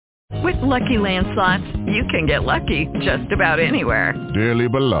With Lucky Land Slots, you can get lucky just about anywhere. Dearly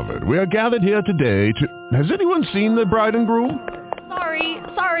beloved, we are gathered here today to... Has anyone seen the bride and groom?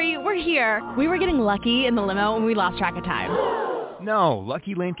 Sorry, we're here. We were getting lucky in the limo and we lost track of time. No,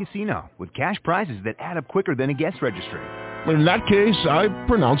 Lucky Land Casino, with cash prizes that add up quicker than a guest registry. In that case, I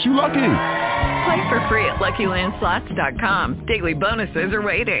pronounce you lucky. Play for free at LuckyLandSlots.com. Daily bonuses are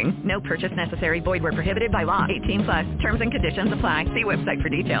waiting. No purchase necessary. Void where prohibited by law. 18+. Terms and conditions apply. See website for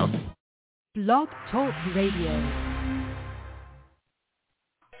details. Blog Talk Radio.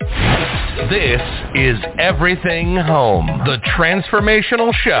 This is Everything Home, the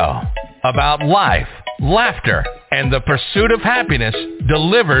transformational show about life, laughter, and the pursuit of happiness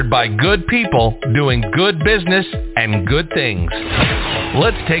delivered by good people doing good business and good things.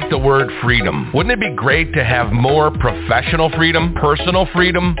 Let's take the word freedom. Wouldn't it be great to have more professional freedom, personal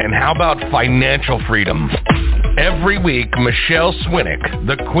freedom, and how about financial freedom? Every week, Michelle Swinnick,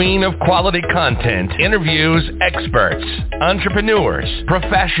 the queen of quality content, interviews experts, entrepreneurs,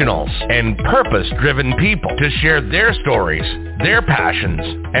 professionals, and purpose-driven people to share their stories, their passions,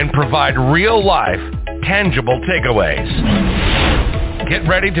 and provide real-life, tangible takeaways. Get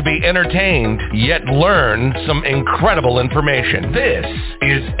ready to be entertained, yet learn some incredible information. This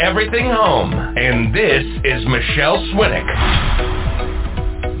is Everything Home, and this is Michelle Swinnick.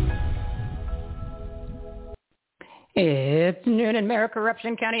 It's noon in Mayor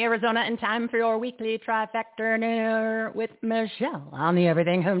Corruption County, Arizona, and time for your weekly trifecta with Michelle on the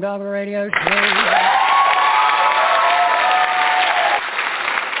Everything Home Dog Radio Show.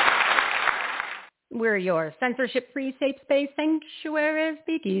 We're your censorship-free safe space sanctuary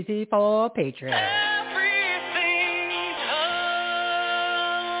speakeasy for patriots.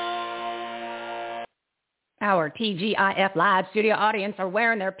 Our TGIF live studio audience are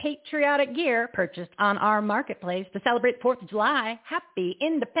wearing their patriotic gear purchased on our marketplace to celebrate 4th of July. Happy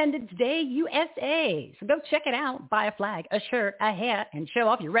Independence Day, USA. So go check it out. Buy a flag, a shirt, a hat, and show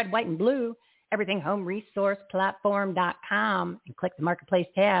off your red, white, and blue. EverythingHomeResourcePlatform.com and click the Marketplace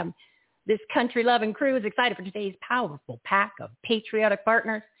tab. This country-loving crew is excited for today's powerful pack of patriotic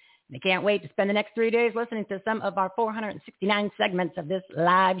partners. They can't wait to spend the next 3 days listening to some of our 469 segments of this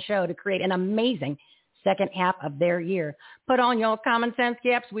live show to create an amazing second half of their year. Put on your common sense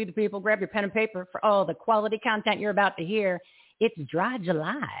caps. We the people, grab your pen and paper for all the quality content you're about to hear. It's Dry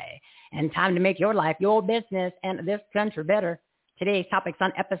July and time to make your life, your business, and this country better. Today's topic's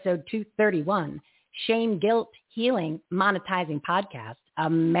on episode 231, Shame, Guilt, Healing, Monetizing Podcast,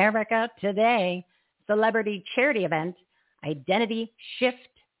 America Today, Celebrity Charity Event, Identity Shift,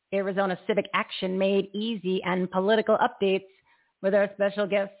 Arizona Civic Action Made Easy, and political updates with our special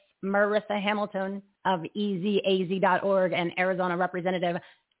guests, Marissa Hamilton of EasyAZ.org and Arizona Representative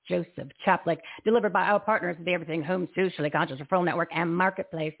Joseph Chaplik, delivered by our partners at the Everything Home Socially Conscious Referral Network and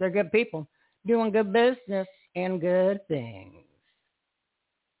Marketplace. They're good people doing good business and good things.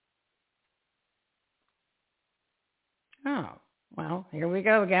 Oh, well, here we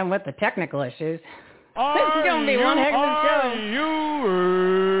go again with the technical issues. This is going to be one heck of a show.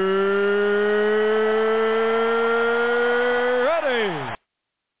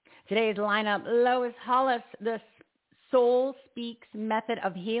 Today's lineup, Lois Hollis, the Soul Speaks Method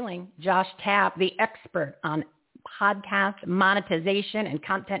of Healing. Josh Tapp, the expert on podcast monetization and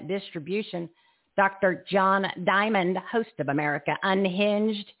content distribution. Dr. John Diamond, host of America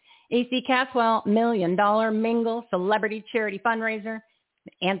Unhinged. AC Caswell, $1 Million Mingle, celebrity charity fundraiser.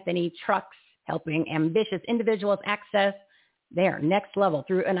 Anthony Trucks, helping ambitious individuals access their next level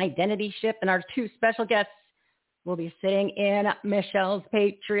through an identity shift. And our two special guests will be sitting in Michelle's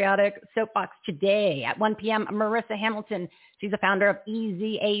Patriotic Soapbox today at 1 p.m. Marissa Hamilton. She's the founder of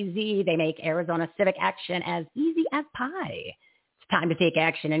EasyAZ. They make Arizona civic action as easy as pie. It's time to take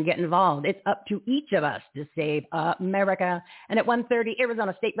action and get involved. It's up to each of us to save America. And at 1:30,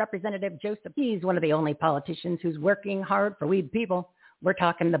 Arizona State Representative Joseph, he's one of the only politicians who's working hard for we people. We're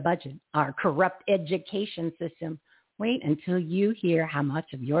talking the budget, our corrupt education system. Wait until you hear how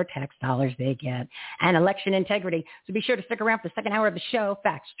much of your tax dollars they get, and election integrity. So be sure to stick around for the second hour of the show.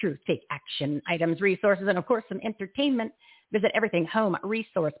 Facts, truth, take action, items, resources, and of course some entertainment. Visit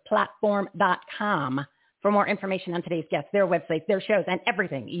EverythingHomeResourcePlatform.com for more information on today's guests, their websites, their shows, and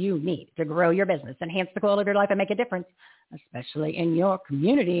everything you need to grow your business, enhance the quality of your life, and make a difference, especially in your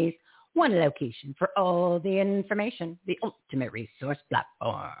communities. One location for all the information, the ultimate resource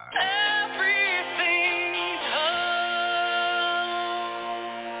platform.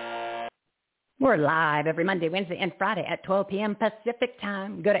 We're live every Monday, Wednesday, and Friday at 12 p.m. Pacific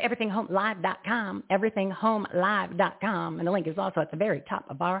time. Go to everythinghomelive.com, everythinghomelive.com, and the link is also at the very top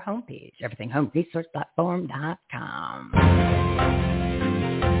of our homepage, everythinghomeresourceplatform.com.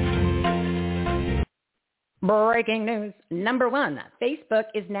 Breaking news. Number one, Facebook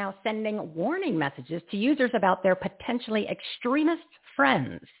is now sending warning messages to users about their potentially extremist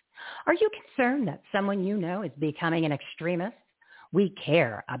friends. Are you concerned that someone you know is becoming an extremist? We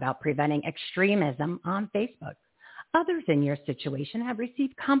care about preventing extremism on Facebook. Others in your situation have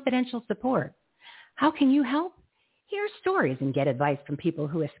received confidential support. How can you help? Hear stories and get advice from people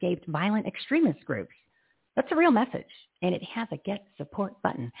who escaped violent extremist groups. That's a real message, and it has a get support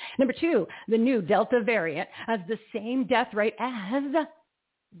button. Number two, the new Delta variant has the same death rate as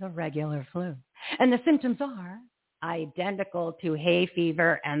the regular flu. And the symptoms are identical to hay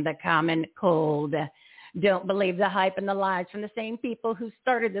fever and the common cold. Don't believe the hype and the lies from the same people who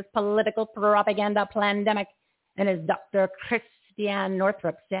started this political propaganda pandemic. And as Dr. Christiane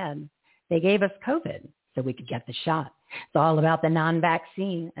Northrup said, they gave us COVID so we could get the shot. It's all about the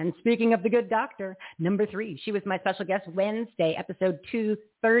non-vaccine. And speaking of the good doctor, number three, she was my special guest Wednesday, episode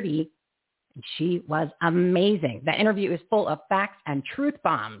 230. And she was amazing. That interview is full of facts and truth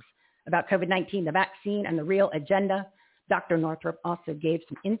bombs about COVID-19, the vaccine, and the real agenda. Dr. Northrup also gave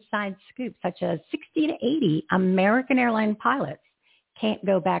some inside scoops, such as 60 to 80 American airline pilots can't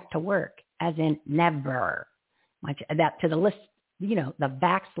go back to work, as in never. Add that to the list, you know, the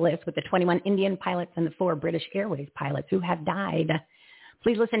vax list with the 21 Indian pilots and the 4 British Airways pilots who have died.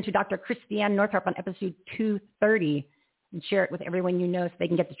 Please listen to Dr. Christiane Northrup on episode 230 and share it with everyone you know so they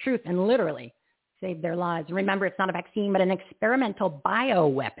can get the truth and literally save their lives. And remember, it's not a vaccine, but an experimental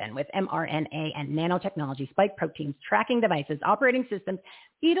bioweapon with mRNA and nanotechnology, spike proteins, tracking devices, operating systems,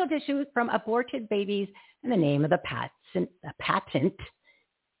 fetal tissue from aborted babies, and the name of the patent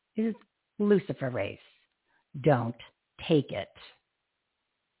is luciferase. Don't take it.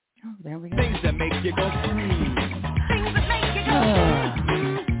 Oh, there we go. Things that make you go. Things that make you go.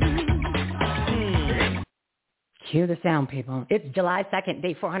 Cue the sound, people. It's July 2nd,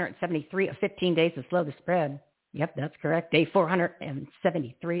 day 473 of 15 days to slow the spread. Yep, that's correct. Day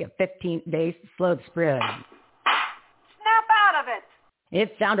 473 of 15 days to slow the spread. Snap out of it.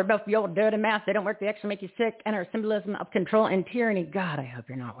 It's sound or both the old dirty mask. They don't work. They actually make you sick and are a symbolism of control and tyranny. God, I hope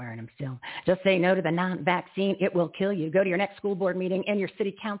you're not wearing them still. Just say no to the non-vaccine. It will kill you. Go to your next school board meeting and your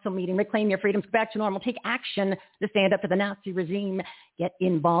city council meeting. Reclaim your freedoms. Go back to normal. Take action to stand up to the Nazi regime. Get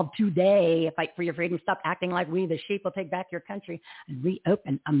involved today. Fight for your freedom. Stop acting like we, the sheep, will take back your country and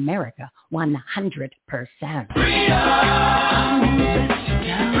reopen America 100%. Freedom!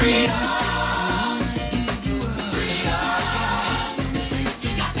 Freedom!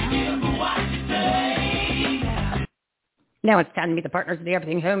 Now it's time to meet the partners of the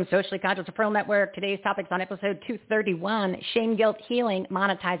Everything Home Socially Conscious Referral Network. Today's topics on episode 231, Shame, Guilt, Healing,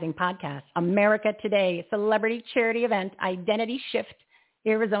 Monetizing Podcast, America Today, Celebrity Charity Event, Identity Shift,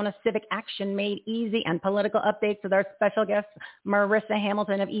 Arizona Civic Action Made Easy, and political updates with our special guests, Marissa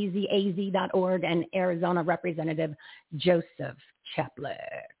Hamilton of EasyAZ.org and Arizona Representative Joseph Chaplik.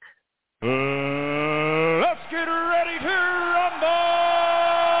 Let's get ready to rumble!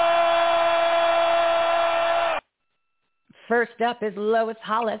 First up is Lois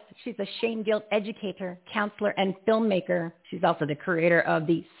Hollis. She's a shame guilt educator, counselor, and filmmaker. She's also the creator of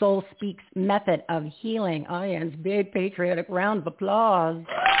the Soul Speaks method of healing. Oh, yeah, it's a big patriotic round of applause.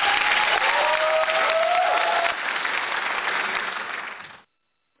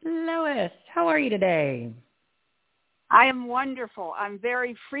 Lois, how are you today? I am wonderful. I'm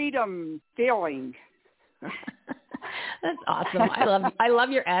very freedom feeling. That's awesome. I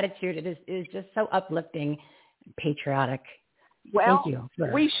love your attitude. It is just so uplifting, patriotic. Well, thank you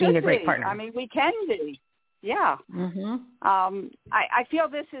for we should being a great be. partner. I mean, we can be. Yeah. Mm-hmm. I feel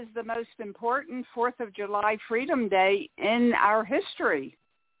this is the most important 4th of July Freedom Day in our history.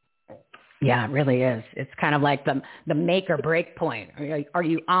 Yeah, it really is. It's kind of like the make or break point. Are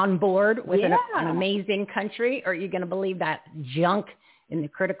you on board with an amazing country, or are you going to believe that junk in the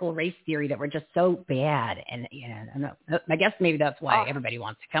critical race theory that we're just so bad? And I guess maybe that's why everybody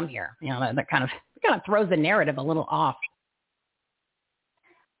wants to come here. That kind of throws the narrative a little off.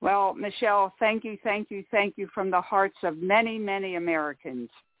 Well, Michelle, thank you from the hearts of many, many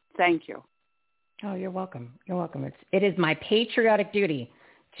Americans. Thank you. Oh, you're welcome. You're welcome. It is my patriotic duty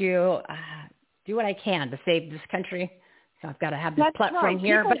to do what I can to save this country. So I've got to have this platform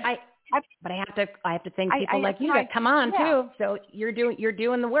here. But I have to thank people like you that come on too. So you're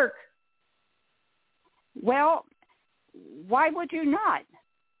doing the work. Well, why would you not?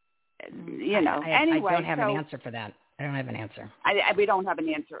 Anyway, I don't have an answer for that. I don't have an answer. We don't have an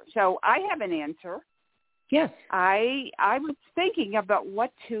answer. So I have an answer. Yes. I was thinking about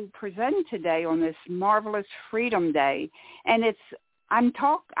what to present today on this marvelous Freedom Day, and I'm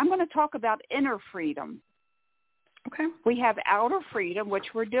going to talk about inner freedom. Okay. We have outer freedom, which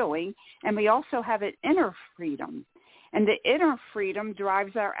we're doing, and we also have an inner freedom. And the inner freedom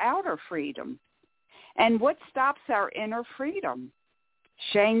drives our outer freedom. And what stops our inner freedom?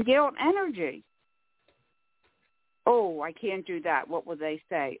 Shame, guilt, energy. Oh, I can't do that. What will they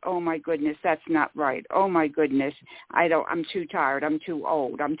say? Oh, my goodness, that's not right. Oh, my goodness, I'm too tired. I'm too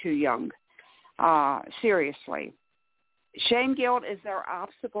old. I'm too young. Seriously. Shame, guilt is our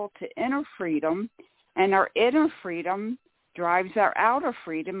obstacle to inner freedom, and our inner freedom drives our outer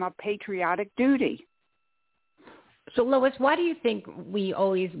freedom of patriotic duty. So, Lois, why do you think we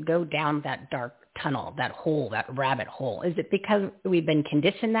always go down that dark tunnel, that hole, that rabbit hole? Is it because we've been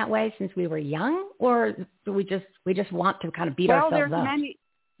conditioned that way since we were young, or do we just want to kind of beat ourselves there's up?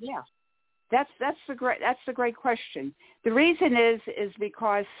 Yeah, that's the great question. The reason is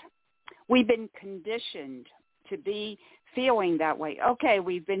because we've been conditioned to be feeling that way. Okay,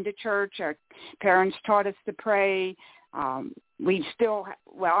 we've been to church. Our parents taught us to pray. I'm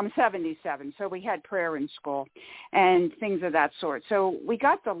 77, so we had prayer in school and things of that sort. So we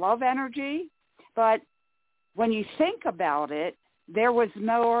got the love energy, but when you think about it, there was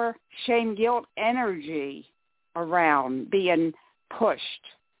more shame, guilt energy around being pushed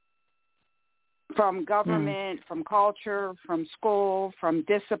from government, from culture, from school, from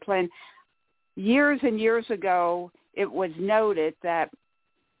discipline. Years and years ago, it was noted that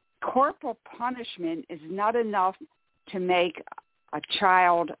corporal punishment is not enough to make a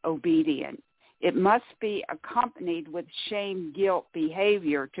child obedient. It must be accompanied with shame, guilt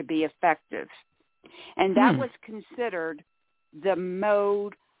behavior to be effective. And that was considered the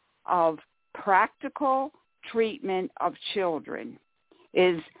mode of practical treatment of children,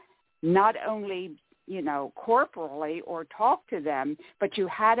 is not only, corporally or talk to them, but you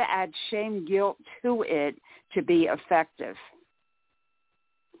had to add shame, guilt to it to be effective.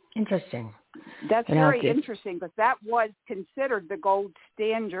 Interesting. That's very interesting, because that was considered the gold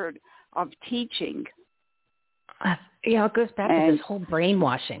standard of teaching. It goes back to this whole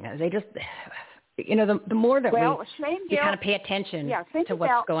brainwashing. They just, the more that you kind of pay attention to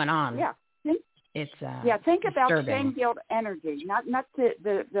what's going on. Yeah. It's think about disturbing. shame, guilt, energy, not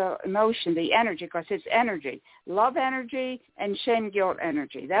the emotion, the energy, because it's energy. Love energy and shame, guilt,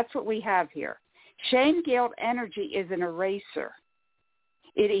 energy. That's what we have here. Shame, guilt, energy is an eraser.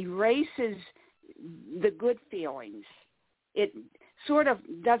 It erases the good feelings. It sort of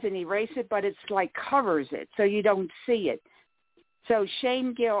doesn't erase it, but it's like covers it so you don't see it. So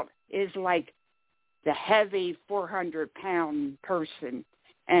shame, guilt is like the heavy 400-pound person,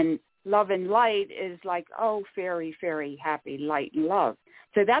 and love and light is like, fairy, fairy, happy, light and love.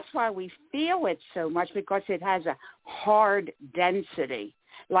 So that's why we feel it so much, because it has a hard density,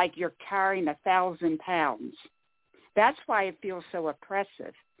 like you're carrying 1,000 pounds. That's why it feels so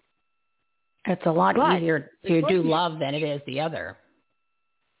oppressive. It's a lot easier to do love than it is the other.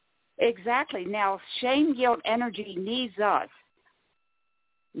 Exactly. Now, shame, guilt, energy needs us.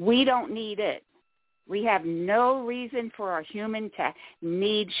 We don't need it. We have no reason for a human to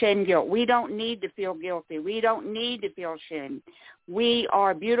need shame, guilt. We don't need to feel guilty. We don't need to feel shame. We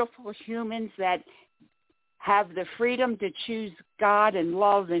are beautiful humans that have the freedom to choose God and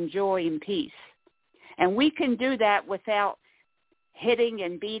love and joy and peace. And we can do that without hitting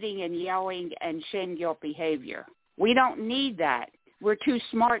and beating and yelling and shame, guilt behavior. We don't need that. We're too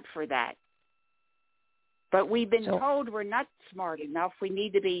smart for that. But we've been told we're not smart enough. We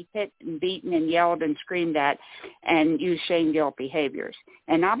need to be hit and beaten and yelled and screamed at and use shame, guilt behaviors.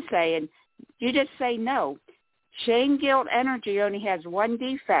 And I'm saying, you just say no. Shame, guilt, energy only has one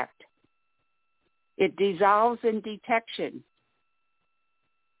defect. It dissolves in detection.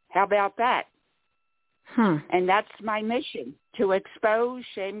 How about that? And that's my mission, to expose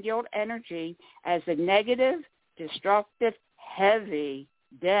shame, guilt, energy as a negative, destructive, heavy,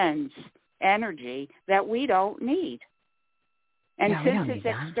 dense energy that we don't need. And since it's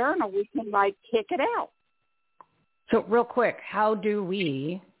external, we can kick it out. So real quick, how do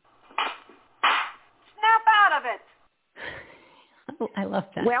we snap out of it? I love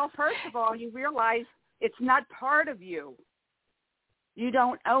that. Well, first of all, you realize it's not part of you. You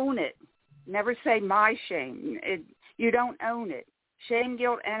don't own it. Never say my shame. You don't own it. Shame,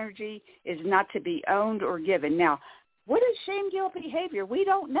 guilt, energy is not to be owned or given. Now, what is shame, guilt behavior? We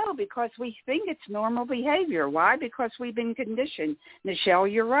don't know, because we think it's normal behavior. Why? Because we've been conditioned. Michelle,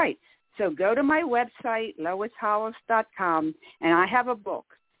 you're right. So go to my website, loishollis.com, and I have a book,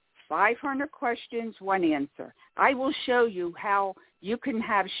 500 Questions, One Answer. I will show you how you can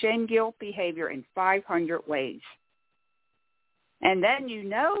have shame, guilt behavior in 500 ways. And then you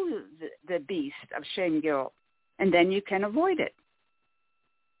know the beast of shame, guilt, and then you can avoid it.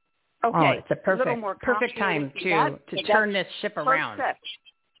 Oh, it's a perfect time to turn this ship around.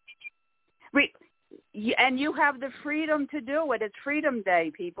 And you have the freedom to do it. It's Freedom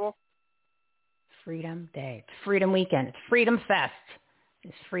Day, people. Freedom Day. It's Freedom Weekend. It's Freedom Fest.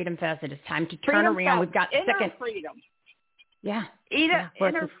 It's Freedom Fest. It is time to turn around. We've got inner freedom. Yeah. Inner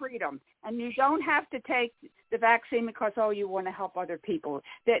freedom. And you don't have to take the vaccine because, you want to help other people.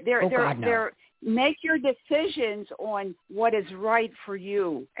 Make your decisions on what is right for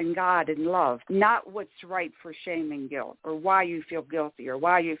you and God and love, not what's right for shame and guilt or why you feel guilty or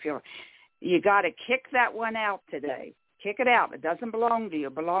why you feel. You got to kick that one out today. Kick it out. It doesn't belong to you.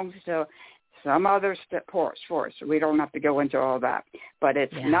 It belongs to some other force. We don't have to go into all that. But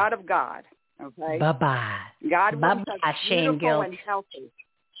it's not of God. Okay? Bye-bye. God wants us shame, beautiful guilt. and healthy.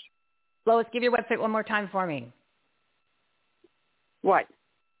 Lois, give your website one more time for me. What?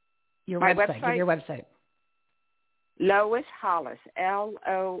 My website. Give your website. Lois Hollis,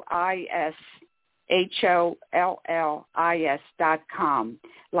 LoisHollis.com.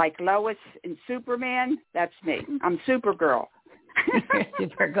 Like Lois in Superman, that's me. I'm Supergirl.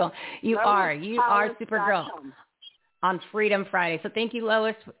 Supergirl. You are Supergirl on Freedom Friday. So thank you,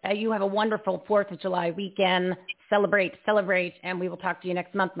 Lois. You have a wonderful 4th of July weekend. Celebrate, and we will talk to you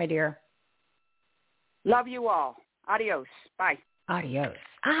next month, my dear. Love you all. Adios. Bye. Adios.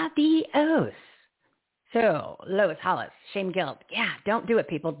 So, Lois Hollis, shame, guilt. Yeah, don't do it,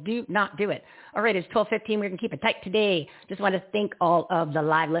 people. Do not do it. All right, it's 12:15. We're going to keep it tight today. Just want to thank all of the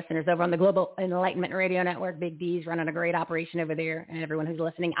live listeners over on the Global Enlightenment Radio Network. Big D's running a great operation over there. And everyone who's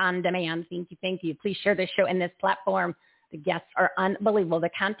listening on demand, thank you. Please share this show and this platform. The guests are unbelievable. The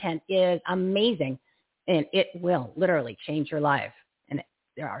content is amazing. And it will literally change your life. And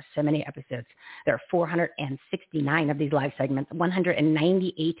there are so many episodes. There are 469 of these live segments,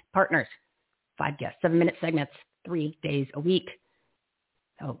 198 partners. 5 guests, 7-minute segments, 3 days a week.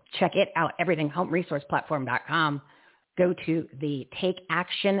 So check it out, everythinghomeresourceplatform.com. Go to the Take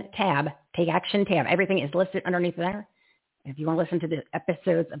Action tab. Everything is listed underneath there. And if you want to listen to the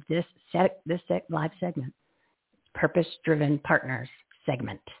episodes of this live segment, Purpose-Driven Partners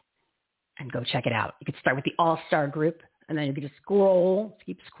segment, and go check it out. You can start with the All-Star group, and then you can just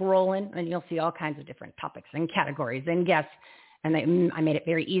keep scrolling, and you'll see all kinds of different topics and categories and guests. And I made it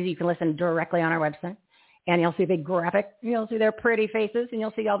very easy. You can listen directly on our website. And you'll see a big graphic. You'll see their pretty faces, and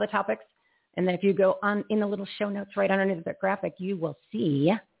you'll see all the topics. And then if you go on in the little show notes right underneath the graphic, you will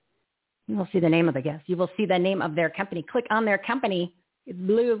see the name of the guest. You will see the name of their company. Click on their company. It's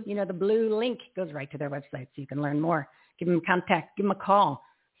blue. The blue link goes right to their website so you can learn more. Give them contact. Give them a call.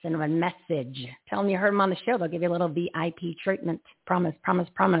 Send them a message. Tell them you heard them on the show. They'll give you a little VIP treatment. Promise.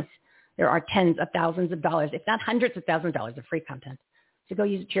 There are tens of thousands of dollars, if not hundreds of thousands of dollars of free content. So go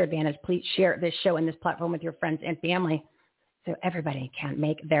use it to your advantage. Please share this show and this platform with your friends and family so everybody can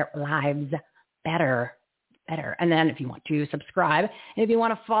make their lives better. And then if you want to subscribe, and if you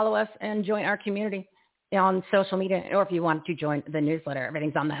want to follow us and join our community on social media, or if you want to join the newsletter,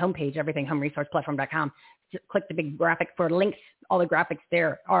 everything's on the homepage, everythinghomeresourceplatform.com. Just click the big graphic for links. All the graphics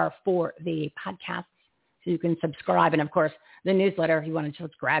there are for the podcast. So you can subscribe. And, of course, the newsletter, if you want to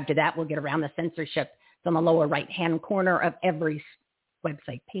subscribe to that, we'll get around the censorship. It's on the lower right-hand corner of every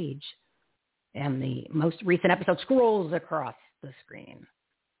website page. And the most recent episode scrolls across the screen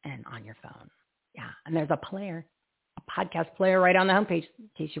and on your phone. Yeah, and there's a podcast player right on the homepage in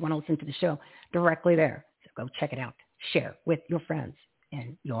case you want to listen to the show directly there. So go check it out. Share with your friends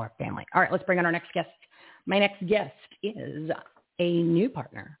and your family. All right, let's bring on our next guest. My next guest is a new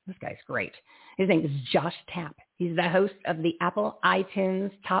partner. This guy's great. His name is Josh Tapp. He's the host of the Apple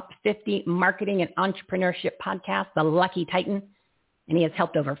iTunes Top 50 Marketing and Entrepreneurship podcast, The Lucky Titan. And he has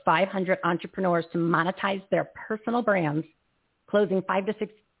helped over 500 entrepreneurs to monetize their personal brands, closing 5 to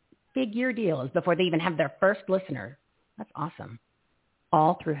 6 figure deals before they even have their first listener. That's awesome.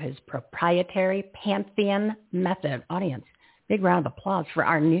 All through his proprietary Pantheon method. Audience, big round of applause for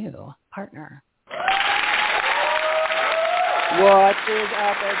our new partner. What is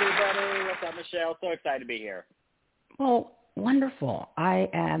up, everybody? What's up, Michelle? So excited to be here. Well, wonderful.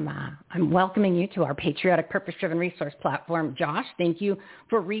 I'm welcoming you to our patriotic, purpose-driven resource platform. Josh, thank you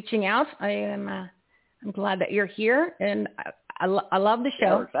for reaching out. I'm glad that you're here, and I love the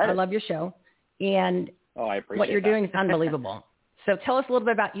show. I love your show, and I appreciate what you're that. doing is unbelievable. So tell us a little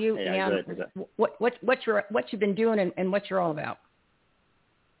bit about you and what you've been doing and what you're all about.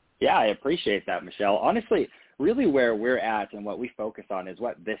 Yeah, I appreciate that, Michelle. Honestly, really where we're at and what we focus on is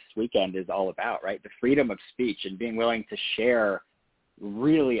what this weekend is all about, right? The freedom of speech and being willing to share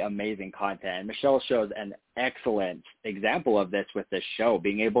really amazing content. And Michelle shows an excellent example of this with this show,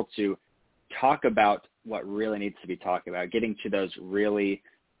 being able to talk about what really needs to be talked about, getting to those really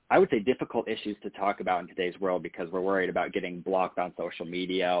I would say, difficult issues to talk about in today's world because we're worried about getting blocked on social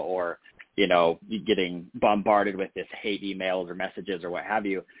media or, getting bombarded with this hate emails or messages or what have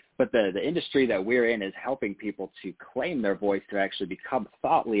you. But the industry that we're in is helping people to claim their voice, to actually become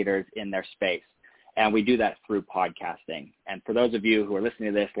thought leaders in their space. And we do that through podcasting. And for those of you who are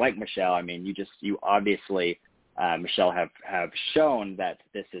listening to this, like Michelle, I mean, you obviously, Michelle, have shown that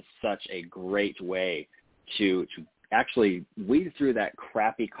this is such a great way to actually weed through that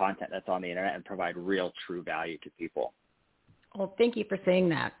crappy content that's on the internet and provide real, true value to people. Well, thank you for saying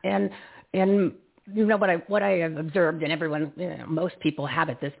that. And what I have observed, and everyone, most people have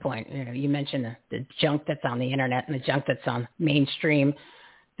at this point, you mentioned the junk that's on the internet and the junk that's on mainstream.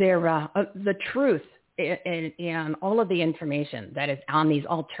 The truth and all of the information that is on these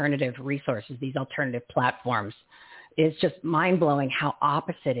alternative resources, these alternative platforms, is just mind-blowing how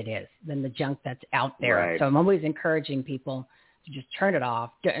opposite it is than the junk that's out there. Right. So I'm always encouraging people to just turn it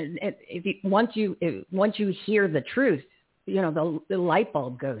off. Once you hear the truth, the light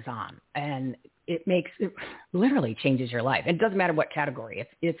bulb goes on, and it literally changes your life. It doesn't matter what category.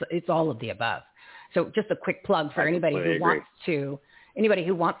 It's all of the above. So just a quick plug for anybody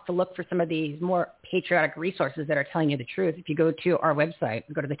who wants to look for some of these more patriotic resources that are telling you the truth. If you go to our website,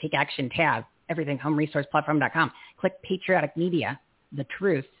 go to the Take Action tab, everythinghomeresourceplatform.com, click Patriotic Media, the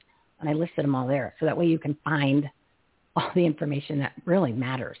truth, and I listed them all there. So that way you can find all the information that really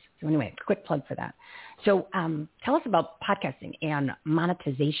matters. So anyway, quick plug for that. So tell us about podcasting and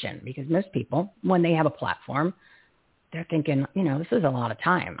monetization, because most people, when they have a platform, they're thinking, this is a lot of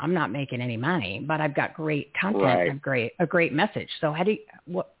time. I'm not making any money, but I've got great content, right. a great message. So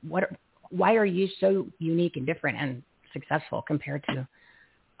why are you so unique and different and successful compared to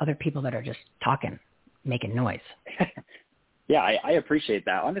other people that are just talking, making noise? Yeah, I appreciate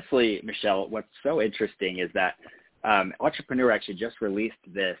that. Honestly, Michelle, what's so interesting is that Entrepreneur actually just released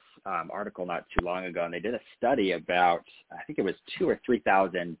this article not too long ago, and they did a study about, I think it was 2,000 or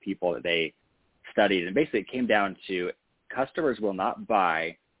 3,000 people that they studied, and basically it came down to customers will not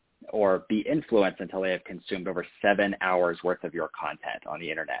buy or be influenced until they have consumed over 7 hours worth of your content on the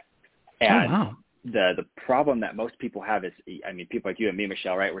internet. And the problem that most people have is, people like you and me,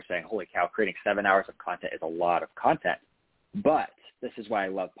 Michelle, right? We're saying, holy cow, creating 7 hours of content is a lot of content. But this is why I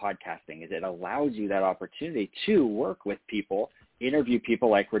love podcasting, is it allows you that opportunity to work with people, interview people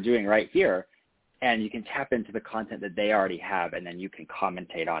like we're doing right here, and you can tap into the content that they already have, and then you can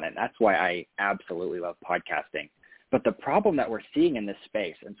commentate on it. And that's why I absolutely love podcasting. But the problem that we're seeing in this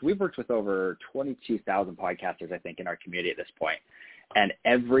space, and so we've worked with over 22,000 podcasters, I think, in our community at this point, and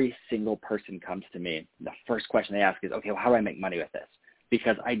every single person comes to me, the first question they ask is, okay, well, how do I make money with this?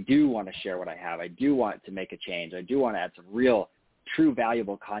 Because I do want to share what I have. I do want to make a change. I do want to add some real, true,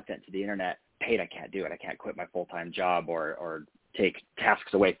 valuable content to the internet. Paid, I can't do it. I can't quit my full-time job or take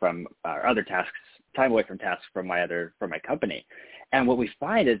tasks away from other tasks, time away from tasks from my company. And what we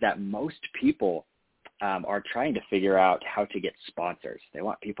find is that most people are trying to figure out how to get sponsors. They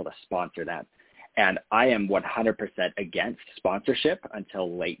want people to sponsor them. And I am 100% against sponsorship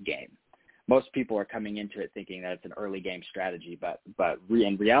until late game. Most people are coming into it thinking that it's an early game strategy, but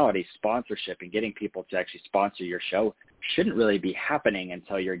in reality, sponsorship and getting people to actually sponsor your show shouldn't really be happening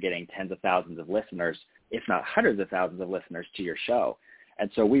until you're getting tens of thousands of listeners, if not hundreds of thousands of listeners to your show. And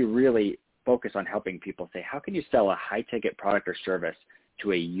so we really focus on helping people say, how can you sell a high-ticket product or service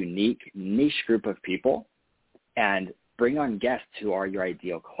to a unique niche group of people and bring on guests who are your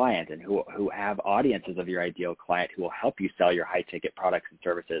ideal client and who have audiences of your ideal client who will help you sell your high-ticket products and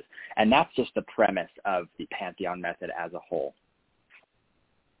services. And that's just the premise of the Pantheon method as a whole.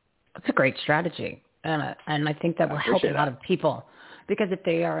 That's a great strategy. And I think that will help a lot of people, because if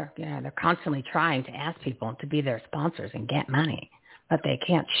they are, they're constantly trying to ask people to be their sponsors and get money, but they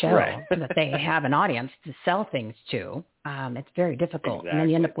can't show that they have an audience to sell things to. It's very difficult. Exactly. And then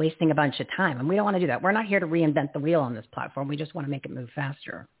you end up wasting a bunch of time. And we don't want to do that. We're not here to reinvent the wheel on this platform. We just want to make it move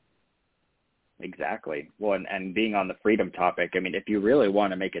faster. Exactly. Well, and being on the freedom topic, if you really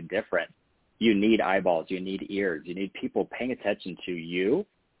want to make a difference, you need eyeballs, you need ears, you need people paying attention to you,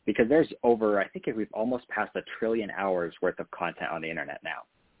 because there's I think we've almost passed 1 trillion hours worth of content on the internet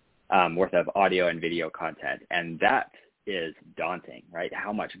now, worth of audio and video content. And that is daunting, right?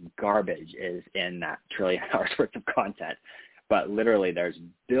 How much garbage is in that 1 trillion hours worth of content. But literally there's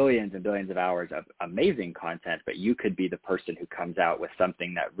billions and billions of hours of amazing content, but you could be the person who comes out with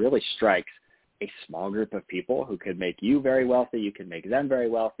something that really strikes a small group of people who could make you very wealthy. You can make them very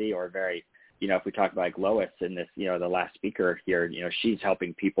wealthy, or very, if we talk about like Lois in this, the last speaker here, she's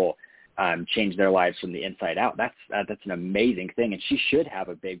helping people change their lives from the inside out. That's an amazing thing. And she should have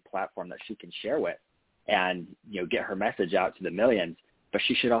a big platform that she can share with and, get her message out to the millions. but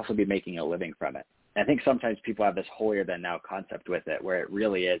she should also be making a living from it. And I think sometimes people have this holier-than-thou concept with it, where it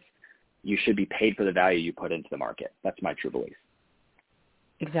really is you should be paid for the value you put into the market. That's my true belief.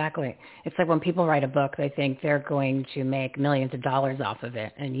 Exactly. It's like when people write a book, they think they're going to make millions of dollars off of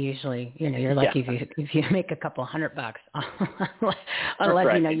it, and usually, you're lucky if you make a couple $100, unless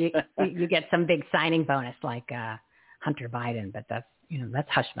right. you get some big signing bonus like Hunter Biden. But that's that's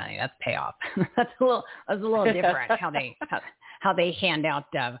hush money. That's payoff. That's a little different how they hand out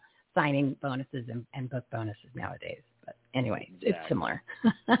signing bonuses and book bonuses nowadays. But anyway, it's similar.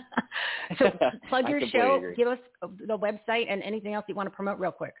 So plug your show, agree. Give us the website and anything else you want to promote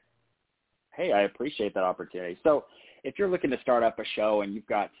real quick. Hey, I appreciate that opportunity. So if you're looking to start up a show and you've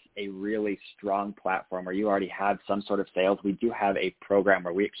got a really strong platform or you already have some sort of sales, we do have a program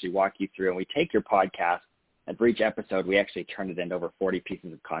where we actually walk you through and we take your podcast, and for each episode, we actually turn it into over 40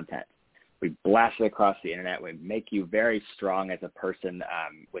 pieces of content. We blast it across the internet. We make you very strong as a person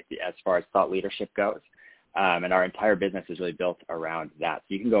as far as thought leadership goes. And our entire business is really built around that.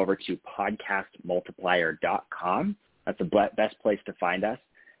 So you can go over to podcastmultiplier.com. That's the best place to find us.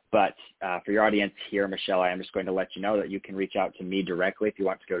 But for your audience here, Michelle, I am just going to let you know that you can reach out to me directly if you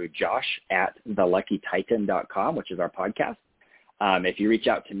want to go to josh@theluckytitan.com, which is our podcast. If you reach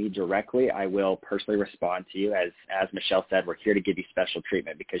out to me directly, I will personally respond to you. As Michelle said, we're here to give you special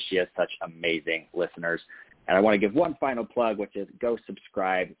treatment because she has such amazing listeners. And I want to give one final plug, which is go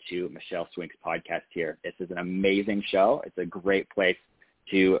subscribe to Michelle Swink's podcast here. This is an amazing show. It's a great place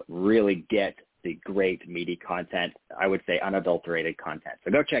to really get the great, meaty content, I would say unadulterated content. So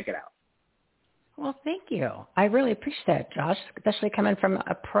go check it out. Well, thank you. I really appreciate that, Josh, especially coming from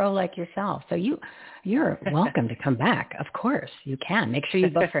a pro like yourself. So you're welcome to come back. Of course, you can. Make sure you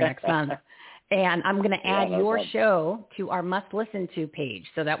book for next month. And I'm going to add your show to our must-listen-to page,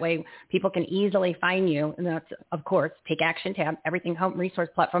 so that way people can easily find you. And that's, of course, Take Action tab,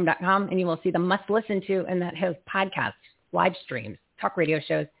 everythinghomeresourceplatform.com, and you will see the must-listen-to, and that has podcasts, live streams, talk radio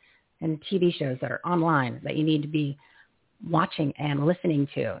shows, and TV shows that are online that you need to be watching and listening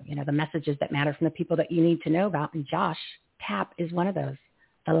to. The messages that matter from the people that you need to know about. And Josh Tapp is one of those,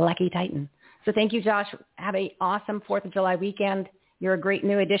 the Lucky Titan. So thank you, Josh. Have an awesome 4th of July weekend. You're a great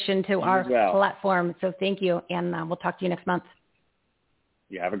new addition to our platform. So thank you. And we'll talk to you next month.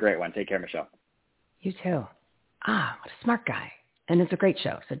 You have a great one. Take care, Michelle. You too. What a smart guy. And it's a great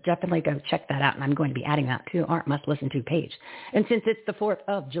show. So definitely go check that out. And I'm going to be adding that to our must listen to page. And since it's the 4th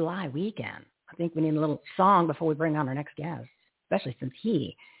of July weekend, I think we need a little song before we bring on our next guest, especially since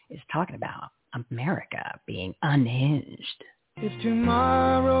he is talking about America being unhinged. If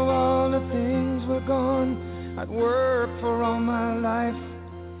tomorrow all the things were gone, I'd work for all my life,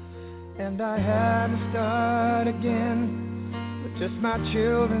 and I had to start again with just my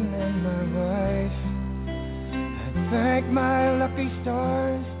children and my wife. I'd thank my lucky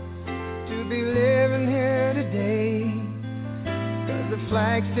stars to be living here today, 'cause the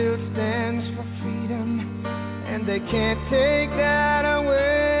flag still stands for freedom, and they can't take that away.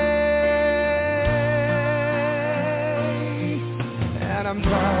 And I'm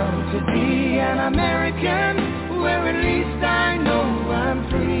proud to be an American, where at least I know I'm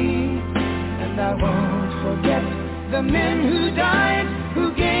free. And I won't forget the men who died,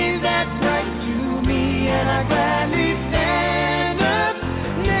 who gave that right to me. And I gladly stand up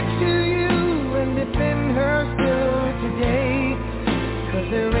next to you and defend her still today. 'Cause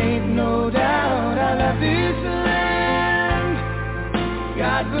there ain't no doubt I love this land.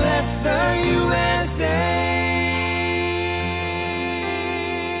 God bless the USA.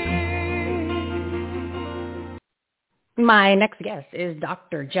 My next guest is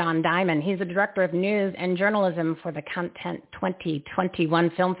Dr. John Diamond. He's the Director of News and Journalism for the Content 2021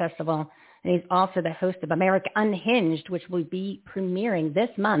 Film Festival. And he's also the host of America Unhinged, which will be premiering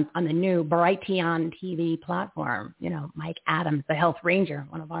this month on the new Brighteon TV platform. Mike Adams, the Health Ranger,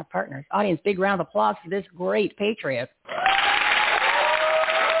 one of our partners. Audience, big round of applause for this great patriot.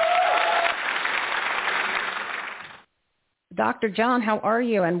 Dr. John, how are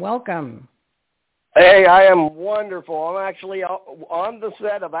you? And welcome. Hey, I am wonderful. I'm actually on the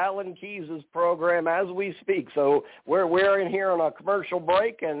set of Alan Keyes' program as we speak. So we're in here on a commercial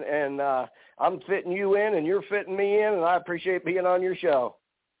break, and I'm fitting you in, and you're fitting me in, and I appreciate being on your show.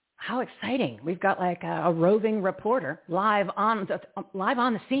 How exciting! We've got like a roving reporter live on the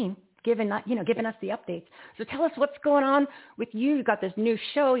scene, giving us the updates. So tell us what's going on with you. You've got this new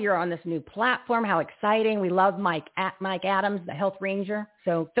show. You're on this new platform. How exciting! We love Mike Adams, the Health Ranger.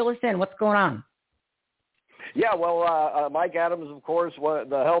 So fill us in. What's going on? Yeah, well, Mike Adams, of course,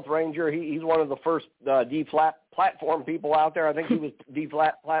 the Health Ranger. He's one of the first platform people out there. I think he was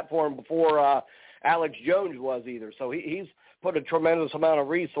platform before Alex Jones was either. So he's put a tremendous amount of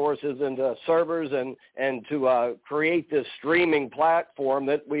resources into servers and to create this streaming platform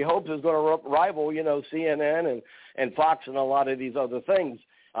that we hope is going to rival, CNN and Fox and a lot of these other things.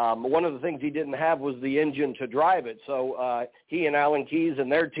 One of the things he didn't have was the engine to drive it. So he and Alan Keyes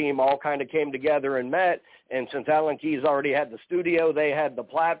and their team all kind of came together and met. And since Alan Keyes already had the studio, they had the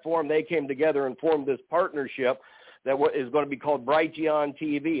platform, they came together and formed this partnership that is going to be called Brighteon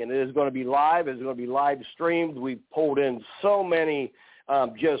TV. And it is going to be live. It's going to be live streamed. We've pulled in so many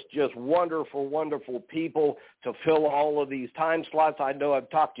just wonderful, wonderful people to fill all of these time slots. I know I've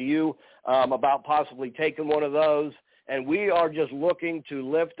talked to you about possibly taking one of those. And we are just looking to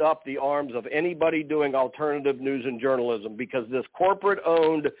lift up the arms of anybody doing alternative news and journalism, because this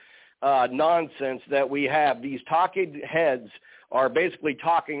corporate-owned nonsense that we have, these talking heads are basically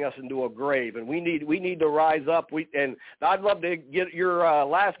talking us into a grave, and we need to rise up. And I'd love to get your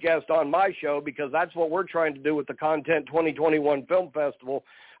last guest on my show, because that's what we're trying to do with the Content 2021 Film Festival,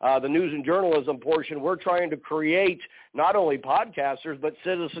 the news and journalism portion. We're trying to create not only podcasters, but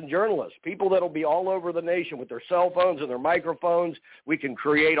citizen journalists, people that will be all over the nation with their cell phones and their microphones. We can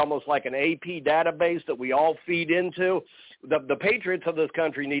create almost like an AP database that we all feed into. The patriots of this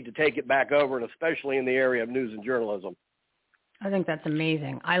country need to take it back over, and especially in the area of news and journalism. I think that's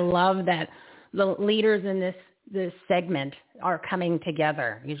amazing. I love that the leaders in this segment are coming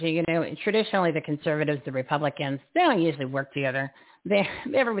together. Usually, traditionally the conservatives, the Republicans, they don't usually work together.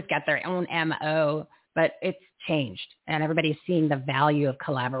 Everyone's got their own MO, but it's changed, and everybody's seeing the value of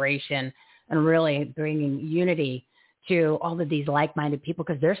collaboration and really bringing unity to all of these like-minded people,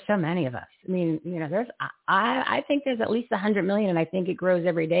 because there's so many of us. I mean, I think there's at least 100 million, and I think it grows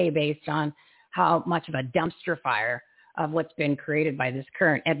every day based on how much of a dumpster fire of what's been created by this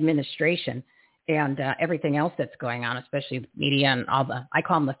current administration and everything else that's going on, especially media and I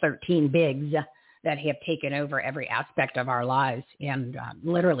call them the 13 bigs that have taken over every aspect of our lives and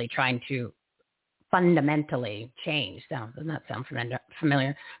literally trying to fundamentally change. Doesn't that sound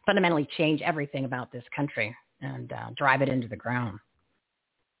familiar? Fundamentally change everything about this country and drive it into the ground.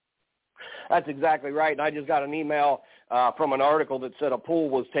 That's exactly right. And I just got an email from an article that said a poll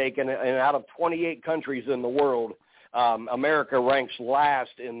was taken, and out of 28 countries in the world, America ranks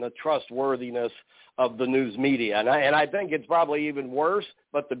last in the trustworthiness of the news media. And I think it's probably even worse,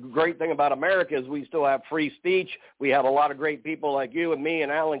 but the great thing about America is we still have free speech. We have a lot of great people like you and me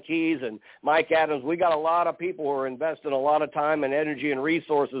and Alan Keyes and Mike Adams. We got a lot of people who are investing a lot of time and energy and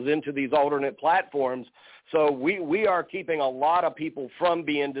resources into these alternate platforms. So we are keeping a lot of people from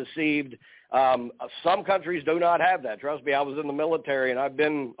being deceived. Some countries do not have that. Trust me, I was in the military, and I've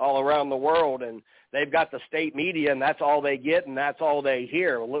been all around the world, and they've got the state media, and that's all they get, and that's all they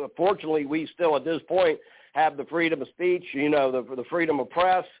hear. Fortunately, we still at this point have the freedom of speech, the freedom of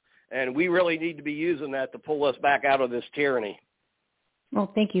press, and we really need to be using that to pull us back out of this tyranny.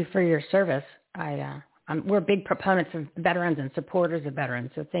 Well, thank you for your service. We're big proponents of veterans and supporters of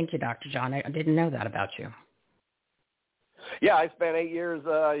veterans, so thank you, Dr. John. I didn't know that about you. Yeah, I spent 8 years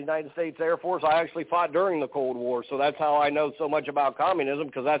United States Air Force. I actually fought during the Cold War, so that's how I know so much about communism,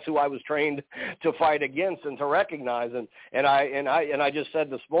 because that's who I was trained to fight against and to recognize. And I just said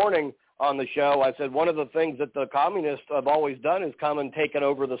this morning on the show, I said one of the things that the communists have always done is come and taken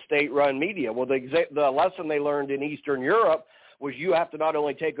over the state-run media. Well, the lesson they learned in Eastern Europe was you have to not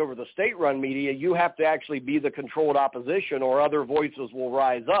only take over the state-run media, you have to actually be the controlled opposition, or other voices will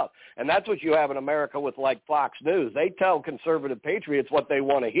rise up. And that's what you have in America with, like, Fox News. They tell conservative patriots what they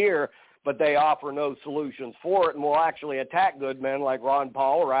want to hear, but they offer no solutions for it, and will actually attack good men like Ron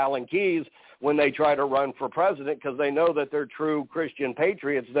Paul or Alan Keyes when they try to run for president, because they know that they're true Christian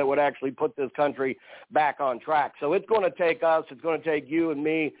patriots that would actually put this country back on track. So it's going to take us, it's going to take you and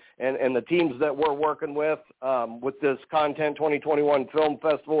me and the teams that we're working with this Content 2021 Film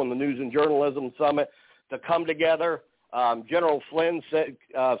Festival and the News and Journalism Summit to come together. General Flynn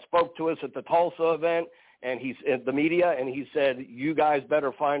spoke to us at the Tulsa event, and he's at the media, and he said, you guys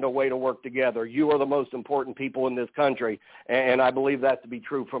better find a way to work together. You are the most important people in this country, and I believe that to be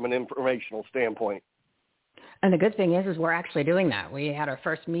true from an informational standpoint. And the good thing is we're actually doing that. We had our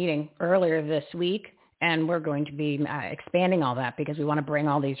first meeting earlier this week, and we're going to be expanding all that, because we want to bring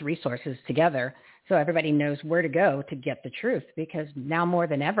all these resources together so everybody knows where to go to get the truth, because now more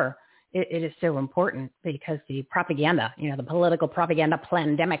than ever, it is so important, because the propaganda, the political propaganda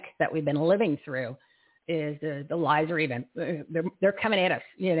pandemic that we've been living through is the lies are even, they're coming at us,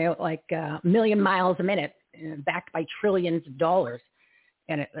 like a million miles a minute, backed by trillions of dollars.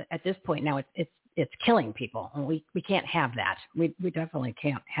 And at this point now, it's killing people. And we can't have that. We definitely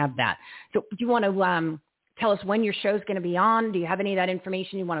can't have that. So do you want to tell us when your show's going to be on? Do you have any of that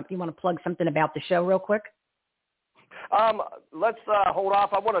information? You want to plug something about the show real quick? Let's hold off.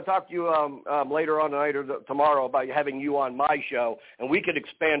 I want to talk to you later on tonight or tomorrow about having you on my show, and we could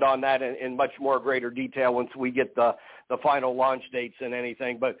expand on that in much more greater detail once we get the final launch dates and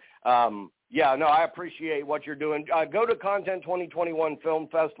anything. But, I appreciate what you're doing. Go to Content 2021 Film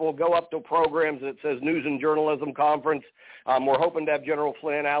Festival. Go up to programs that says News and Journalism Conference. We're hoping to have General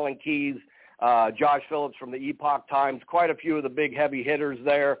Flynn, Alan Keyes, Josh Phillips from the Epoch Times, quite a few of the big heavy hitters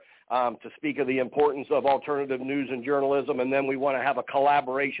there. To speak of the importance of alternative news and journalism, and then we want to have a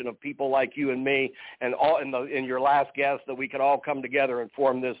collaboration of people like you and me, and your last guest, that we can all come together and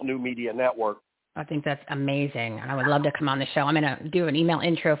form this new media network. I think that's amazing, and I would love to come on the show. I'm going to do an email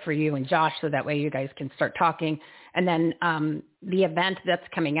intro for you and Josh, so that way you guys can start talking. And then the event that's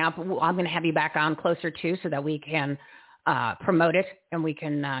coming up, I'm going to have you back on closer too, so that we can promote it and we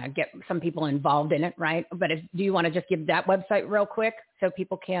can get some people involved in it, right? But do you want to just give that website real quick so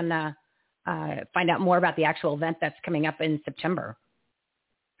people can find out more about the actual event that's coming up in September?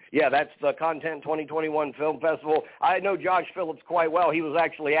 Yeah, that's the Content 2021 Film Festival. I know Josh Phillips quite well. He was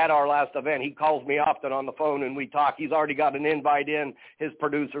actually at our last event. He calls me often on the phone and we talk. He's already got an invite in. His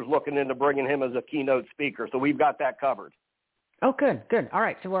producer's looking into bringing him as a keynote speaker. So we've got that covered. Oh, good. All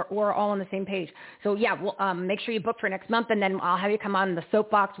right, so we're all on the same page. So yeah, we'll make sure you book for next month, and then I'll have you come on the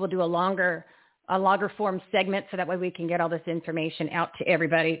soapbox. We'll do a longer form segment, so that way we can get all this information out to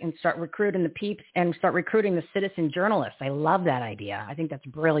everybody and start recruiting the peeps and start recruiting the citizen journalists. I love that idea. I think that's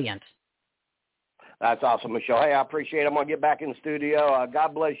brilliant. That's awesome, Michelle. Hey, I appreciate it. I'm going to get back in the studio.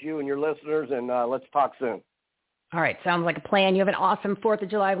 God bless you and your listeners, and let's talk soon. All right. Sounds like a plan. You have an awesome 4th of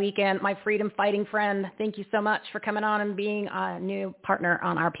July weekend. My freedom fighting friend, thank you so much for coming on and being a new partner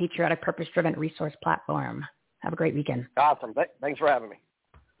on our patriotic, purpose-driven resource platform. Have a great weekend. Awesome. Thanks for having me.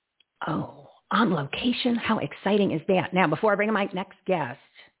 Oh, on location? How exciting is that? Now, before I bring in my next guest,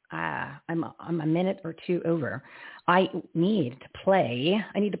 I'm a minute or two over. I need to play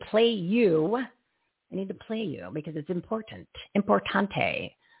you because it's important.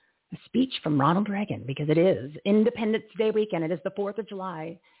 Importante. A speech from Ronald Reagan, because it is Independence Day weekend. It is the 4th of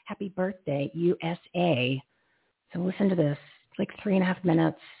July. Happy birthday, USA. So listen to this. It's like 3.5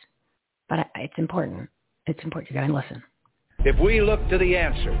 minutes, but it's important. It's important. You got to listen. If we look to the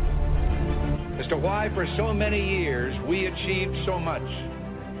answer as to why for so many years we achieved so much,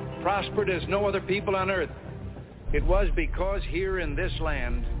 prospered as no other people on earth, it was because here in this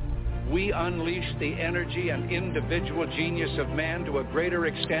land, we unleashed the energy and individual genius of man to a greater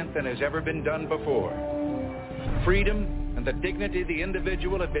extent than has ever been done before. Freedom and the dignity of the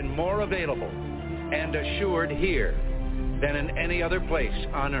individual have been more available and assured here than in any other place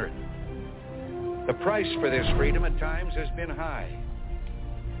on earth. The price for this freedom at times has been high,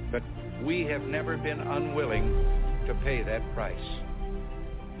 but we have never been unwilling to pay that price.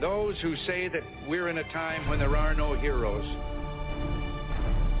 Those who say that we're in a time when there are no heroes,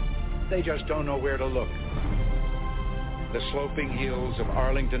 they just don't know where to look. The sloping hills of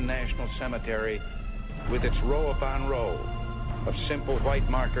Arlington National Cemetery, with its row upon row of simple white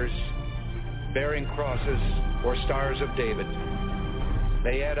markers bearing crosses or stars of David,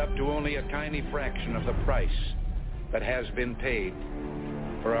 they add up to only a tiny fraction of the price that has been paid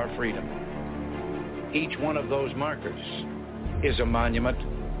for our freedom. Each one of those markers is a monument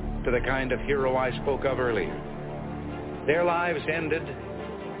to the kind of hero I spoke of earlier. Their lives ended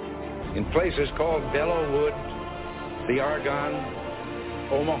in places called Belleau Wood, the Argonne,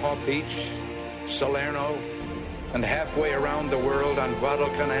 Omaha Beach, Salerno, and halfway around the world on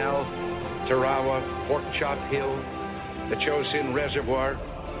Guadalcanal, Tarawa, Pork Chop Hill, the Chosin Reservoir,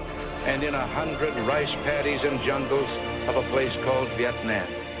 and in 100 rice paddies and jungles of a place called Vietnam.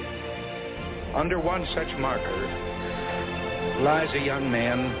 Under one such marker lies a young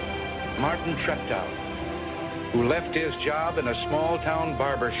man, Martin Treptow, who left his job in a small-town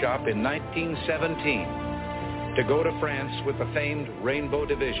barber shop in 1917 to go to France with the famed Rainbow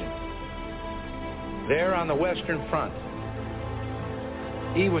Division. There on the Western Front,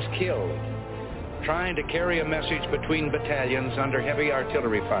 he was killed trying to carry a message between battalions under heavy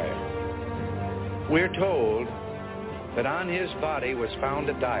artillery fire. We're told that on his body was found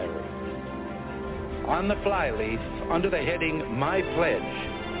a diary. On the flyleaf, under the heading, My Pledge,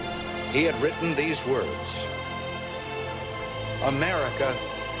 he had written these words: America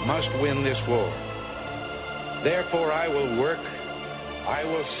must win this war. Therefore I will work, I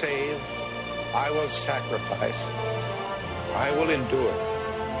will save, I will sacrifice, I will endure.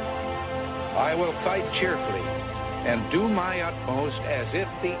 I will fight cheerfully and do my utmost as if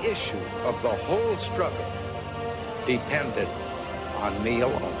the issue of the whole struggle depended on me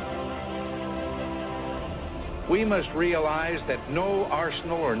alone. We must realize that no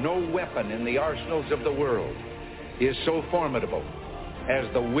arsenal or no weapon in the arsenals of the world is so formidable as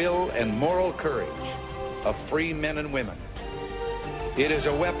the will and moral courage of free men and women. It is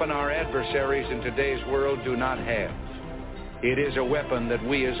a weapon our adversaries in today's world do not have. It is a weapon that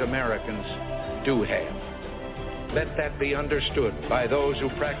we as Americans do have. Let that be understood by those who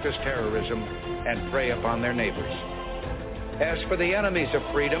practice terrorism and prey upon their neighbors. As for the enemies of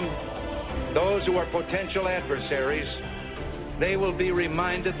freedom, those who are potential adversaries, they will be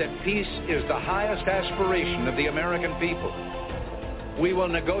reminded that peace is the highest aspiration of the American people. We will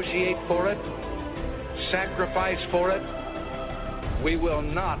negotiate for it, sacrifice for it. We will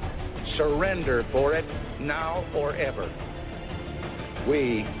not surrender for it now or ever.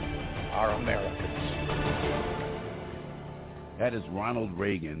 We are Americans. That is Ronald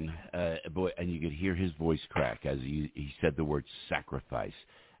Reagan, boy, and you could hear his voice crack as he said the word sacrifice.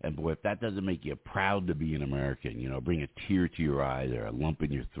 And boy, if that doesn't make you proud to be an American, bring a tear to your eye or a lump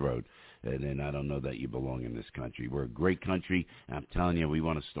in your throat, then I don't know that you belong in this country. We're a great country, and I'm telling you, we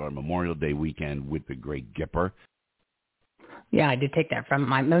want to start Memorial Day weekend with the great Gipper. Yeah, I did take that from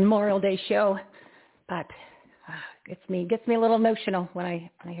my Memorial Day show, but gets me a little emotional when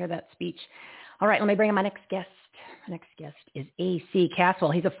I hear that speech. All right, let me bring in my next guest. My next guest is A.C.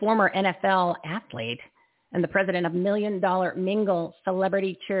 Caswell. He's a former NFL athlete and the president of $1 Million Mingle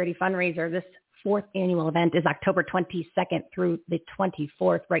Celebrity Charity Fundraiser. This fourth annual event is October 22nd through the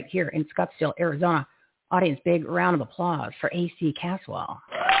 24th right here in Scottsdale, Arizona. Audience, big round of applause for A.C. Caswell.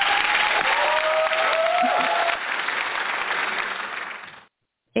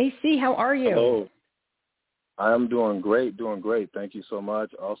 A.C., how are you? Hello. I'm doing great. Thank you so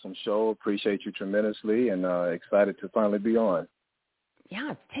much. Awesome show. Appreciate you tremendously and excited to finally be on.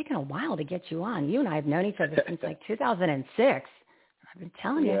 Yeah, it's taken a while to get you on. You and I have known each other since like 2006. I've been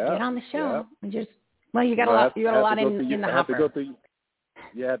telling you, get on the show. And you got a lot in the hopper.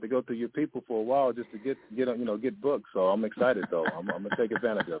 You had to go through your people for a while just to get booked. So I'm excited though. I'm gonna take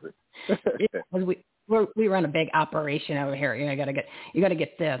advantage of it. We run a big operation over here. You got to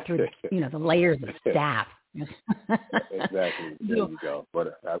get through the layers of staff. Exactly. There you go.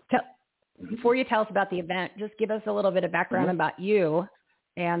 Before you tell us about the event, just give us a little bit of background about you,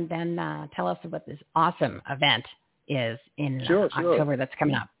 and then tell us what this awesome event is in October that's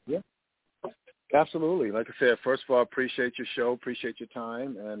coming up. Yeah, absolutely. Like I said, first of all, appreciate your show, appreciate your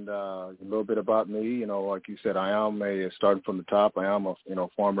time, and a little bit about me. Like you said, I am starting from the top. I am a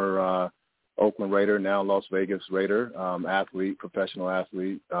former Oakland Raider, now Las Vegas Raider, professional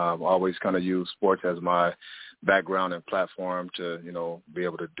athlete. Always kind of use sports as my background and platform to, be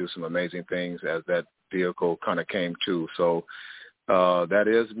able to do some amazing things as that vehicle kind of came to. So that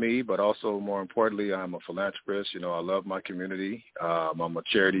is me, but also more importantly, I'm a philanthropist. I love my community. I'm a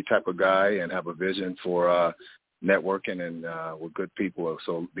charity type of guy and have a vision for networking and with good people.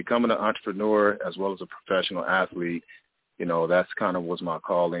 So becoming an entrepreneur as well as a professional athlete, that's kind of was my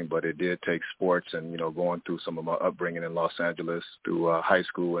calling, but it did take sports and, going through some of my upbringing in Los Angeles through high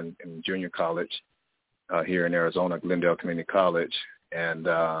school and junior college here in Arizona, Glendale Community College. And,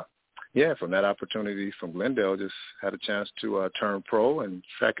 from that opportunity from Glendale, just had a chance to turn pro in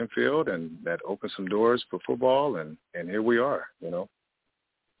track and field, and that opened some doors for football, and here we are,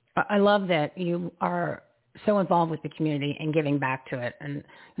 I love that you are so involved with the community and giving back to it. And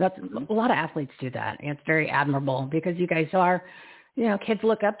that's a lot of athletes do that. And it's very admirable because you guys are, kids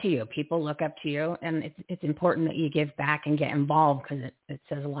look up to you, people look up to you, and it's important that you give back and get involved because it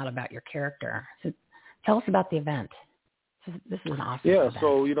says a lot about your character. So tell us about the event. This is an awesome event.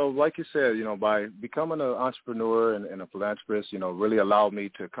 So, like you said, by becoming an entrepreneur and a philanthropist, really allowed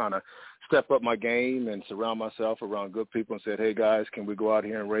me to kind of step up my game and surround myself around good people and said, hey, guys, can we go out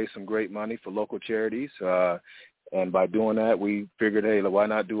here and raise some great money for local charities? And by doing that, we figured, hey, why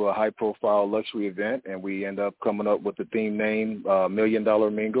not do a high-profile luxury event? And we end up coming up with the theme name, $1 Million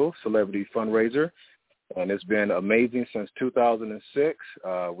Mingle Celebrity Fundraiser. And it's been amazing since 2006.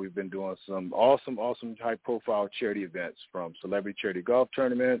 We've been doing some awesome high-profile charity events, from celebrity charity golf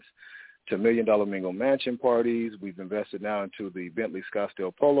tournaments to $1 Million Mingle mansion parties. We've invested now into the Bentley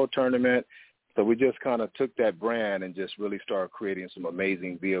Scottsdale Polo tournament. So we just kind of took that brand and just really started creating some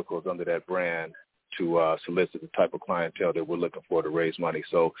amazing vehicles under that brand to solicit the type of clientele that we're looking for to raise money.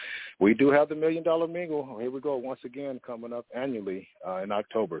 So we do have the $1 Million Mingle. Here we go once again, coming up annually in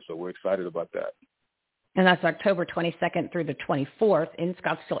October. So we're excited about that. And that's October 22nd through the 24th in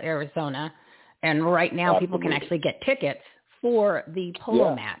Scottsdale, Arizona. And right now, people can actually get tickets for the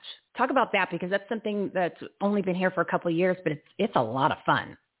polo match. Talk about that, because that's something that's only been here for a couple of years, but it's a lot of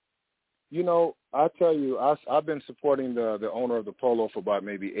fun. I tell you, I've been supporting the owner of the Polo for about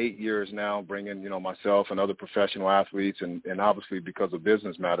maybe 8 years now, bringing, myself and other professional athletes. And obviously because of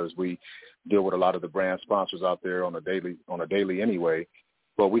business matters, we deal with a lot of the brand sponsors out there on a daily anyway.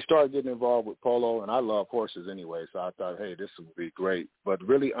 But we started getting involved with Polo, and I love horses anyway, so I thought, hey, this would be great. But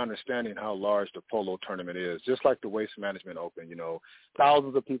really understanding how large the Polo tournament is, just like the Waste Management Open,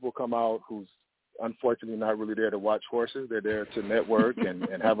 thousands of people come out who's unfortunately not really there to watch horses. They're there to network and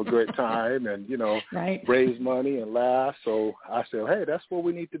have a great time and, right. raise money and laugh. So I said, hey, that's where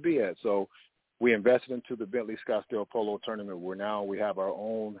we need to be at. So we invested into the Bentley Scottsdale Polo tournament where we have our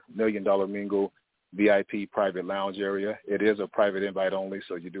own $1 Million Mingle VIP private lounge area. It is a private invite only,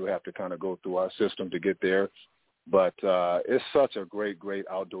 so you do have to kind of go through our system to get there. But it's such a great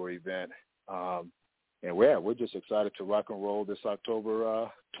outdoor event. And we're just excited to rock and roll this October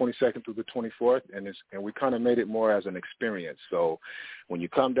 22nd through the 24th, and we kind of made it more as an experience. So when you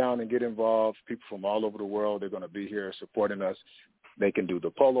come down and get involved, people from all over the world, they're going to be here supporting us. They can do the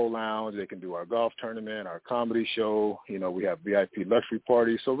Polo Lounge, they can do our golf tournament, our comedy show. We have VIP luxury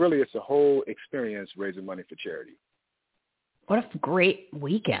parties. So really, it's a whole experience raising money for charity. What a great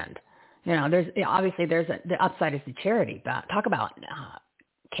weekend! There's the upside is the charity, but talk about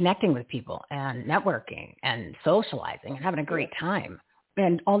connecting with people and networking and socializing and having a great time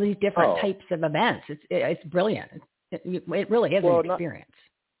and all these different types of events. It's brilliant. It really is an experience.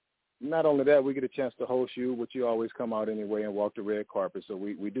 Not only that, we get a chance to host you, which you always come out anyway and walk the red carpet. So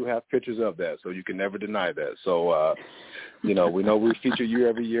we do have pictures of that, so you can never deny that. So, we know we feature you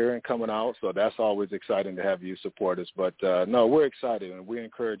every year and coming out, so that's always exciting to have you support us. But, no, we're excited, and we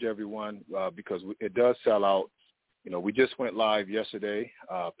encourage everyone because it does sell out. We just went live yesterday.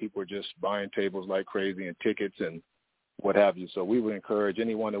 People are just buying tables like crazy and tickets and what have you. So we would encourage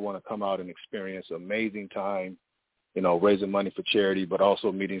anyone that want to come out and experience an amazing time, raising money for charity, but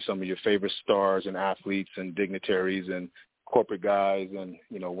also meeting some of your favorite stars and athletes and dignitaries and corporate guys and,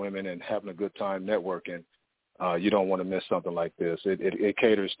 women and having a good time networking. You don't want to miss something like this. It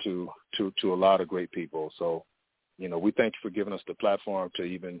caters to a lot of great people. So, we thank you for giving us the platform to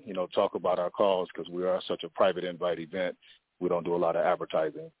even, talk about our cause because we are such a private invite event. We don't do a lot of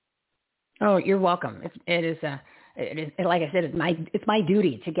advertising. Oh, you're welcome. It is like I said, it's my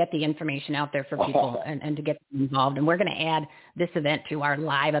duty to get the information out there for people and to get them involved. And we're going to add this event to our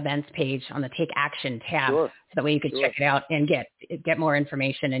live events page on the Take Action tab, so that way you can check it out and get more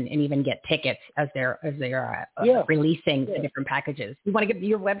information and even get tickets as they're releasing the different packages. You want to give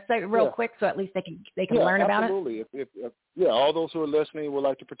your website real quick so at least they can learn about it? Absolutely. If all those who are listening would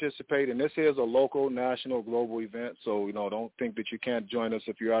like to participate, and this is a local, national, global event, so don't think that you can't join us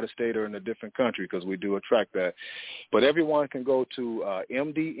if you're out of state or in a different country because we do attract that. But everyone can go to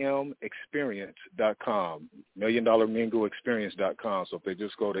mdmexperience.com, $1 Million Mingle Experience.com. So if they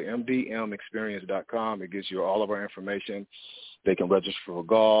just go to mdmexperience.com, it gives you all of our information. They can register for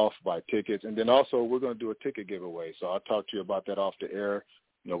golf, buy tickets, and then also we're going to do a ticket giveaway. So I'll talk to you about that off the air.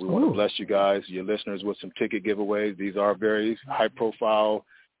 We want to bless you guys, your listeners, with some ticket giveaways. These are very high-profile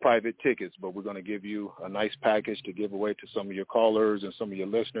private tickets, but we're going to give you a nice package to give away to some of your callers and some of your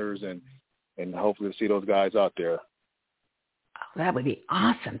listeners, and hopefully see those guys out there. That would be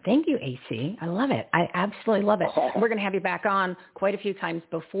awesome. Thank you, AC. I love it. I absolutely love it. We're going to have you back on quite a few times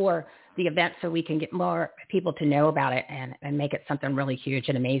before the event so we can get more people to know about it and make it something really huge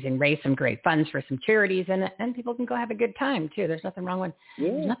and amazing, raise some great funds for some charities, and people can go have a good time, too. There's nothing wrong with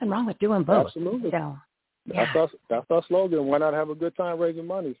doing both. Absolutely. So, That's our slogan. Why not have a good time raising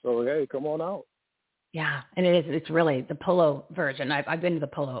money? So, hey, come on out. Yeah, and it's really the polo version. I've been to the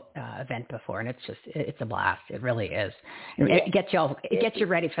polo event before, and it's a blast. It really is. It gets you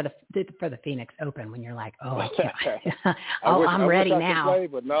ready for the Phoenix Open when you're like, oh, I can't. I'm ready now. Can play,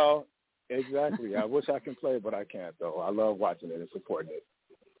 but no, exactly. I wish I can play, but I can't though. I love watching it and supporting it.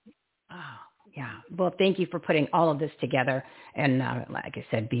 Oh, yeah. Well, thank you for putting all of this together, and like I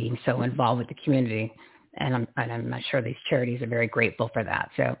said, being so involved with the community. And I'm sure these charities are very grateful for that.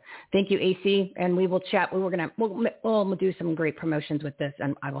 So thank you, AC, and we will chat. We'll do some great promotions with this,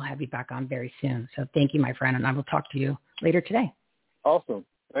 and I will have you back on very soon. So thank you, my friend, and I will talk to you later today. Awesome.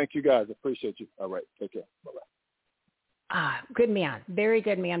 Thank you, guys. Appreciate you. All right. Take care. Bye-bye. Good man. Very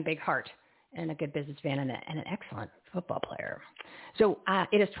good man, big heart, and a good businessman and an excellent football player. So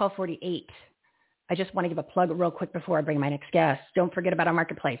it is 12:48. I just want to give a plug real quick before I bring my next guest. Don't forget about our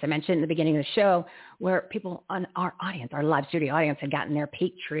marketplace. I mentioned in the beginning of the show where people on our audience, our live studio audience, had gotten their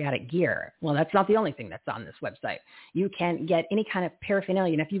patriotic gear. Well, that's not the only thing that's on this website. You can get any kind of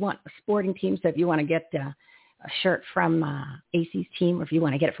paraphernalia. And if you want a sporting team, so if you want to get shirt from AC's team, or if you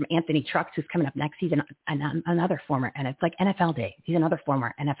want to get it from Anthony Trucks, who's coming up next, he's another former, and it's like NFL Day. He's another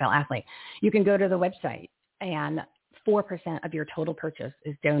former NFL athlete. You can go to the website, and 4% of your total purchase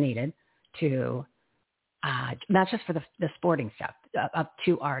is donated to, not just for the sporting stuff, up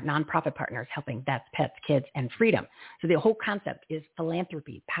to our nonprofit partners helping vets, pets, kids, and freedom. So the whole concept is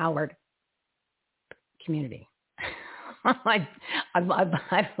philanthropy-powered community. I love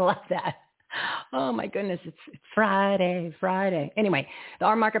that. Oh my goodness, it's Friday. Anyway,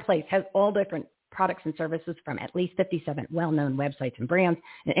 our marketplace has all different products and services from at least 57 well-known websites and brands.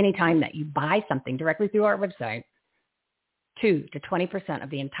 And anytime that you buy something directly through our website, 2 to 20% of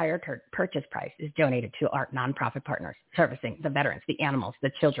the entire purchase price is donated to our nonprofit partners servicing the veterans, the animals,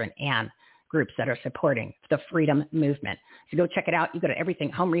 the children, and groups that are supporting the freedom movement. So go check it out. You go to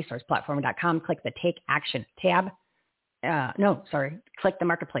everythinghomeresourceplatform.com, click the Take Action tab. Click the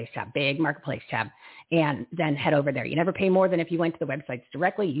Marketplace tab, big Marketplace tab, and then head over there. You never pay more than if you went to the websites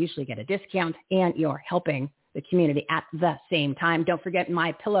directly. You usually get a discount, and you're helping the community at the same time. Don't forget,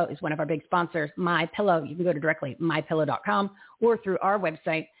 MyPillow is one of our big sponsors. MyPillow, you can go to directly mypillow.com or through our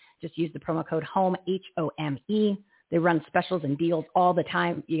website. Just use the promo code HOME, HOME. They run specials and deals all the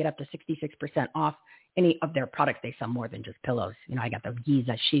time. You get up to 66% off any of their products. They sell more than just pillows. You know, I got the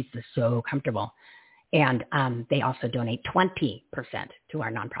Giza sheets. They're so comfortable. And they also donate 20% to our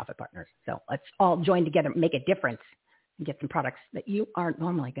nonprofit partners. So let's all join together, make a difference, and get some products that you aren't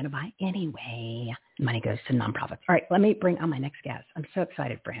normally going to buy anyway. Money goes to nonprofits. All right, let me bring on my next guest. I'm so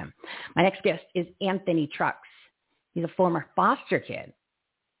excited for him. My next guest is Anthony Trucks. He's a former foster kid.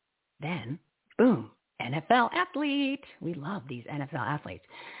 Then, boom, NFL athlete. We love these NFL athletes.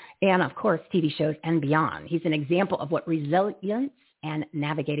 And, of course, TV shows and beyond. He's an example of what resilience and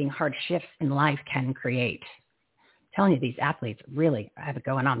navigating hard shifts in life can create. I'm telling you, these athletes really have it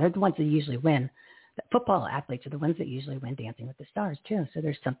going on. They're the ones that usually win. The football athletes are the ones that usually win Dancing with the Stars, too. So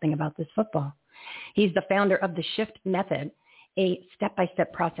there's something about this football. He's the founder of the Shift Method, a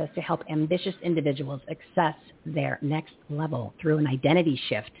step-by-step process to help ambitious individuals access their next level through an identity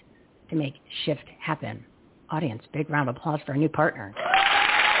shift to make shift happen. Audience, big round of applause for our new partner.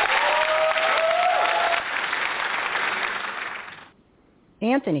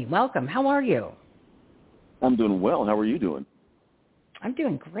 Anthony, welcome. How are you? I'm doing well. How are you doing? I'm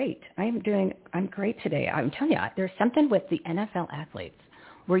doing great. I'm great today. I'm telling you, there's something with the NFL athletes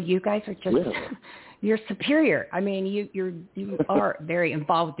where you guys are just, you're superior. I mean, you are very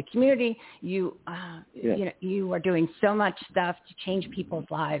involved with the community. You are doing so much stuff to change people's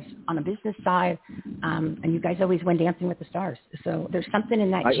lives on a business side. And you guys always win Dancing with the Stars. So there's something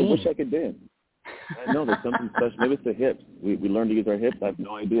in that gene. I wish I could dance. I know there's something special. Maybe it's the hips. We learned to use our hips. I have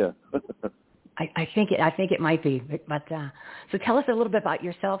no idea. I think it might be. But so tell us a little bit about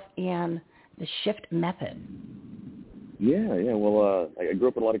yourself and the Shift Method. Yeah. Well, I grew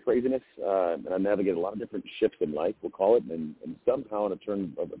up with a lot of craziness, and I navigated a lot of different shifts in life, we'll call it. And somehow in a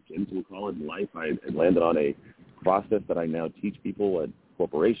turn of events, we'll call it, in life, I landed on a process that I now teach people at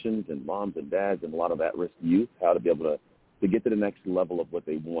corporations and moms and dads and a lot of at-risk youth how to be able to get to the next level of what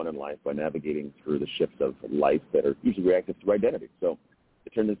they want in life by navigating through the shifts of life that are usually reactive to identity. So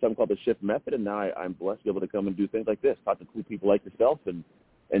it turned into something called the Shift Method, and now I'm blessed to be able to come and do things like this, talk to cool people like yourself, and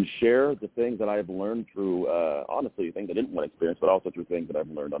share the things that I've learned through, honestly, things I didn't want to experience, but also through things that I've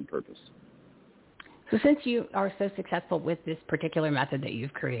learned on purpose. So since you are so successful with this particular method that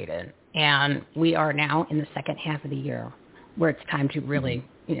you've created, and we are now in the second half of the year where it's time to really,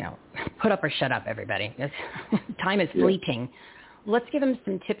 put up or shut up, everybody. Time is fleeting. Let's give them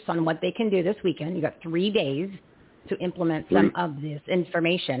some tips on what they can do this weekend. You got 3 days to implement some of this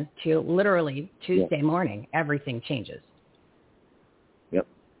information to literally Tuesday morning. Everything changes. Yep.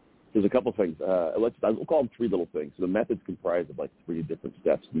 There's a couple things. We'll call them 3 little things. So the method's comprised of like 3 different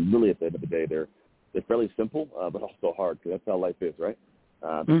steps. And really, at the end of the day, they're fairly simple, but also hard, because that's how life is, right?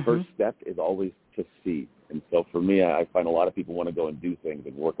 The first step is always to see. And so for me, I find a lot of people want to go and do things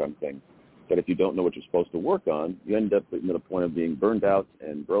and work on things. But if you don't know what you're supposed to work on, you end up getting to the point of being burned out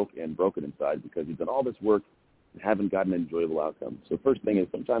and broken inside because you've done all this work and haven't gotten an enjoyable outcome. So the first thing is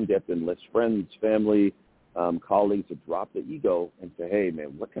sometimes you have to enlist friends, family, colleagues to drop the ego and say, hey,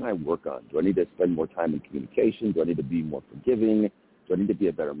 man, what can I work on? Do I need to spend more time in communication? Do I need to be more forgiving? Do I need to be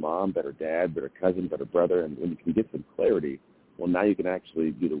a better mom, better dad, better cousin, better brother? And when you can get some clarity, well, now you can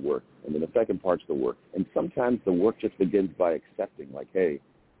actually do the work. And then the second part's the work. And sometimes the work just begins by accepting, like, hey,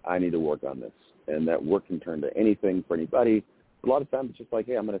 I need to work on this. And that work can turn to anything for anybody. A lot of times it's just like,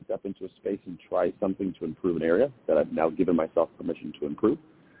 hey, I'm going to step into a space and try something to improve an area that I've now given myself permission to improve.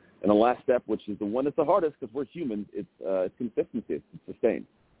 And the last step, which is the one that's the hardest because we're humans, it's consistency. It's sustain.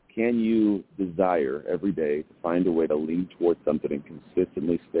 Can you desire every day to find a way to lean towards something and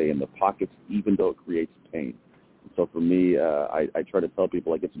consistently stay in the pockets, even though it creates pain. So for me, I try to tell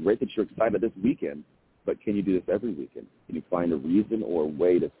people, like, it's great that you're excited this weekend, but can you do this every weekend? Can you find a reason or a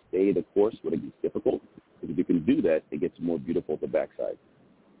way to stay the course when it gets difficult? Because if you can do that, it gets more beautiful at the backside.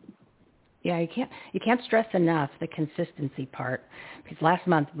 Yeah, you can't stress enough the consistency part, because last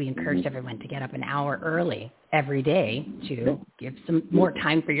month we encouraged everyone to get up an hour early every day to give some more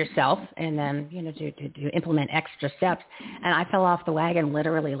time for yourself, and then to implement extra steps. And I fell off the wagon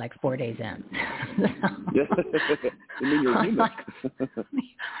literally like 4 days in.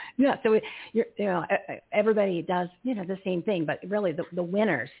 Yeah, so everybody does the same thing, but really the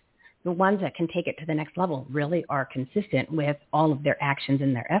winners, the ones that can take it to the next level, really are consistent with all of their actions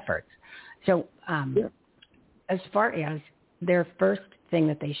and their efforts. So as far as their first thing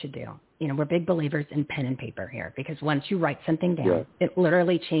that they should do, we're big believers in pen and paper here, because once you write something down, it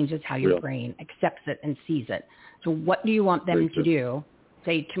literally changes how your brain accepts it and sees it. So what do you want them to do?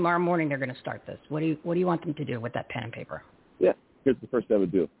 Say tomorrow morning they're going to start this. What do you want them to do with that pen and paper? Yeah, here's the first thing I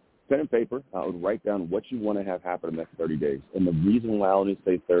would do. Pen and paper, I would write down what you want to have happen in the next 30 days. And the reason why I only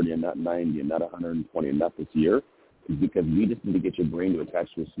say 30 and not 90 and not 120 and not this year is because we just need to get your brain to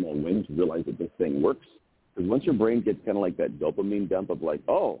attach to a small win to realize that this thing works. Because once your brain gets kind of like that dopamine dump of like,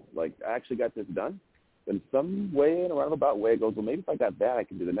 oh, like I actually got this done, then some way, in a roundabout way, it goes, well, maybe if I got that, I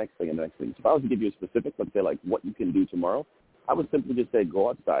can do the next thing and the next thing. So if I was to give you a specific, let's say like what you can do tomorrow, I would simply just say go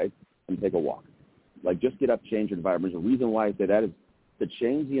outside and take a walk. Like just get up, change your environment. The reason why I say that is to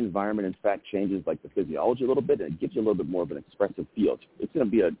change the environment, in fact, changes like the physiology a little bit, and it gives you a little bit more of an expressive feel. It's going to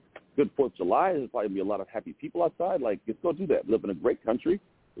be a good 4th of July. There's probably going to be a lot of happy people outside. Like, just go do that. Live in a great country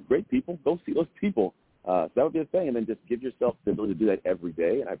with great people. Go see those people. So that would be a thing. And then just give yourself the ability to do that every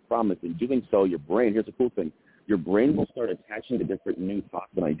day. And I promise, in doing so, your brain, here's the cool thing, your brain will start attaching to different new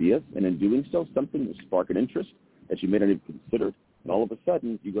thoughts and ideas. And in doing so, something will spark an interest that you may not even consider. And all of a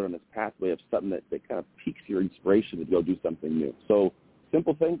sudden, you go down this pathway of something that kind of piques your inspiration to go do something new. So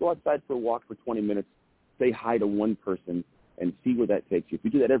simple thing, go outside for a walk for 20 minutes, say hi to one person, and see where that takes you. If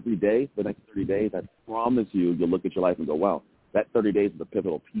you do that every day for the next 30 days, I promise you'll look at your life and go, wow, that 30 days is a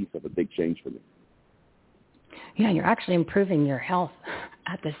pivotal piece of a big change for me. Yeah, you're actually improving your health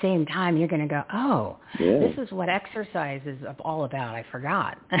at the same time. You're going to go, oh, this is what exercise is all about. I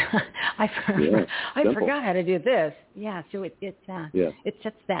forgot. I forgot how to do this. Yeah, so it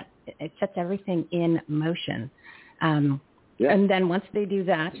sets everything in motion. And then once they do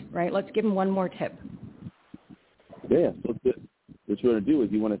that, right, let's give them one more tip. Yeah, so what you want to do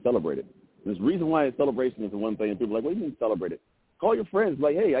is you want to celebrate it. There's a reason why a celebration is the one thing, and people are like, what do you mean celebrate it? Call your friends,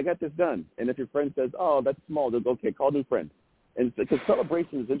 like, hey, I got this done. And if your friend says, oh, that's small, they'll go, okay, call a new friend. And because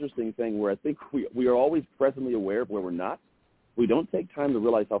celebration is an interesting thing where I think we are always presently aware of where we're not. We don't take time to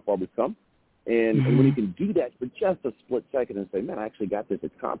realize how far we've come. And when you can do that for just a split second and say, man, I actually got this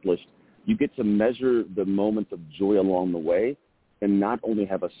accomplished, you get to measure the moments of joy along the way and not only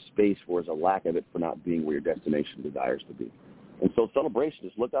have a space where there's a lack of it for not being where your destination desires to be. And so celebration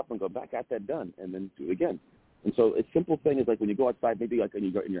is look up and go back, got that done, and then do it again. And so a simple thing is like when you go outside, maybe like when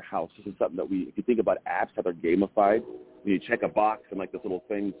you go in your house, this is something that if you think about apps, how they're gamified, when you check a box and like this little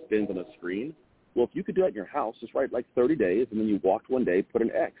thing spins on the screen. Well, if you could do that in your house, just write like 30 days, and then you walked one day, put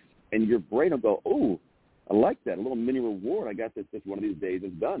an X, and your brain will go, oh, I like that, a little mini reward. I got this one of these days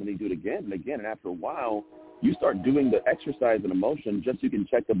is done, and then you do it again and again. And after a while, you start doing the exercise and emotion just so you can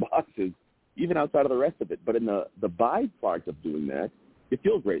check the boxes, even outside of the rest of it. But in the byproduct of doing that, it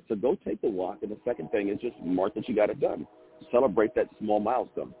feels great. So go take the walk. And the second thing is just mark that you got it done. Celebrate that small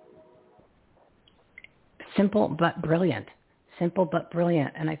milestone. Simple but brilliant. Simple but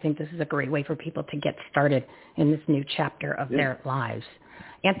brilliant. And I think this is a great way for people to get started in this new chapter of their lives.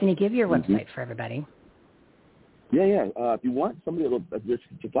 Anthony, give your website for everybody. Yeah. If you want somebody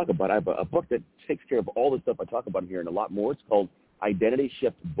to talk about, I have a book that takes care of all the stuff I talk about here and a lot more. It's called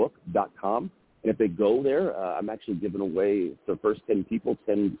IdentityShiftBook.com. And if they go there, I'm actually giving away to the first 10 people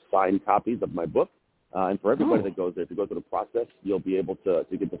 10 signed copies of my book. And for everybody that goes there, if you go through the process, you'll be able to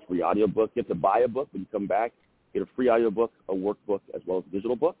get the free audiobook. You have to buy a book when you come back, get a free audiobook, a workbook, as well as a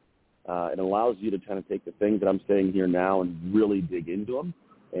digital book. It allows you to kind of take the things that I'm saying here now and really dig into them.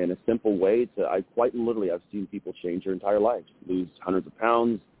 And a simple way I've seen people change their entire lives, lose hundreds of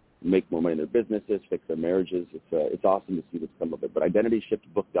pounds, make more money in their businesses, fix their marriages. It's awesome to see what's come of it. But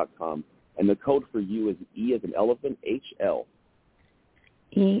IdentityShiftBook.com. And the code for you is E as an elephant, HL.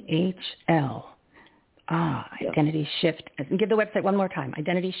 EHL. Identity Shift. Give the website one more time.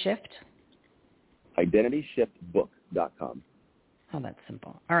 Identity Shift? IdentityShiftBook.com. Oh, that's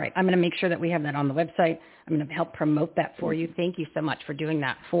simple. All right. I'm going to make sure that we have that on the website. I'm going to help promote that for you. Thank you so much for doing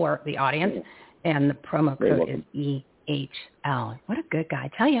that for the audience. And the promo code is EHL. What a good guy.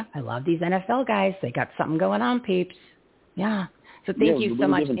 I tell you, I love these NFL guys. They got something going on, peeps. Yeah. So thank you so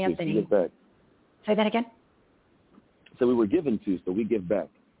much, Anthony. Say that again? So we were given to, so we give back.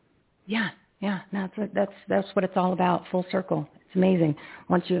 Yeah. No, that's what it's all about, full circle. It's amazing.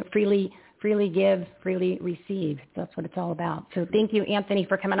 Once you freely give, freely receive. That's what it's all about. So thank you, Anthony,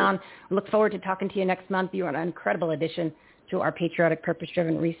 for coming on. I look forward to talking to you next month. You are an incredible addition to our patriotic,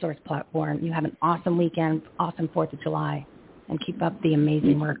 purpose-driven resource platform. You have an awesome weekend, awesome 4th of July, and keep up the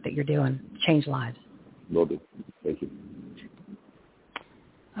amazing work that you're doing. Change lives. Will do. Thank you.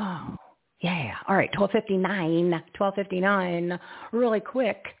 Oh, yeah. All right, 12:59. Really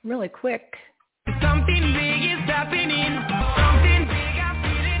quick. Something big is happening. Something big, I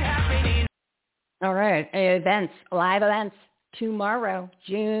feel it happening. All right, live events tomorrow,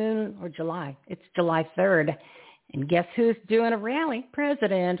 June or July. It's July 3rd. And guess who's doing a rally?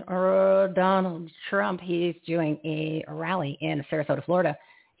 President Donald Trump. He's doing a rally in Sarasota, Florida.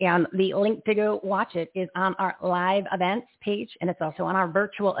 And the link to go watch it is on our live events page, and it's also on our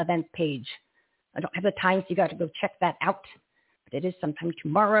virtual events page. I don't have the time, so you got to go check that out. But it is sometime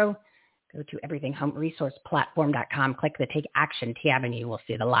tomorrow. Go to everythinghomeresourceplatform.com, click the Take Action tab, and you will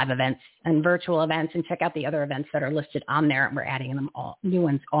see the live events and virtual events, and check out the other events that are listed on there. We're adding them all, new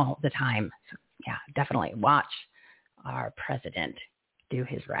ones all the time. So, yeah, definitely watch our president do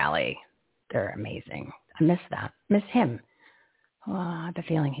his rally. They're amazing. I miss that. Miss him. Oh, I have a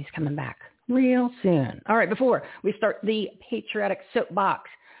feeling he's coming back real soon. All right, before we start the patriotic soapbox,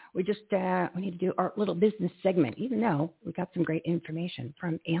 we need to do our little business segment, even though we got some great information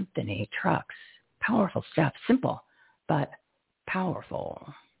from Anthony Trucks. Powerful stuff. Simple, but powerful.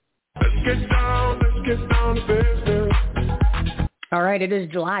 Let's get down to business. All right, it is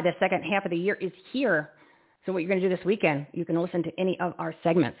July. The second half of the year is here. So what you're going to do this weekend, you can listen to any of our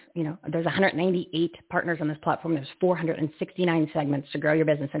segments. You know, there's 198 partners on this platform. There's 469 segments to grow your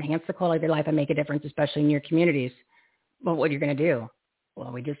business, enhance the quality of your life, and make a difference, especially in your communities. Well, what are you going to do?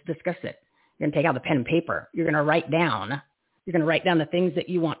 Well, we just discussed it. You're going to take out the pen and paper. You're going to write down the things that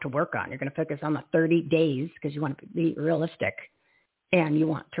you want to work on. You're going to focus on the 30 days because you want to be realistic, and you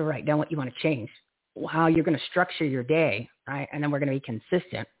want to write down what you want to change, how you're going to structure your day, right? And then we're going to be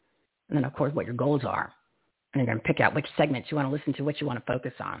consistent. And then, of course, what your goals are. And you're going to pick out which segments you want to listen to, what you want to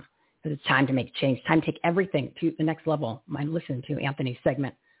focus on. Because it's time to make change, time to take everything to the next level. Mind listen to Anthony's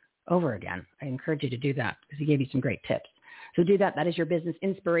segment over again. I encourage you to do that because he gave you some great tips. So do that. That is your business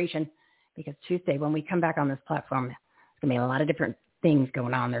inspiration. Because Tuesday, when we come back on this platform, there's going to be a lot of different things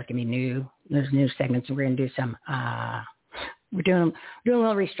going on. There's going to be new segments, and we're going to do some, we're doing a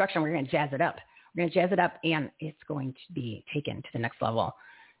little restructuring. We're going to jazz it up. We're going to jazz it up, and it's going to be taken to the next level,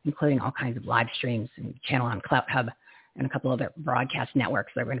 including all kinds of live streams and channel on Clout Hub and a couple other broadcast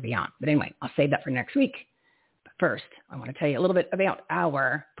networks that we're going to be on. But anyway, I'll save that for next week. But first, I want to tell you a little bit about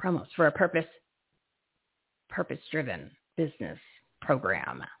our Promos for a purpose-driven business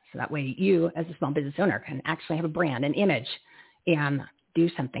program. So that way you, as a small business owner, can actually have a brand, an image, and do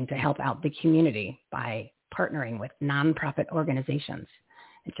something to help out the community by partnering with nonprofit organizations.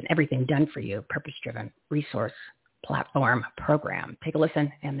 It's an everything done for you, purpose-driven resource platform program. Take a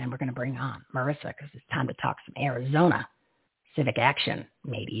listen, and then we're going to bring on Marissa because it's time to talk some Arizona civic action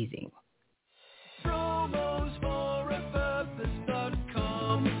made easy.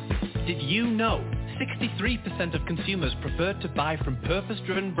 Did you know 63% of consumers prefer to buy from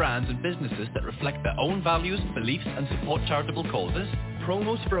purpose-driven brands and businesses that reflect their own values, beliefs, and support charitable causes?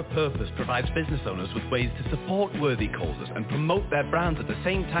 Promos for a Purpose provides business owners with ways to support worthy causes and promote their brands at the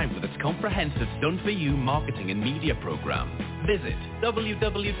same time with its comprehensive done-for-you marketing and media program. Visit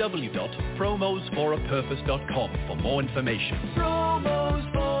www.promosforapurpose.com for more information.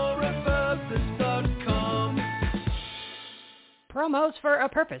 Promosforapurpose.com. Promos for a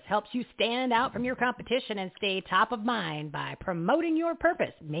Purpose helps you stand out from your competition and stay top of mind by promoting your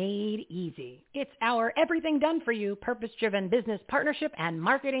purpose made easy. It's our everything done for you purpose-driven business partnership and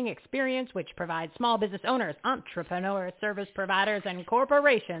marketing experience which provides small business owners, entrepreneurs, service providers, and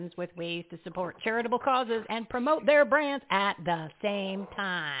corporations with ways to support charitable causes and promote their brands at the same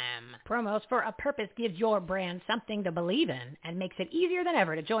time. Promos for a Purpose gives your brand something to believe in and makes it easier than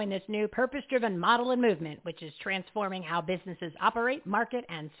ever to join this new purpose-driven model and movement which is transforming how businesses operate, market,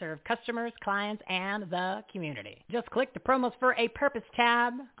 and serve customers, clients, and the community. Just click the Promos for a Purpose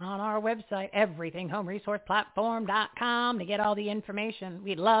tab on our website, everythinghomeresourceplatform.com, to get all the information.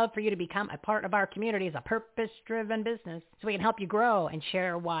 We'd love for you to become a part of our community as a purpose-driven business so we can help you grow and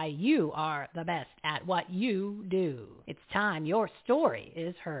share why you are the best at what you do. It's time your story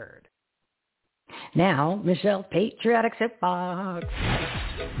is heard. Now, Michelle's Patriotic Soapbox.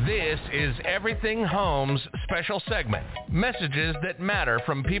 This is Everything Home's special segment. Messages that matter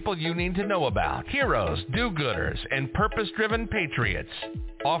from people you need to know about. Heroes, do-gooders, and purpose-driven patriots.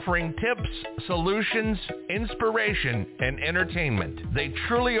 Offering tips, solutions, inspiration, and entertainment. They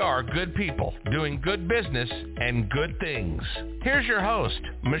truly are good people doing good business and good things. Here's your host,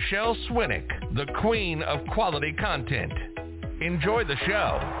 Michelle Swinick, the queen of quality content. Enjoy the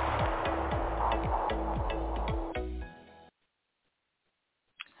show.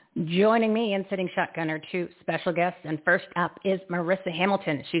 Joining me and sitting shotgun are two special guests, and first up is Marissa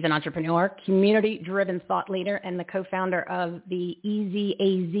Hamilton. She's an entrepreneur, community-driven thought leader, and the co-founder of the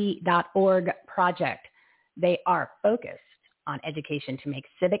EasyAZ.org project. They are focused on education to make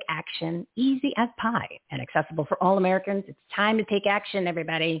civic action easy as pie and accessible for all Americans. It's time to take action,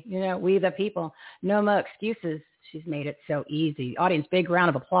 everybody. You know, we the people. No more excuses. She's made it so easy. Audience, big round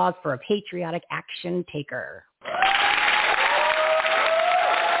of applause for a patriotic action taker.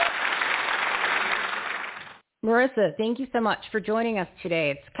 Marissa, thank you so much for joining us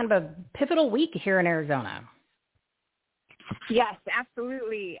today. It's kind of a pivotal week here in Arizona. Yes,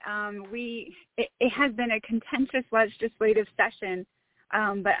 absolutely. It has been a contentious legislative session,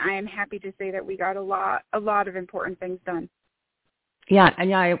 but I am happy to say that we got a lot of important things done. Yeah,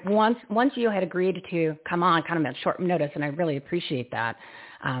 and once you had agreed to come on kind of at short notice, and I really appreciate that,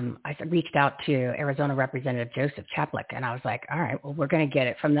 I reached out to Arizona Representative Joseph Chaplick, and I was like, all right, well, we're going to get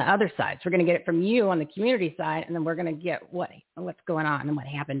it from the other side. So we're going to get it from you on the community side, and then we're going to get what's going on and what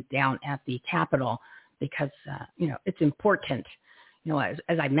happened down at the Capitol, because, it's important.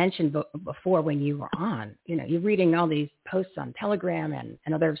 As I mentioned before when you were on, you're reading all these posts on Telegram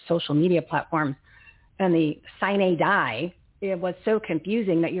and other social media platforms, and the sine die, it was so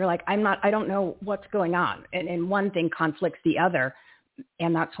confusing that you're like, I don't know what's going on. And one thing conflicts the other.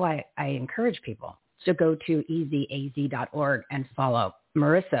 And that's why I encourage people to go to EasyAZ.org and follow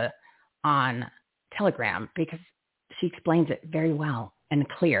Marissa on Telegram, because she explains it very well and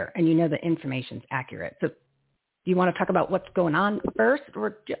clear, and the information's accurate. So do you want to talk about what's going on first,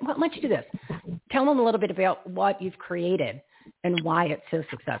 or why don't you do this? Tell them a little bit about what you've created and why it's so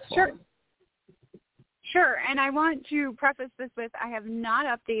successful. Sure. And I want to preface this with, I have not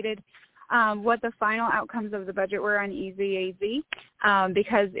updated what the final outcomes of the budget were on EasyAZ,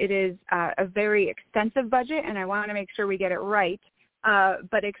 because it is a very extensive budget, and I want to make sure we get it right,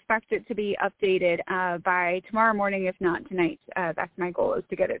 but expect it to be updated by tomorrow morning, if not tonight. That's my goal, is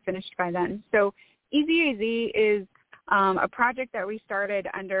to get it finished by then. So EasyAZ is a project that we started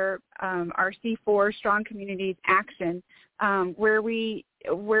under our C4 Strong Communities Action, where we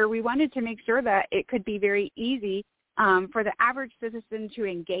wanted to make sure that it could be very easy for the average citizen to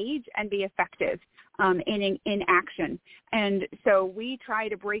engage and be effective in action. And so we try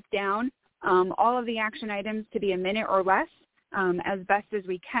to break down all of the action items to be a minute or less as best as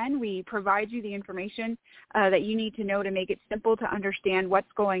we can. We provide you the information that you need to know to make it simple to understand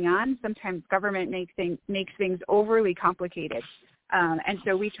what's going on. Sometimes government makes things overly complicated. And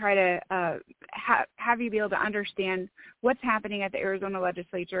so we try to have you be able to understand what's happening at the Arizona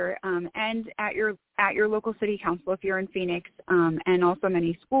legislature and at your local city council if you're in Phoenix, and also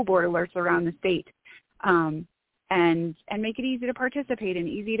many school board alerts around the state, and make it easy to participate and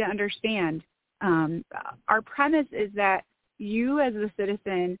easy to understand. Our premise is that you as the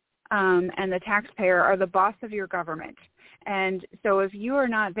citizen and the taxpayer are the boss of your government. And so if you are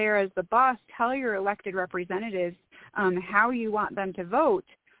not there as the boss, tell your elected representatives how you want them to vote.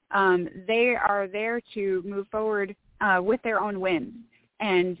 They are there to move forward with their own whims.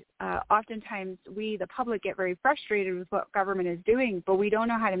 And oftentimes we, the public, get very frustrated with what government is doing, but we don't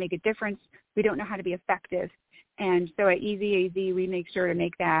know how to make a difference. We don't know how to be effective. And so at EasyAZ, we make sure to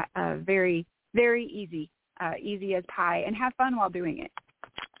make that very, very easy, easy as pie, and have fun while doing it.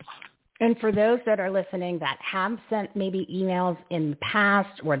 And for those that are listening that have sent maybe emails in the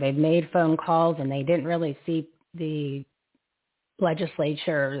past where they've made phone calls and they didn't really see the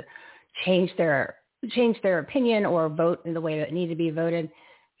legislature change their opinion or vote in the way that it needed to be voted,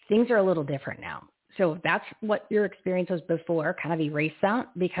 things are a little different now. So if that's what your experience was before, kind of erase that,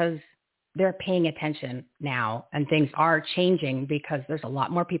 because they're paying attention now and things are changing because there's a lot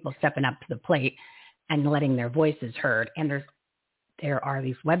more people stepping up to the plate and letting their voices heard. And there are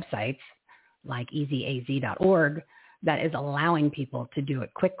these websites like EasyAZ.org that is allowing people to do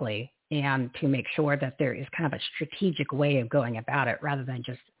it quickly and to make sure that there is kind of a strategic way of going about it rather than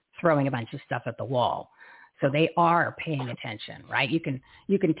just throwing a bunch of stuff at the wall. So they are paying attention, right? You can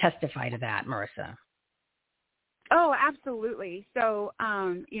testify to that, Marissa. Oh, absolutely. So,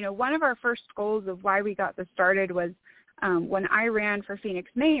 one of our first goals of why we got this started was when I ran for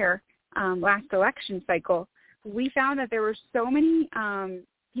Phoenix mayor last election cycle, we found that there were so many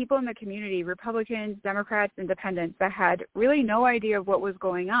people in the community, Republicans, Democrats, Independents, that had really no idea of what was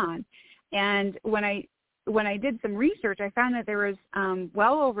going on. And when I did some research, I found that there was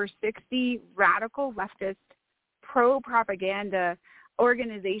well over 60 radical leftist pro-propaganda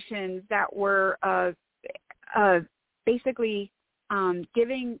organizations that were basically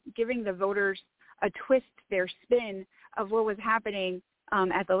giving the voters a twist, their spin of what was happening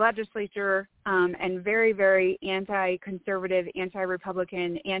at the legislature, and very, very anti-conservative,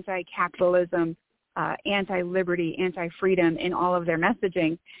 anti-Republican, anti-capitalism, anti-liberty, anti-freedom in all of their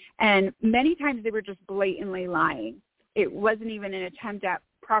messaging. And many times they were just blatantly lying. It wasn't even an attempt at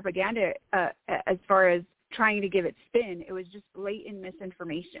propaganda as far as trying to give it spin. It was just blatant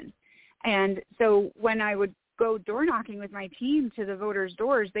misinformation. And so when I would go door knocking with my team to the voters'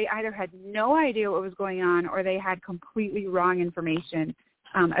 doors, they either had no idea what was going on or they had completely wrong information.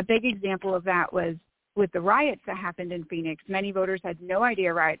 A big example of that was with the riots that happened in Phoenix. Many voters had no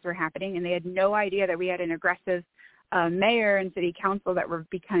idea riots were happening, and they had no idea that we had an aggressive mayor and city council that were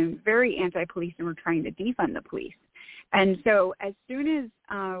becoming very anti-police and were trying to defund the police. And so as soon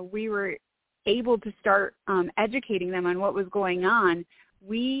as we were able to start educating them on what was going on,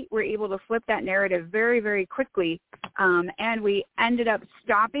 we were able to flip that narrative very, very quickly, and we ended up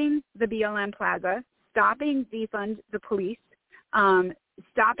stopping the BLM Plaza, stopping defund the police,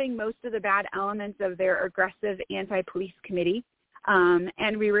 stopping most of the bad elements of their aggressive anti-police committee,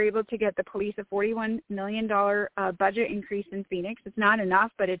 and we were able to get the police a $41 million budget increase in Phoenix. It's not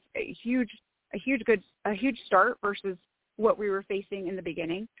enough, but it's a huge start versus what we were facing in the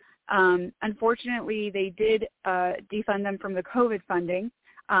beginning. Unfortunately, they did defund them from the COVID funding,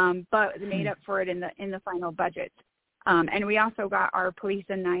 but they made up for it in the final budget. And we also got our police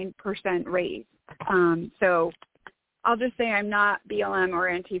a 9% raise. So I'll just say I'm not BLM or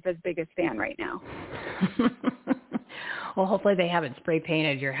Antifa's biggest fan right now. Well, hopefully they haven't spray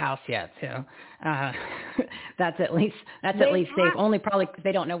painted your house yet, so that's at least safe. Only probably because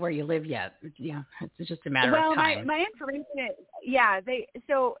they don't know where you live yet. Yeah, it's just a matter of time. Well, my information is,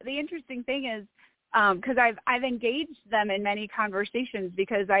 So the interesting thing is, because I've engaged them in many conversations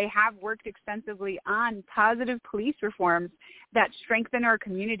because I have worked extensively on positive police reforms that strengthen our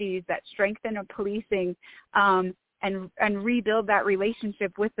communities, that strengthen our policing, and rebuild that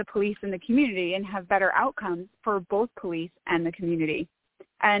relationship with the police and the community and have better outcomes for both police and the community.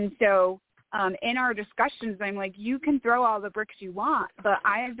 And so in our discussions, I'm like, you can throw all the bricks you want, but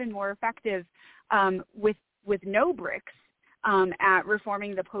I have been more effective with no bricks at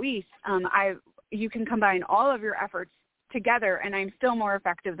reforming the police. You can combine all of your efforts together, and I'm still more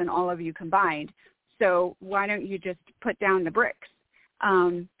effective than all of you combined. So why don't you just put down the bricks?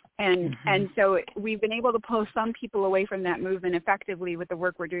 And so we've been able to pull some people away from that movement effectively with the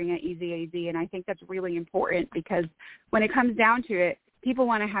work we're doing at EZAZ, and I think that's really important because when it comes down to it, people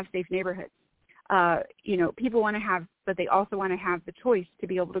want to have safe neighborhoods. People want to have, but they also want to have the choice to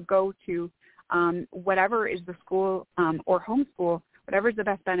be able to go to whatever is the school or homeschool, whatever is the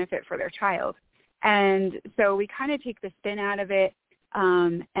best benefit for their child. And so we kind of take the spin out of it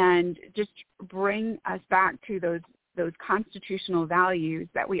and just bring us back to those constitutional values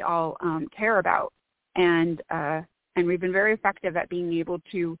that we all care about, and we've been very effective at being able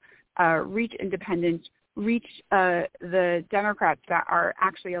to reach independents, reach the Democrats that are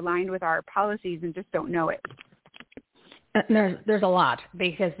actually aligned with our policies and just don't know it. There's a lot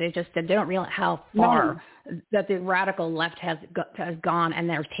because they don't realize how far that the radical left has gone, and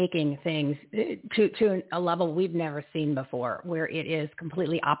they're taking things to a level we've never seen before, where it is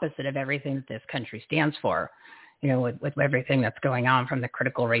completely opposite of everything that this country stands for. With everything that's going on, from the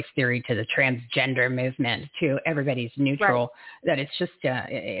critical race theory to the transgender movement to everybody's neutral, right. That it's just,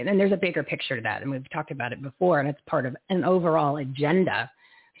 and there's a bigger picture to that. And we've talked about it before, and it's part of an overall agenda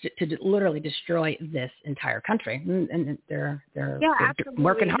to literally destroy this entire country. And they're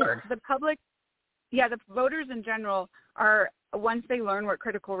working hard. The public, the voters in general are, once they learn what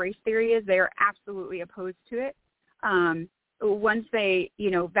critical race theory is, they are absolutely opposed to it. Once they,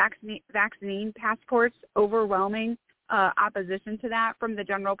 vaccine passports, overwhelming opposition to that from the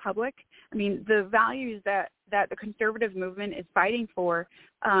general public. I mean, the values that the conservative movement is fighting for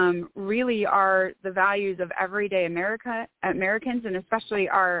really are the values of everyday Americans, and especially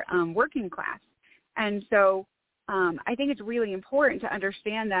our working class. And so I think it's really important to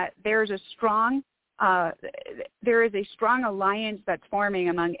understand that there is a strong alliance that's forming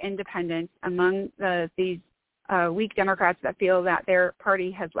among independents, among these weak Democrats that feel that their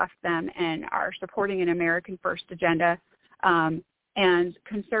party has left them and are supporting an American first agenda, and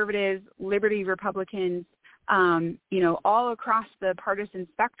conservatives, liberty Republicans, all across the partisan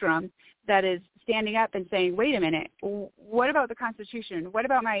spectrum that is standing up and saying, wait a minute, what about the Constitution? What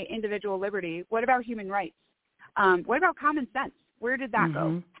about my individual liberty? What about human rights? What about common sense? Where did that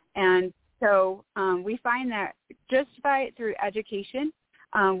go? And so we find that just through education,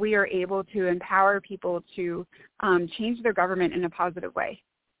 we are able to empower people to change their government in a positive way.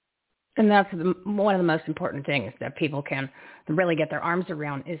 And that's one of the most important things that people can really get their arms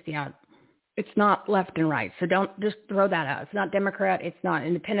around is it's not left and right. So don't just throw that out. It's not Democrat. It's not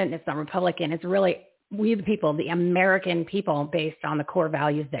independent. It's not Republican. It's really we the people, the American people, based on the core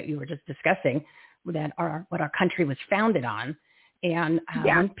values that you were just discussing, that are what our country was founded on. And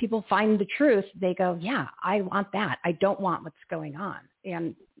when people find the truth, they go, yeah, I want that. I don't want what's going on.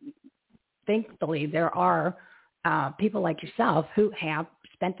 And thankfully, there are people like yourself who have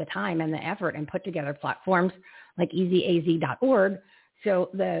spent the time and the effort and put together platforms like easyaz.org. So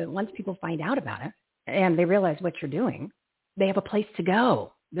once people find out about it and they realize what you're doing, they have a place to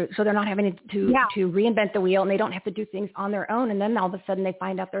go. So they're not having to reinvent the wheel, and they don't have to do things on their own. And then all of a sudden they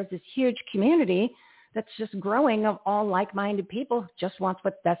find out there's this huge community that's just growing of all like-minded people, just wants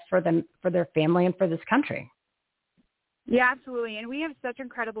what's best for them, for their family, and for this country. Yeah, absolutely. And we have such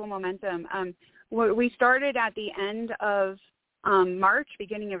incredible momentum. We started at the end of March,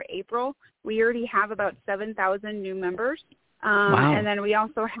 beginning of April. We already have about 7,000 new members. Wow. And then we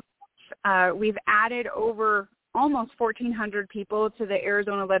also have, we've added over almost 1,400 people to the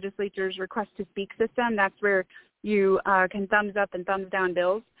Arizona Legislature's Request to Speak system. That's where you can thumbs up and thumbs down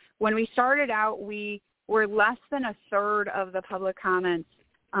bills. When we started out, we were less than a third of the public comments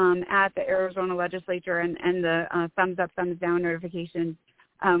at the Arizona Legislature and the thumbs up, thumbs down notifications.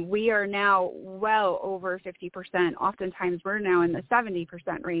 We are now well over 50%. Oftentimes we're now in the 70%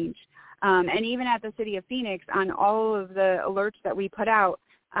 range. And even at the city of Phoenix, on all of the alerts that we put out,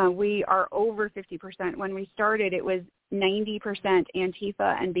 we are over 50%. When we started, it was 90%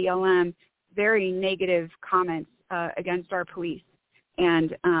 Antifa and BLM, very negative comments against our police.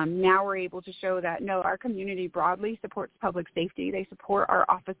 And now we're able to show that, no, our community broadly supports public safety. They support our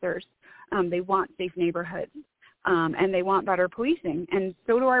officers. They want safe neighborhoods. And they want better policing. And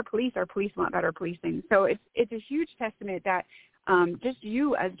so do our police. Our police want better policing. So it's a huge testament that just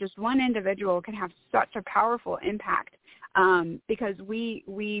you as just one individual can have such a powerful impact because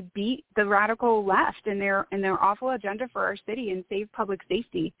we beat the radical left in their awful agenda for our city and save public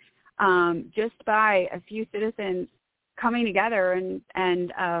safety just by a few citizens coming together and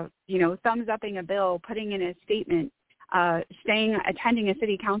thumbs upping a bill, putting in a statement, attending a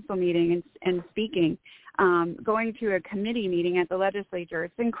city council meeting and speaking, going to a committee meeting at the legislature.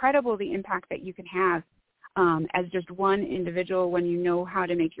 It's incredible the impact that you can have as just one individual when you know how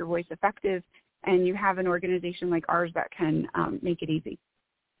to make your voice effective and you have an organization like ours that can make it easy.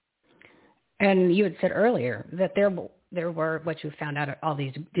 And you had said earlier that there were, what you found out, all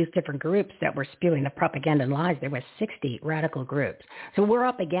these different groups that were spewing the propaganda and lies. There were 60 radical groups. So we're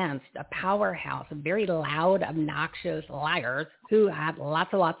up against a powerhouse of very loud, obnoxious liars who have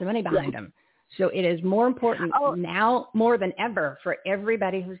lots of money behind them. So it is more important now more than ever for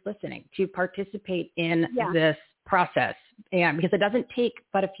everybody who's listening to participate in this process. And because it doesn't take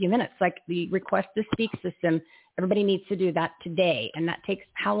but a few minutes, like the Request to Speak system, everybody needs to do that today. And that takes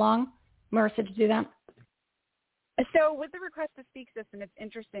how long, Marissa, to do that? So with the Request to Speak system, it's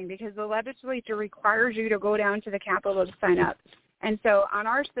interesting because the legislature requires you to go down to the Capitol to sign up. And so on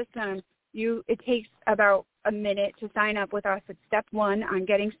our system, it takes about a minute to sign up with us. It's step one on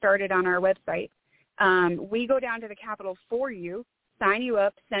getting started on our website. We go down to the Capitol for you, sign you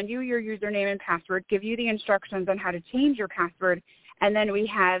up, send you your username and password, give you the instructions on how to change your password, and then we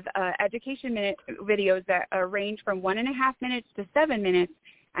have education minute videos that range from 1.5 minutes to 7 minutes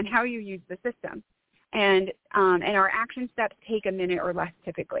on how you use the system. And our action steps take a minute or less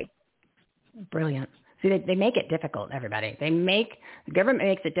typically. Brilliant. See, they make it difficult, everybody. The government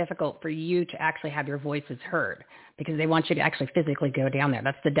makes it difficult for you to actually have your voices heard because they want you to actually physically go down there.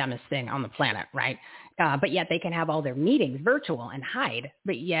 That's the dumbest thing on the planet, right? But yet they can have all their meetings virtual and hide,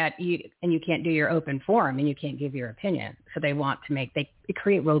 but yet you can't do your open forum and you can't give your opinion. So they want to they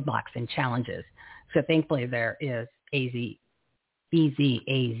create roadblocks and challenges. So thankfully there is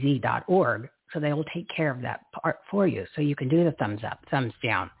easyaz.org. So they will take care of that part for you. So you can do the thumbs up, thumbs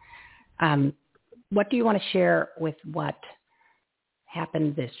down. What do you want to share with what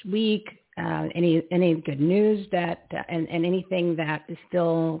happened this week? Any good news and anything that is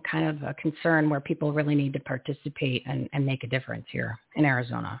still kind of a concern where people really need to participate and make a difference here in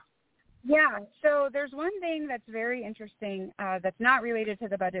Arizona? Yeah, so there's one thing that's very interesting that's not related to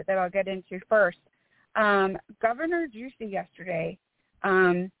the budget that I'll get into first. Governor Juicy yesterday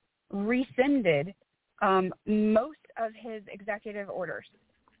rescinded most of his executive orders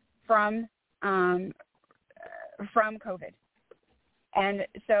from from COVID. And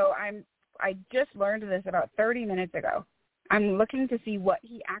so I just learned this about 30 minutes ago. I'm looking to see what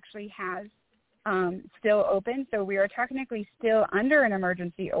he actually has still open. So we are technically still under an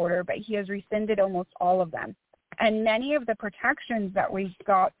emergency order, but he has rescinded almost all of them. And many of the protections that we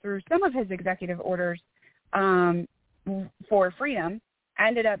got through some of his executive orders for freedom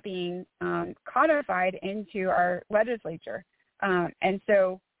ended up being codified into our legislature. And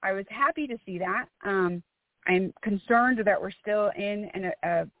so I was happy to see that. I'm concerned that we're still in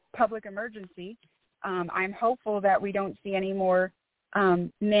a public emergency. I'm hopeful that we don't see any more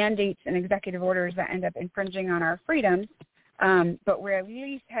mandates and executive orders that end up infringing on our freedoms, but we're at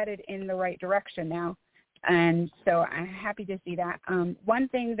least headed in the right direction now. And so I'm happy to see that. One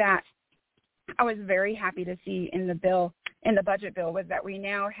thing that I was very happy to see in the budget bill, was that we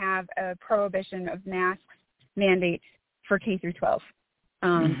now have a prohibition of masks mandates for K through 12.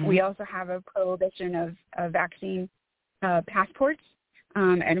 We also have a prohibition of vaccine passports,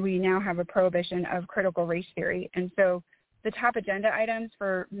 and we now have a prohibition of critical race theory. And so the top agenda items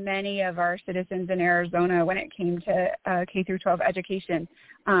for many of our citizens in Arizona when it came to K through 12 education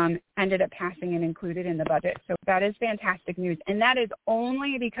ended up passing and included in the budget. So that is fantastic news. And that is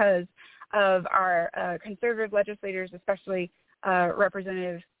only because of our conservative legislators, especially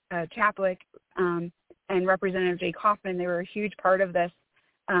Representative Chaplik and Representative Jay Kaufman. They were a huge part of this.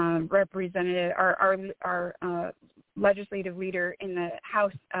 Our legislative leader in the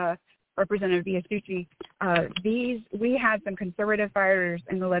House, Representative Biasucci, we had some conservative fighters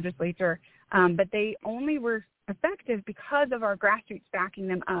in the legislature, but they only were effective because of our grassroots backing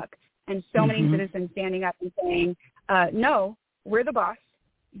them up, and so many citizens standing up and saying, no, we're the boss,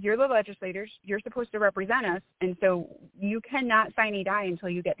 you're the legislators, you're supposed to represent us, and so you cannot sine die until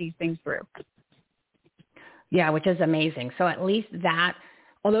you get these things through. Yeah, which is amazing. So at least that,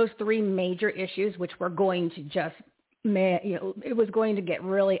 all those three major issues, which were going to just, it was going to get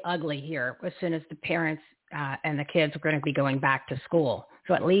really ugly here as soon as the parents and the kids were going to be going back to school.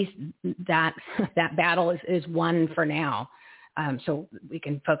 So at least that battle is won for now. So we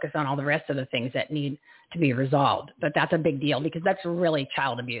can focus on all the rest of the things that need to be resolved. But that's a big deal because that's really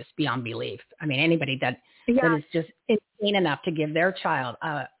child abuse beyond belief. I mean, anybody that is just insane enough to give their child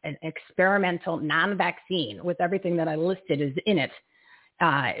an experimental non-vaccine with everything that I listed is in it,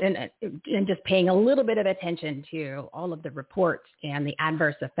 and just paying a little bit of attention to all of the reports and the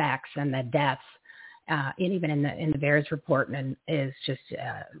adverse effects and the deaths, and even in the VAERS report, and is just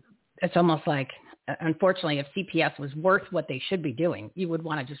it's almost like, unfortunately, if CPS was worth what they should be doing, you would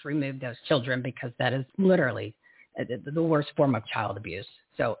want to just remove those children because that is literally the worst form of child abuse.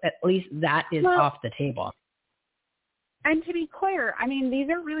 So at least that is off the table. And to be clear, I mean, these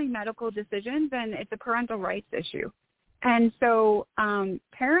are really medical decisions, and it's a parental rights issue. And so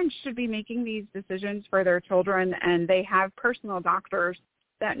parents should be making these decisions for their children, and they have personal doctors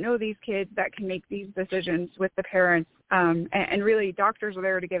that know these kids that can make these decisions with the parents. And really, doctors are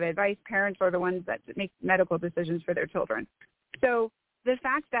there to give advice. Parents are the ones that make medical decisions for their children. So the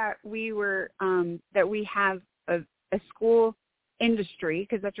fact that we have a school industry,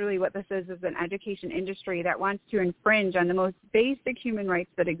 because that's really what this is an education industry that wants to infringe on the most basic human rights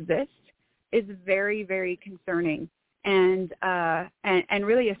that exist, is very, very concerning. And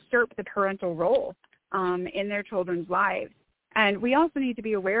really usurp the parental role in their children's lives. And we also need to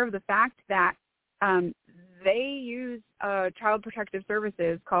be aware of the fact that they use Child Protective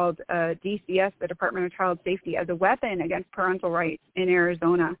Services called DCS, the Department of Child Safety, as a weapon against parental rights in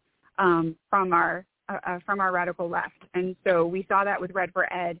Arizona from our radical left. And so we saw that with Red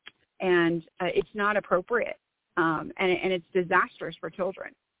for Ed, and it's not appropriate, and it's disastrous for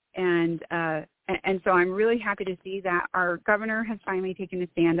children. And so I'm really happy to see that our governor has finally taken a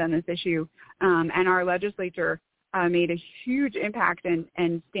stand on this issue, and our legislature made a huge impact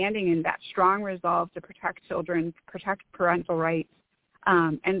in standing in that strong resolve to protect children, protect parental rights,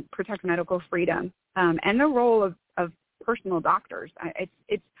 and protect medical freedom, and the role of personal doctors.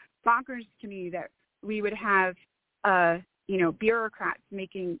 It's bonkers to me that we would have bureaucrats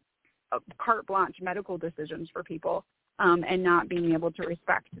making carte blanche medical decisions for people, and not being able to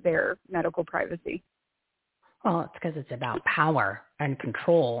respect their medical privacy. Well, it's because it's about power and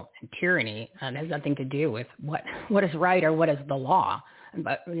control and tyranny, and has nothing to do with what is right or what is the law.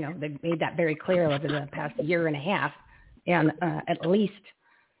 But they've made that very clear over the past year and a half. And at least,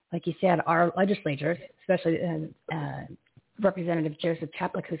 like you said, our legislators, especially Representative Joseph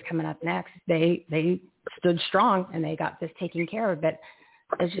Chaplik, who's coming up next, they stood strong and they got this taken care of. But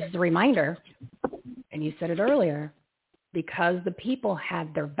it's just a reminder, and you said it earlier, because the people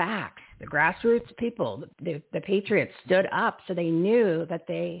had their backs. The grassroots people, the patriots stood up, so they knew that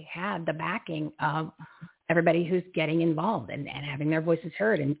they had the backing of everybody who's getting involved and having their voices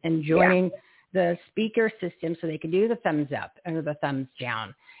heard and joining the speaker system so they could do the thumbs up or the thumbs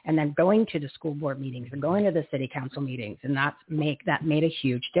down, and then going to the school board meetings or going to the city council meetings, and that made a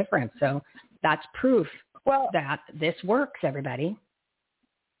huge difference. So that's proof that this works, everybody.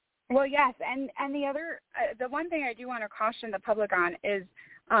 Well, yes, and the other, the one thing I do want to caution the public on is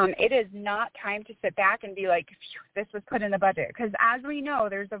it is not time to sit back and be like, this was put in the budget, because as we know,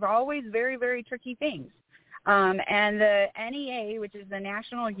 there's always very, very tricky things. And the NEA, which is the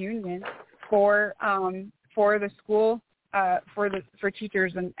National Union for the school, for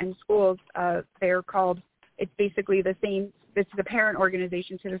teachers and schools, they're called, it's basically the same, it's the parent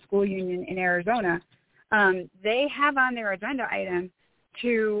organization to the school union in Arizona. They have on their agenda item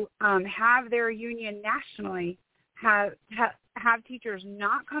to have their union nationally have teachers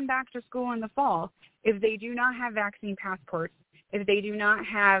not come back to school in the fall if they do not have vaccine passports, if they do not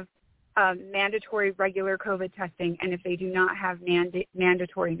have mandatory regular COVID testing, and if they do not have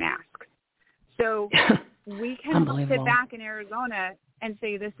mandatory masks. So we can sit back in Arizona and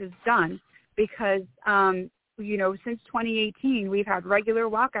say this is done because, since 2018, we've had regular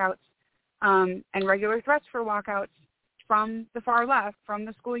walkouts and regular threats for walkouts from the far left, from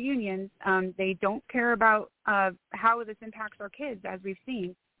the school unions. They don't care about how this impacts our kids, as we've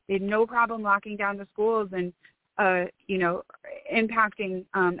seen. They had no problem locking down the schools and, impacting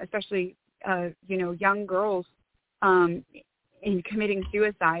especially, young girls in committing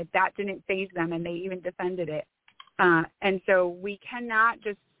suicide. That didn't faze them, and they even defended it. And so we cannot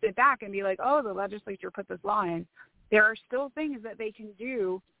just sit back and be like, oh, the legislature put this law in. There are still things that they can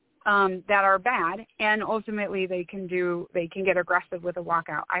do that are bad, and ultimately they can get aggressive with a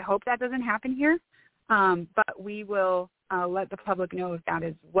walkout. I hope that doesn't happen here, but we will let the public know if that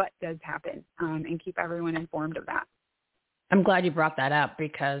is what does happen, and keep everyone informed of that. I'm glad you brought that up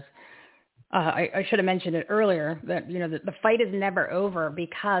because I should have mentioned it earlier that the fight is never over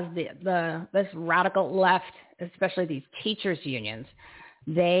because this radical left, especially these teachers unions,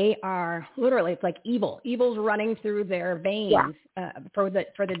 they are literally, it's like evil's running through their veins for the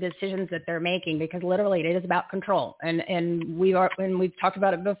decisions that they're making, because literally it is about control. And we've talked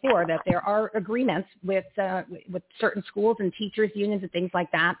about it before that there are agreements with certain schools and teachers unions and things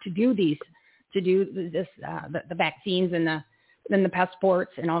like that to do the vaccines and the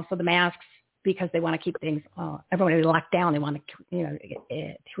passports and also the masks, because they want to keep things everybody locked down. They want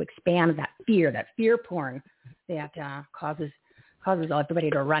to expand that fear porn that causes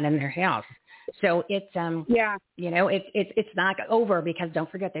everybody to run in their house. So it's it's not over, because don't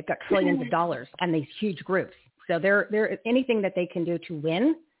forget they've got trillions of dollars and these huge groups. So they're anything that they can do to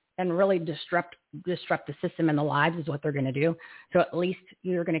win and really disrupt the system and the lives is what they're going to do. So at least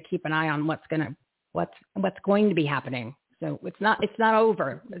you're going to keep an eye on what's going to be happening. So it's not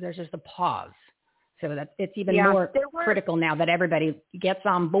over. There's just a pause. So that it's even more critical now that everybody gets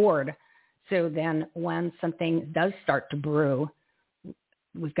on board. So then when something does start to brew,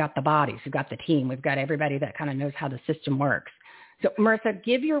 we've got the bodies, we've got the team, we've got everybody that kind of knows how the system works. So Marissa,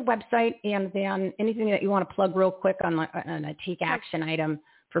 give your website and then anything that you want to plug real quick on a take action item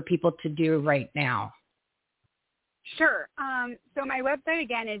for people to do right now. Sure. So my website,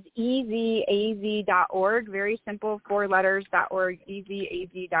 again, is easyaz.org. Very simple, 4 letters.org,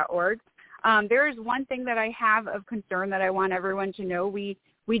 easyaz.org. There is one thing that I have of concern that I want everyone to know. We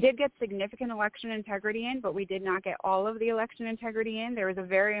did get significant election integrity in, but we did not get all of the election integrity in. There was a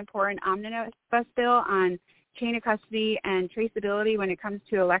very important omnibus bill on chain of custody and traceability when it comes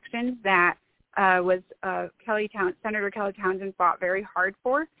to elections that Senator Kelly Townsend fought very hard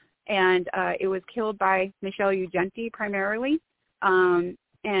for. And it was killed by Michelle Ugenti primarily,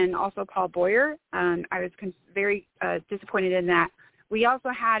 and also Paul Boyer. I was very disappointed in that. We also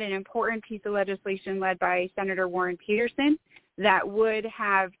had an important piece of legislation led by Senator Warren Peterson that would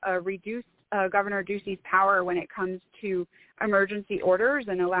have reduced Governor Ducey's power when it comes to emergency orders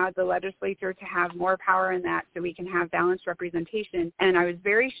and allowed the legislature to have more power in that so we can have balanced representation. And I was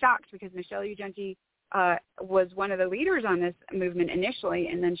very shocked because Michelle Ugenti was one of the leaders on this movement initially,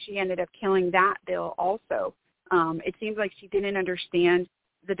 and then she ended up killing that bill also. It seems like she didn't understand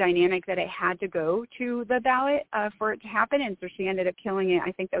the dynamic that it had to go to the ballot for it to happen, and so she ended up killing it.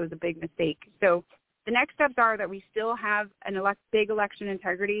 I think that was a big mistake. So the next steps are that we still have a big election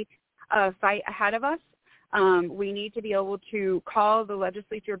integrity fight ahead of us. We need to be able to call the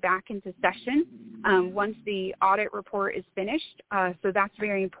legislature back into session once the audit report is finished. So that's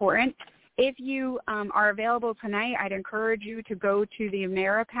very important. if you are available tonight, I'd encourage you to go to the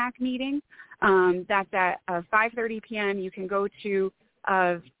AmeriPAC meeting. That's at 5:30 p.m. You can go to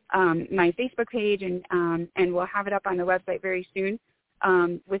my Facebook page, and we'll have it up on the website very soon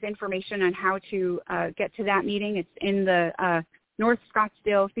with information on how to get to that meeting. It's in the North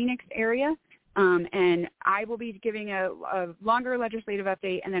Scottsdale, Phoenix area. And I will be giving a longer legislative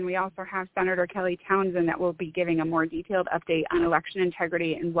update, and then we also have Senator Kelly Townsend that will be giving a more detailed update on election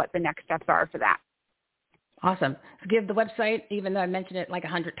integrity and what the next steps are for that. Awesome. So give the website, even though I mentioned it like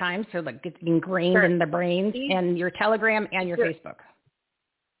 100 times, so like it's ingrained in the brains, and your Telegram and your Facebook.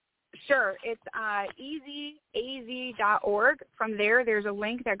 Sure. It's easyaz.org. From there, there's a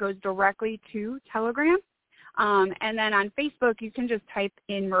link that goes directly to Telegram. And then on Facebook, you can just type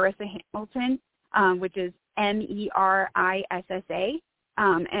in Marissa Hamilton, which is MERISSA,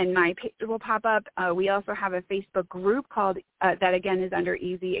 and my page will pop up. We also have a Facebook group called that, again, is under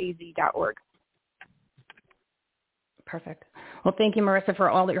easyaz.org. Perfect. Well, thank you, Marissa, for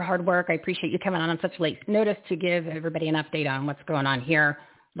all your hard work. I appreciate you coming on such late notice to give everybody an update on what's going on here.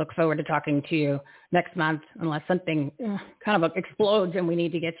 Look forward to talking to you next month, unless something kind of explodes and we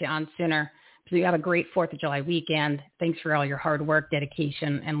need to get you on sooner. So you have a great 4th of July weekend. Thanks for all your hard work,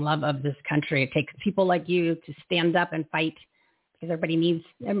 dedication, and love of this country. It takes people like you to stand up and fight, because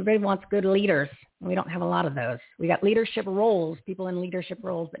everybody wants good leaders. And we don't have a lot of those. We got leadership roles, people in leadership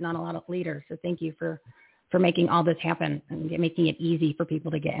roles, but not a lot of leaders. So thank you for making all this happen and making it easy for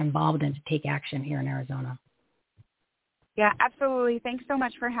people to get involved and to take action here in Arizona. Yeah, absolutely. Thanks so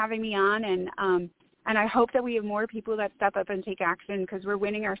much for having me on. And I hope that we have more people that step up and take action, because we're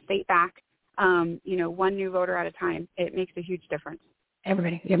winning our state back. One new voter at a time. It makes a huge difference.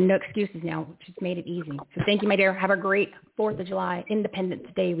 Everybody, you have no excuses now, which has made it easy. So thank you, my dear. Have a great 4th of July, Independence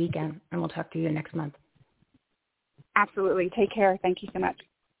Day weekend, and we'll talk to you next month. Absolutely. Take care. Thank you so much.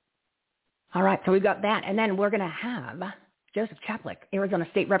 All right, so we've got that, and then we're going to have Joseph Chaplick, Arizona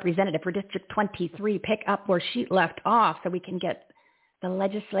State Representative for District 23, pick up where she left off so we can get the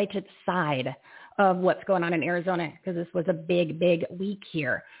legislative side of what's going on in Arizona, because this was a big, big week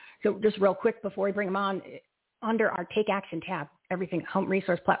here. So just real quick before we bring them on, under our Take Action tab, everything,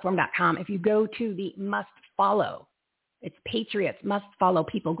 homeresourceplatform.com, if you go to the must follow, it's Patriots, must follow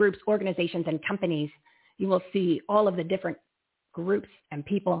people, groups, organizations, and companies, you will see all of the different groups and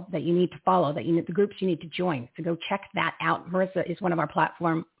people that you need to follow, the groups you need to join. So go check that out. Marissa is one of our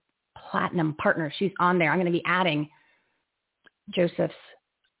platform platinum partners. She's on there. I'm going to be adding Joseph's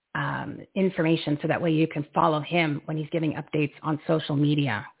information so that way you can follow him when he's giving updates on social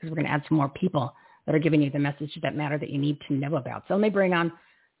media, because we're going to add some more people that are giving you the messages that matter that you need to know about. So let me bring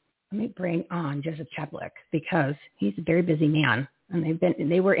on Joseph Chaplick, because he's a very busy man, and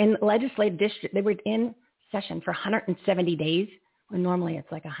they were in legislative district. They were in session for 170 days when normally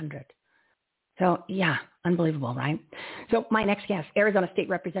it's like 100. So yeah, unbelievable, right? So my next guest, Arizona State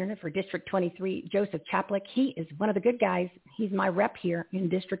Representative for District 23, Joseph Chaplick. He is one of the good guys. He's my rep here in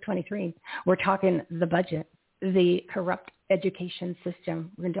District 23. We're talking the budget, the corrupt education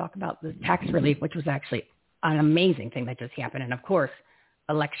system. We're going to talk about the tax relief, which was actually an amazing thing that just happened. And of course,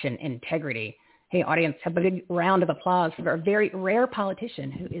 election integrity. Hey, audience, have a big round of applause for a very rare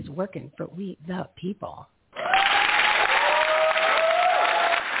politician who is working for we the people.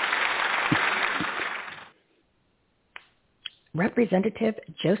 Representative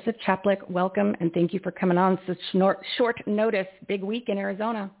Joseph Chaplick, welcome, and thank you for coming on such short notice. Big week in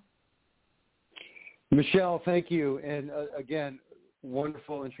Arizona. Michelle, thank you. And again,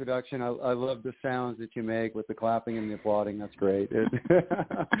 wonderful introduction. I love the sounds that you make with the clapping and the applauding. That's great.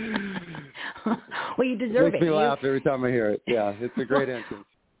 Well, you deserve it. Makes me laugh every time I hear it. Yeah, it's a great entrance.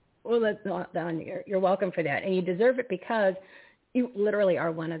 Well, that's not done. You're welcome for that. And you deserve it because you literally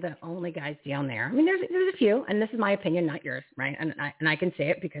are one of the only guys down there. I mean, there's a few, and this is my opinion, not yours, right? And I can say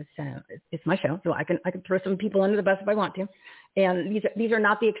it because it's my show, so I can throw some people under the bus if I want to. And these are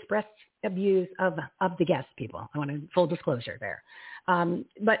not the expressed views of the guest people. I want to full disclosure there.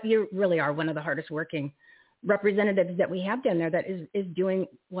 But you really are one of the hardest working representatives that we have down there that is doing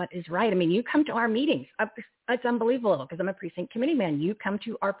what is right. I mean, you come to our meetings. It's unbelievable because I'm a precinct committee man. You come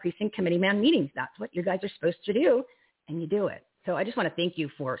to our precinct committee man meetings. That's what you guys are supposed to do, and you do it. So I just want to thank you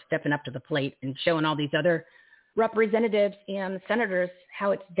for stepping up to the plate and showing all these other representatives and senators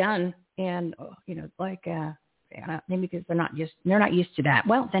how it's done. And, maybe because they're not used to that.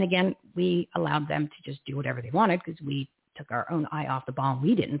 Well, then again, we allowed them to just do whatever they wanted because we took our own eye off the ball and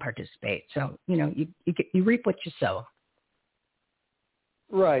we didn't participate. So, you reap what you sow.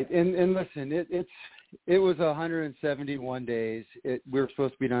 Right. And listen, it was 171 days. We were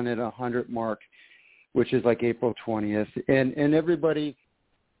supposed to be done at 100 mark, which is like April 20th. And everybody,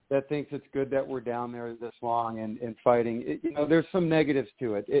 that thinks it's good that we're down there this long and fighting. There's some negatives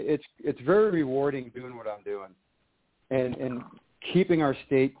to it. It's very rewarding doing what I'm doing and keeping our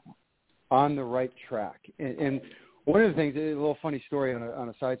state on the right track. And one of the things, a little funny story on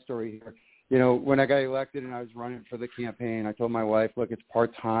a side story here, when I got elected and I was running for the campaign, I told my wife, look, it's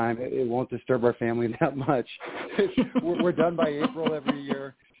part-time. It won't disturb our family that much. We're done by April every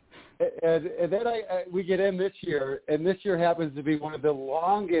year. And then we get in this year, and this year happens to be one of the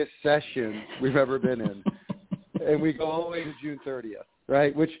longest sessions we've ever been in. And we go all the way to June 30th,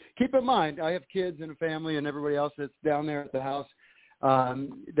 right? Which, keep in mind, I have kids and a family and everybody else that's down there at the house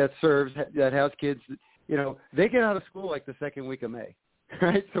that serves, that has kids. They get out of school like the second week of May,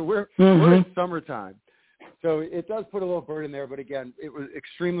 right? So we're in summertime. So it does put a little burden there, but again, it was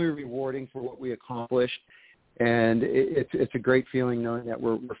extremely rewarding for what we accomplished. And it's a great feeling knowing that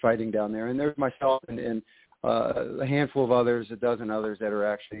we're fighting down there. And there's myself and a handful of others, a dozen others that are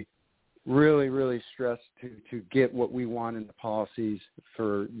actually really, really stressed to get what we want in the policies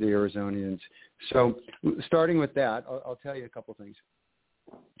for the Arizonians. So starting with that, I'll tell you a couple things.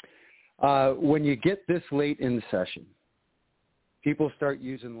 When you get this late in the session, people start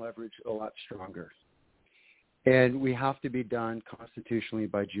using leverage a lot stronger. And we have to be done constitutionally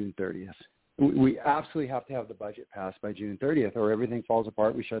by June 30th. We absolutely have to have the budget passed by June 30th or everything falls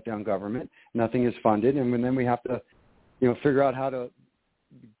apart. We shut down government. Nothing is funded. And then we have to, figure out how to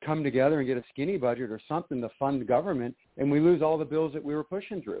come together and get a skinny budget or something to fund government. And we lose all the bills that we were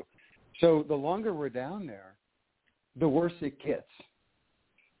pushing through. So the longer we're down there, the worse it gets.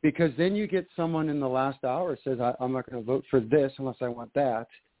 Because then you get someone in the last hour says, I'm not going to vote for this unless I want that.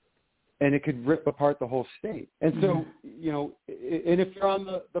 And it could rip apart the whole state. And so, and if you're on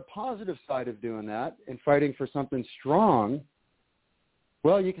the positive side of doing that and fighting for something strong,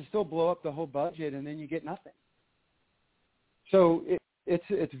 well, you can still blow up the whole budget and then you get nothing. So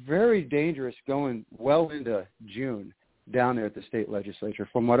it's very dangerous going well into June down there at the state legislature,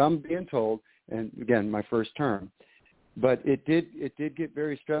 from what I'm being told, and again, my first term. But it did get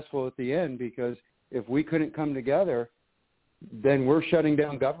very stressful at the end because if we couldn't come together, then we're shutting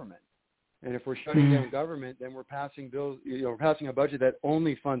down government. And if we're shutting down government, then we're passing bills, we're passing a budget that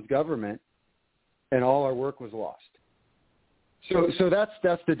only funds government, and all our work was lost. So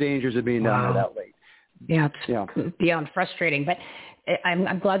that's the dangers of being down there that late. Yeah, it's beyond frustrating. But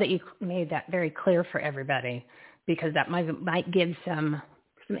I'm glad that you made that very clear for everybody, because that might give some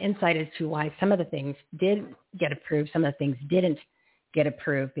insight as to why some of the things did get approved, some of the things didn't get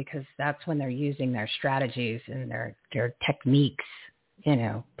approved, because that's when they're using their strategies and their techniques,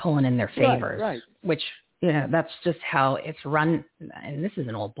 pulling in their favors, right. Which, that's just how it's run. And this is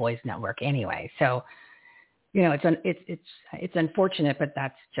an old boys network anyway. So, it's unfortunate, but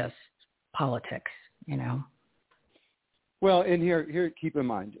that's just politics, Well, and here, keep in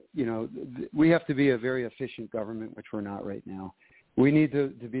mind, we have to be a very efficient government, which we're not right now. We need to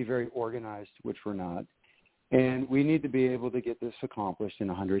be very organized, which we're not. And we need to be able to get this accomplished in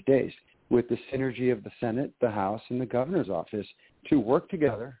 100 days with the synergy of the Senate, the House, and the governor's office to work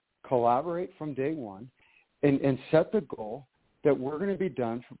together, collaborate from day one, and set the goal that we're going to be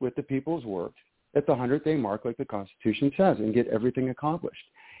done with the people's work at the 100-day mark, like the Constitution says, and get everything accomplished.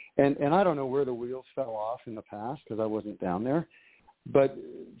 And I don't know where the wheels fell off in the past because I wasn't down there. But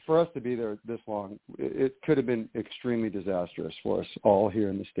for us to be there this long, it could have been extremely disastrous for us all here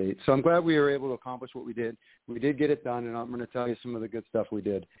in the state. So I'm glad we were able to accomplish what we did. We did get it done, and I'm going to tell you some of the good stuff we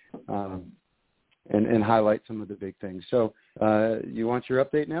did and highlight some of the big things. So you want your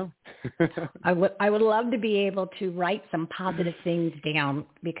update now? I would love to be able to write some positive things down,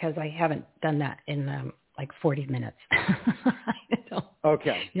 because I haven't done that in like 40 minutes.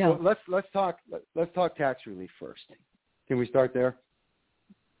 Okay. Yeah. Well, let's talk tax relief first. Can we start there?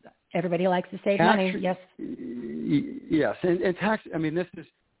 Everybody likes to save money. Yes. Yes, and tax. I mean, this is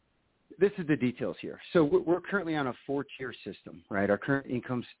the details here. So we're currently on a 4-tier system, right? Our current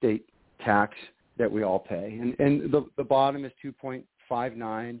income state tax that we all pay, and the bottom is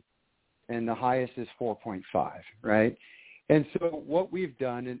 2.59, and the highest is 4.5, right? And so what we've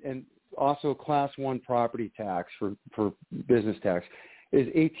done, and also Class 1 property tax for business tax is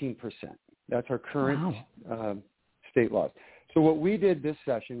 18%. That's our current state laws. So what we did this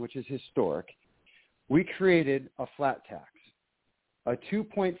session, which is historic, we created a flat tax, a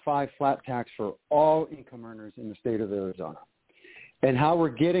 2.5 flat tax for all income earners in the state of Arizona. And how we're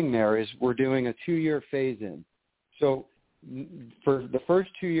getting there is we're doing a 2-year phase-in. So for the first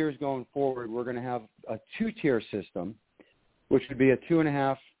 2 years going forward, we're going to have a 2-tier system, which would be a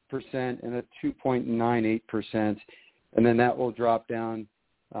 2.5% and a 2.98%. And then that will drop down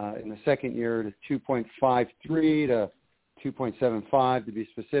in the second year to 2.53 to 2.75 to be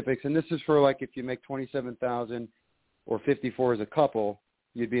specifics. And this is for like if you make $27,000 or 54 as a couple,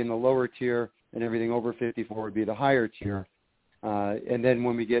 you'd be in the lower tier, and everything over 54 would be the higher tier. And then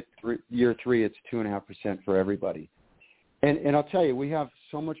when we get year 3, it's 2.5% for everybody. And I'll tell you, we have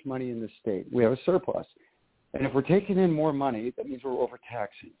so much money in this state. We have a surplus. And if we're taking in more money, that means we're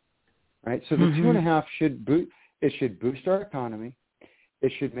overtaxing, right? So the 2.5 should boost our economy.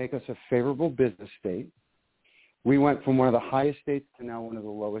 It should make us a favorable business state. We went from one of the highest states to now one of the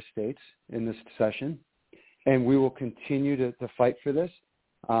lowest states in this session, and we will continue to fight for this.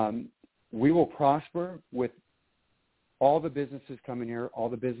 We will prosper with all the businesses coming here, all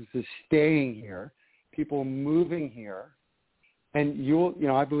the businesses staying here, people moving here, and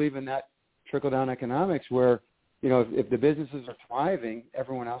I believe in that trickle-down economics where, if the businesses are thriving,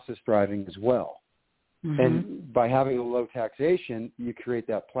 everyone else is thriving as well. And by having a low taxation, you create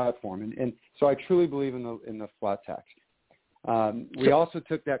that platform. And so I truly believe in the flat tax. We also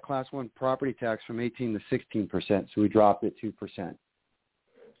took that Class 1 property tax from 18 to 16%, so we dropped it 2%,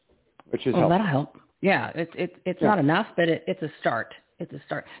 which is helpful. That'll help. Yeah, it's not enough, but it's a start. It's a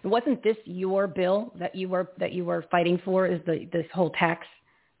start. Wasn't this your bill that you were fighting for? Is this whole tax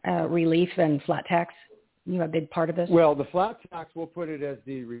relief and flat tax? You a big part of this? Well, the flat tax, we'll put it as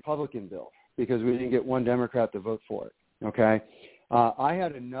the Republican bill because we didn't get one Democrat to vote for it. Okay, I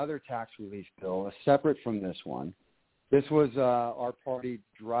had another tax relief bill, separate from this one. This was our party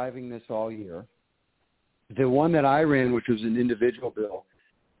driving this all year. The one that I ran, which was an individual bill,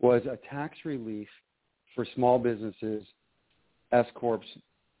 was a tax relief for small businesses, S corps,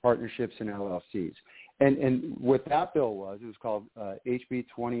 partnerships, and LLCs. And what that bill was, it was called HB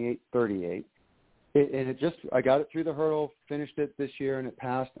 2838. I got it through the hurdle, finished it this year, and it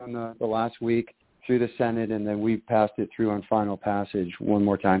passed on the last week through the Senate, and then we passed it through on final passage one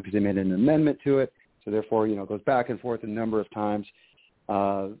more time because they made an amendment to it. So therefore, it goes back and forth a number of times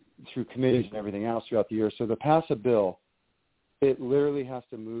through committees and everything else throughout the year. So to pass a bill, it literally has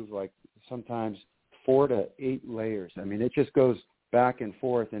to move like sometimes 4 to 8 layers. I mean, it just goes back and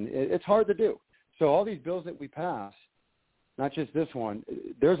forth, and it's hard to do. So all these bills that we pass, not just this one,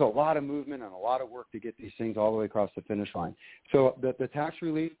 there's a lot of movement and a lot of work to get these things all the way across the finish line. So the tax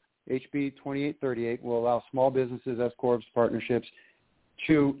relief, HB 2838, will allow small businesses, S corps, partnerships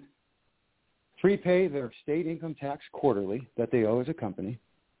to prepay their state income tax quarterly that they owe as a company,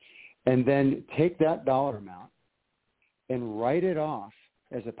 and then take that dollar amount and write it off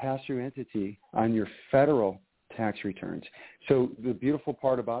as a pass-through entity on your federal tax returns. So the beautiful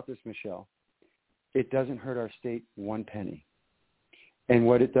part about this, Michelle, it doesn't hurt our state one penny. And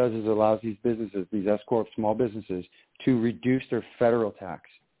what it does is allows these businesses, these S corp small businesses, to reduce their federal tax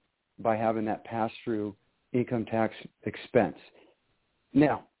by having that pass-through income tax expense.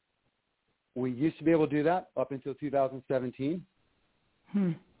 Now, we used to be able to do that up until 2017,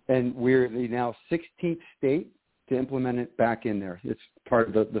 and we're the now 16th state to implement it back in there. It's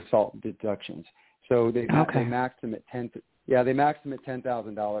part of the SALT deductions. So they maxed them at they maxed them at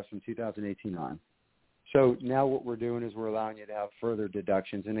 $10,000 from 2018 on. So now what we're doing is we're allowing you to have further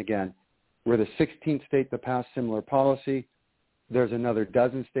deductions. And again, we're the 16th state to pass similar policy. There's another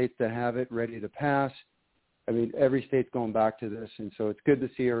dozen states that have it ready to pass. I mean, every state's going back to this, and so it's good to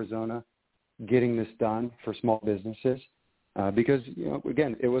see Arizona getting this done for small businesses because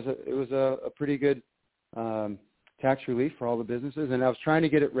again, it was a pretty good tax relief for all the businesses. And I was trying to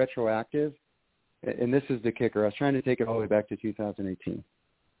get it retroactive, and this is the kicker. I was trying to take it all the way back to 2018.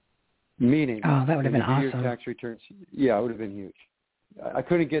 Meaning, that would have been awesome. Your tax returns, it would have been huge. I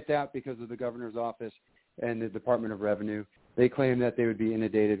couldn't get that because of the governor's office and the Department of Revenue. They claim that they would be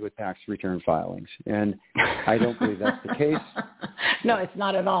inundated with tax return filings, and I don't believe that's the case. No, it's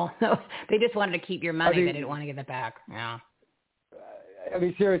not at all. No, they just wanted to keep your money. They didn't want to give it back. Yeah. I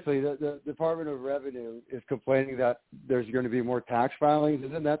mean, seriously, the Department of Revenue is complaining that there's going to be more tax filings.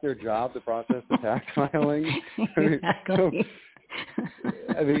 Isn't that their job, to process the tax filings? Exactly.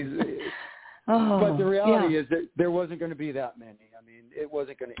 But the reality is that there wasn't going to be that many. I mean, it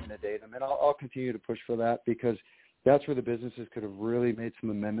wasn't going to inundate them, and I'll continue to push for that because that's where the businesses could have really made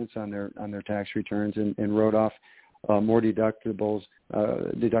some amendments on their tax returns and wrote off more deductibles,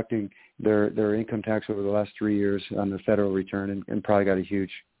 deducting their income tax over the last 3 years on the federal return and probably got a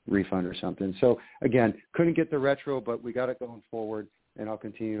huge refund or something. So, again, couldn't get the retro, but we got it going forward, and I'll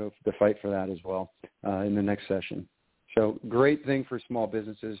continue to fight for that as well in the next session. So great thing for small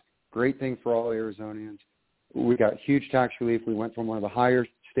businesses, great thing for all Arizonians. We got huge tax relief. We went from one of the higher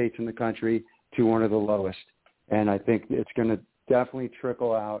states in the country to one of the lowest. And I think it's going to definitely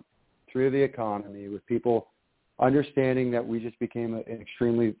trickle out through the economy with people understanding that we just became an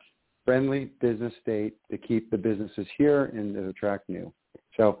extremely friendly business state to keep the businesses here and to attract new.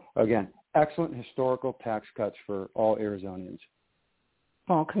 So again, excellent historical tax cuts for all Arizonians.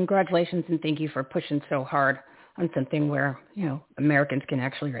 Well, congratulations and thank you for pushing so hard on something where, Americans can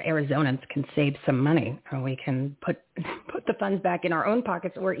actually, or Arizonans can save some money, or we can put the funds back in our own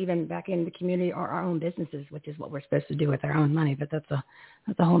pockets or even back in the community or our own businesses, which is what we're supposed to do with our own money. But that's a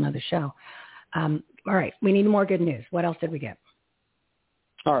whole nother show. All right. We need more good news. What else did we get?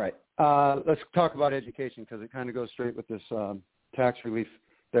 All right. Let's talk about education because it kind of goes straight with this tax relief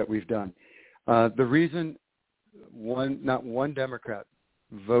that we've done. The reason not one Democrat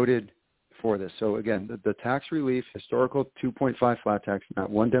voted for this. So again, the tax relief, historical 2.5 flat tax,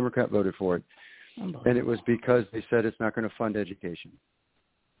 not one Democrat voted for it. And it was because they said it's not going to fund education.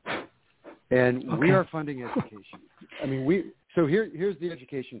 And we are funding education. I mean, so here's the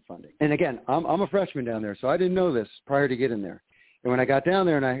education funding. And again, I'm a freshman down there, so I didn't know this prior to getting there. And when I got down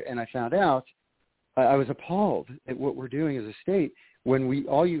there and I found out, I was appalled at what we're doing as a state when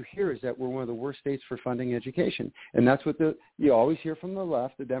all you hear is that we're one of the worst states for funding education. And that's what you always hear from the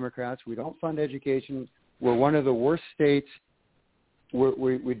left, the Democrats. We don't fund education. We're one of the worst states.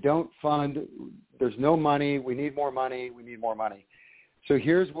 We don't fund. There's no money. We need more money. We need more money. So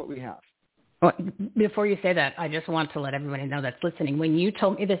here's what we have. Well, before you say that, I just want to let everybody know that's listening. When you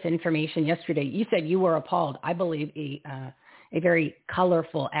told me this information yesterday, you said you were appalled. I believe a very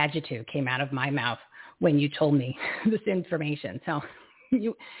colorful adjective came out of my mouth when you told me this information. So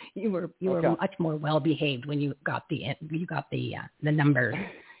you were much more well behaved when you got the numbers.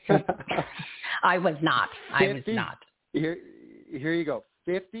 I was not. Here you go.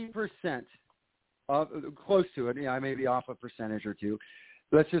 50% of close to it. I may be off a percentage or two.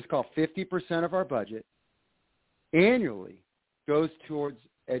 Let's just call 50% of our budget annually goes towards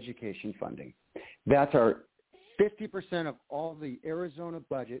education funding. That's our 50% of all the Arizona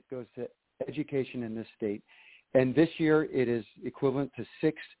budget goes to education in this state. And this year it is equivalent to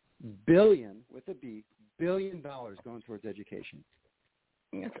 $6 billion, with a B, billion dollars going towards education.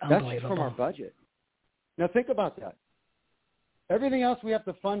 That's just from our budget. Now think about that. Everything else we have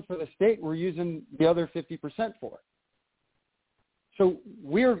to fund for the state, we're using the other 50% for. So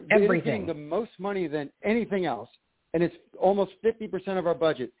we're getting the most money than anything else, and it's almost 50% of our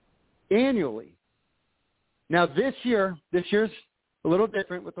budget annually. Now this year's a little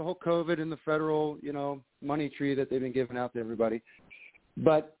different with the whole COVID and the federal, money tree that they've been giving out to everybody.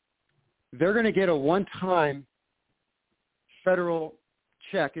 But they're going to get a one-time federal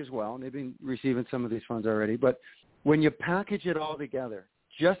check as well, and they've been receiving some of these funds already. But when you package it all together,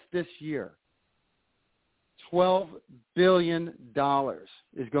 just this year, $12 billion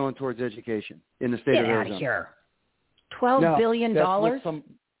is going towards education in the state of Arizona. Get out of here. $12 billion?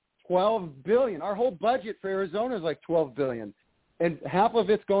 $12 billion. Our whole budget for Arizona is like $12 billion. And half of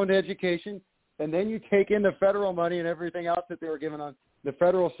it's going to education. And then you take in the federal money and everything else that they were given on the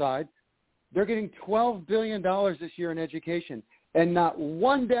federal side. They're getting $12 billion this year in education. And not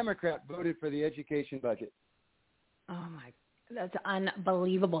one Democrat voted for the education budget. Oh, my. That's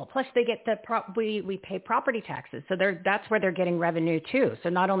unbelievable. Plus, they get we pay property taxes, so that's where they're getting revenue too. So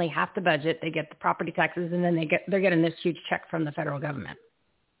not only half the budget, they get the property taxes, and then they're getting this huge check from the federal government.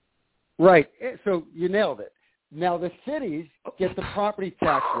 Right. So you nailed it. Now the cities get the property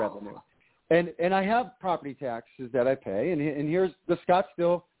tax revenue, and I have property taxes that I pay, and here's the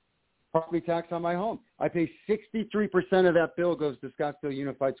Scottsdale property tax on my home. I pay 63% of that bill goes to Scottsdale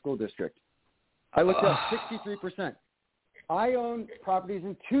Unified School District. I looked up 63%. I own properties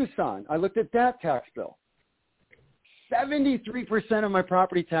in Tucson. I looked at that tax bill. 73% of my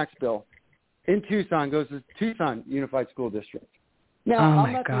property tax bill in Tucson goes to Tucson Unified School District. Now,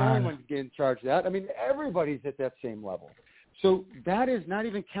 I'm not the only one getting charged that. I mean, everybody's at that same level. So that is not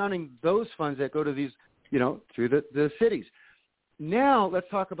even counting those funds that go to these, through the cities. Now, let's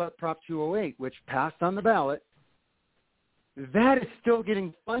talk about Prop 208, which passed on the ballot. That is still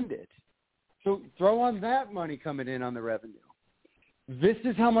getting funded. So throw on that money coming in on the revenue. This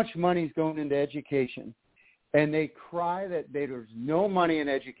is how much money is going into education. And they cry that there's no money in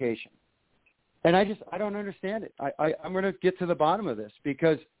education. And I don't understand it. I'm going to get to the bottom of this,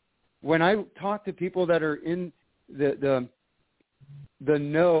 because when I talk to people that are in the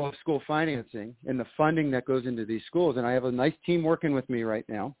know of school financing and the funding that goes into these schools, and I have a nice team working with me right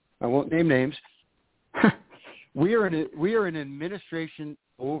now. I won't name names. We are in administration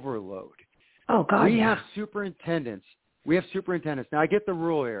overload. Oh, God. We have superintendents. Now, I get the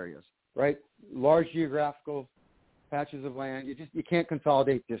rural areas, right? Large geographical patches of land. You can't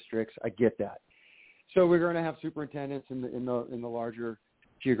consolidate districts. I get that. So we're going to have superintendents in the larger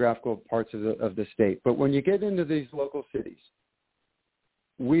geographical parts of the state. But when you get into these local cities,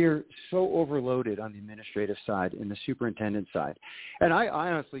 we're so overloaded on the administrative side and the superintendent side. And I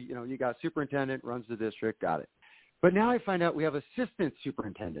honestly, you got superintendent, runs the district, got it. But now I find out we have assistant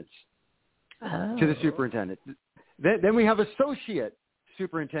superintendents to the superintendent. Then we have associate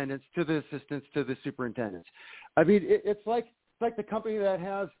superintendents to the assistants to the superintendents. I mean, it's like the company that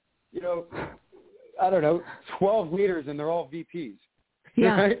has, 12 leaders and they're all VPs.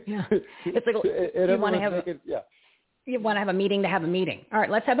 Yeah, right? yeah. It's like you want to have you want to have a meeting to have a meeting. All right,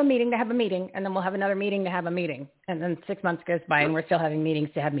 let's have a meeting to have a meeting, and then we'll have another meeting to have a meeting, and then 6 months goes by, and we're still having meetings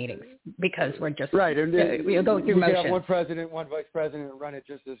to have meetings because we're just right. And we'll go through you motions. can have one president, one vice president, and run it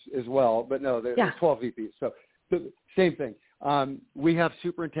just as well. But no, there's 12 VPs. So same thing. We have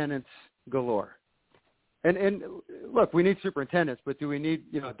superintendents galore. And look, we need superintendents, but do we need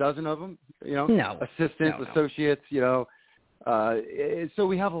a dozen of them? No. Assistants, associates. So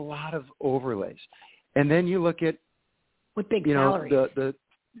we have a lot of overlays, and then you look at with big salaries. The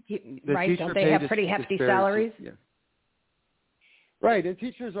right? Don't they have pretty hefty salaries? Yeah. Right, and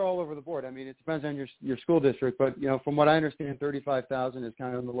teachers are all over the board. I mean, it depends on your school district, but from what I understand, $35,000 is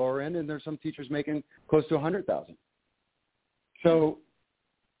kind of on the lower end, and there's some teachers making close to $100,000. So,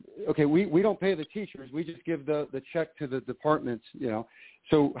 okay, we don't pay the teachers; we just give the check to the departments.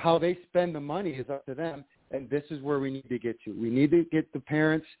 So how they spend the money is up to them, and this is where we need to get to. We need to get the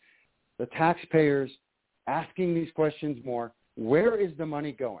parents, the taxpayers, asking these questions more. Where is the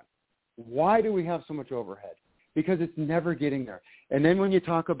money going? Why do we have so much overhead? Because it's never getting there. And then when you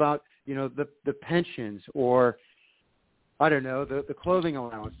talk about, the pensions or, I don't know, the clothing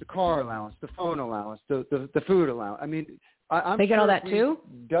allowance, the car allowance, the phone allowance, the food allowance. I mean, I'm they get sure all that too?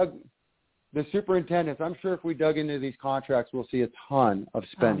 The superintendents, I'm sure if we dug into these contracts, we'll see a ton of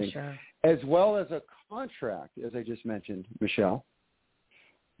spending. Oh, sure. As well as a contract, as I just mentioned, Michelle.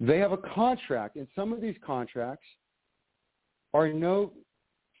 They have a contract, and some of these contracts are no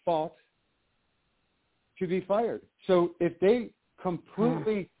fault to be fired. So if they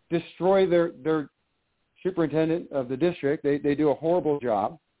completely destroy their superintendent of the district, they do a horrible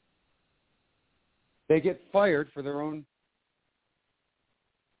job, they get fired for their own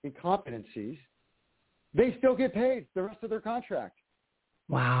incompetencies, they still get paid the rest of their contract.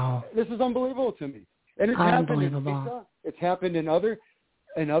 Wow. This is unbelievable to me. And it's happened in Pisa. It's happened in other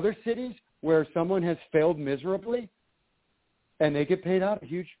cities where someone has failed miserably and they get paid out a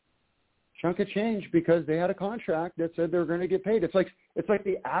huge chunk of change because they had a contract that said they're going to get paid. It's like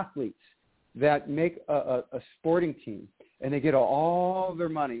the athletes that make a sporting team and they get all their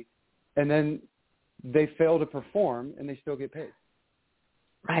money and then they fail to perform and they still get paid.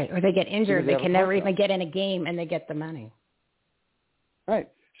 Right. Or they get injured. They can never even get in a game and they get the money. Right.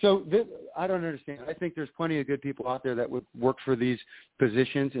 So I don't understand. I think there's plenty of good people out there that would work for these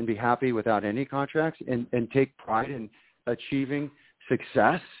positions and be happy without any contracts and take pride in achieving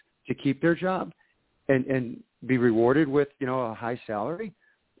success to keep their job and be rewarded with, a high salary.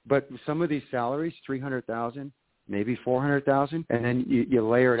 But some of these salaries, $300,000, maybe $400,000, and then you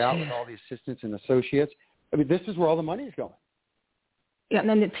layer it out with all the assistants and associates. I mean, this is where all the money is going. Yeah, and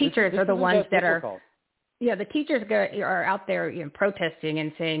then the teachers are the ones that are difficult. Yeah, the teachers are out there protesting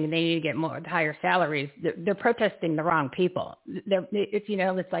and saying they need to get higher salaries. They're protesting the wrong people.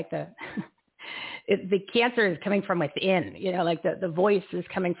 It's like the cancer is coming from within. Like the voice is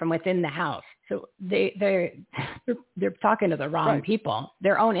coming from within the house. So they're talking to the wrong people.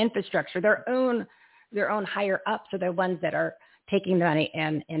 Their own infrastructure, their own higher ups are the ones that are taking the money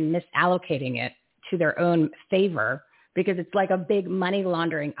and misallocating it to their own favor. Because it's like a big money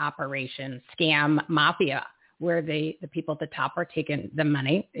laundering operation, scam, mafia, where the people at the top are taking the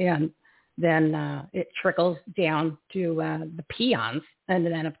money and then it trickles down to the peons. And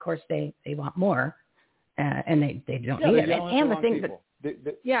then, of course, they want more and they don't need it. And the thing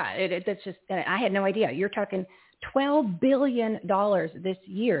that's just, I had no idea. You're talking $12 billion this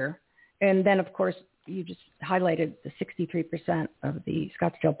year. And then, of course, you just highlighted the 63% of the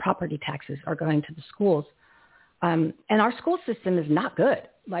Scottsdale property taxes are going to the schools. And our school system is not good.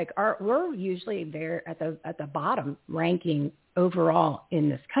 We're usually there at the bottom ranking overall in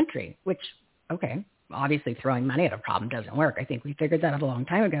this country, which, okay, obviously throwing money at a problem doesn't work. I think we figured that out a long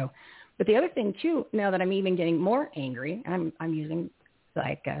time ago. But the other thing too, now that I'm even getting more angry, I'm using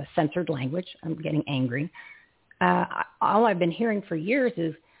censored language. I'm getting angry. All I've been hearing for years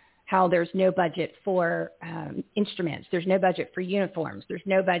is how there's no budget for instruments. There's no budget for uniforms. There's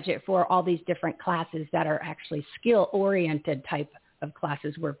no budget for all these different classes that are actually skill-oriented type of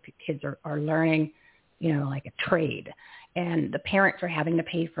classes where kids are learning, like a trade. And the parents are having to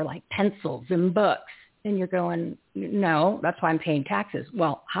pay for pencils and books. And you're going, no, that's why I'm paying taxes.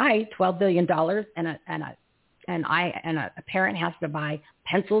 Well, hi, $12 billion and and a parent has to buy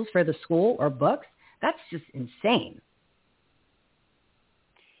pencils for the school or books. That's just insane.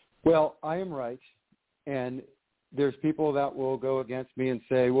 Well, I am right, and there's people that will go against me and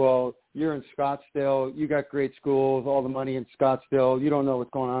say, well, you're in Scottsdale, you got great schools, all the money in Scottsdale, you don't know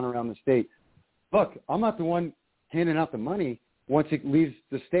what's going on around the state. Look, I'm not the one handing out the money once it leaves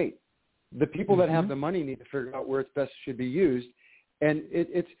the state. The people that have the money need to figure out where it's best should be used. And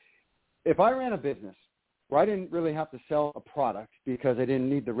it's if I ran a business where I didn't really have to sell a product because I didn't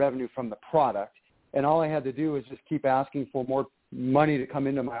need the revenue from the product, and all I had to do was just keep asking for more money to come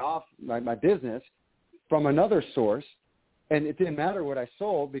into my business from another source, and it didn't matter what I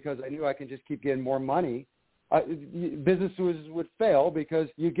sold because I knew I can just keep getting more money, businesses would fail because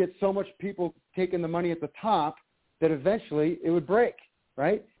you get so much people taking the money at the top that eventually it would break,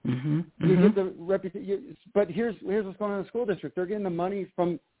 right? You get the reputation. But here's what's going on in the school district. They're getting the money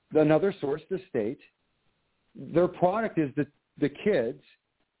from another source, the state. Their product is the kids,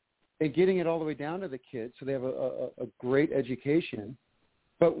 and getting it all the way down to the kids so they have a great education.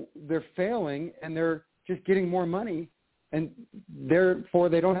 But they're failing, and they're just getting more money, and therefore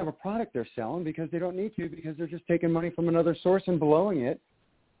they don't have a product they're selling because they don't need to, because they're just taking money from another source and blowing it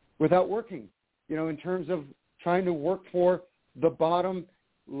without working, in terms of trying to work for the bottom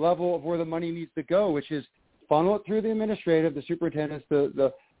level of where the money needs to go, which is funnel it through the administrative, the superintendents,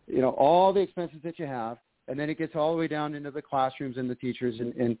 all the expenses that you have, and then it gets all the way down into the classrooms and the teachers,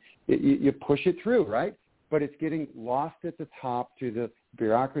 and you push it through, right? But it's getting lost at the top through the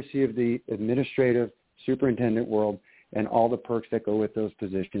bureaucracy of the administrative superintendent world and all the perks that go with those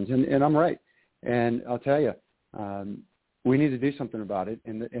positions. And I'm right. And I'll tell you, we need to do something about it.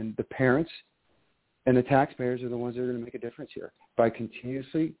 And the parents and the taxpayers are the ones that are going to make a difference here by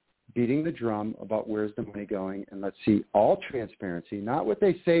continuously beating the drum about where's the money going. And let's see all transparency, not what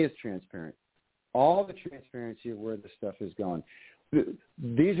they say is transparent, all the transparency of where the stuff is going.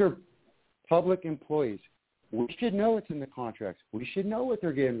 These are public employees. We should know it's in the contracts. We should know what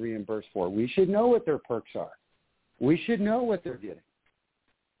they're getting reimbursed for. We should know what their perks are. We should know what they're getting.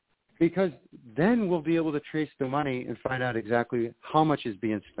 Because then we'll be able to trace the money and find out exactly how much is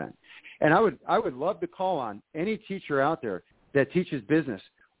being spent. And I would love to call on any teacher out there that teaches business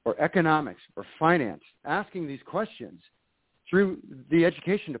or economics or finance, asking these questions through the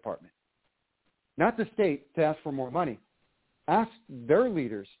education department. Not the state to ask for more money. Ask their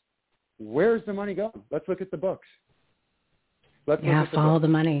leaders, where's the money going? Let's look at the books. Follow the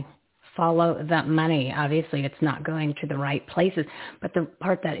money. Follow that money. Obviously, it's not going to the right places. But the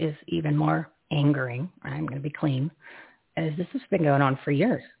part that is even more angering, I'm going to be clean, is this has been going on for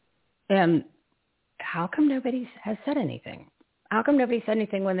years. And how come nobody has said anything? How come nobody said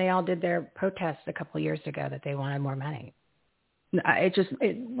anything when they all did their protests a couple of years ago that they wanted more money? I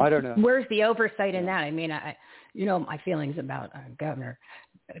don't know. Where's the oversight in that? I mean, my feelings about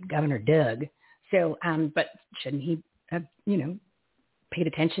Governor Doug. So, but shouldn't he have, paid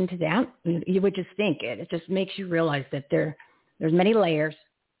attention to that? You would just think it just makes you realize that there's many layers.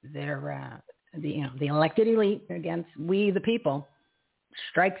 There, the elected elite against we the people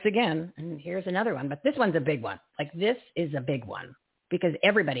strikes again, and here's another one. But this one's a big one. Like, this is a big one because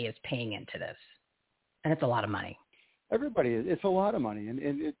everybody is paying into this, and it's a lot of money. Everybody is. It's a lot of money,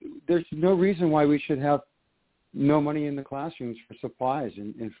 and there's no reason why we should have no money in the classrooms for supplies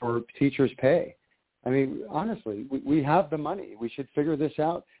and for teachers' pay. I mean, honestly, we have the money. We should figure this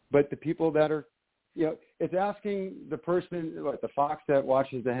out. But the people that are, it's asking the person, the fox that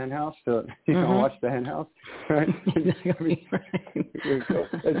watches the hen house to, watch the hen house, right?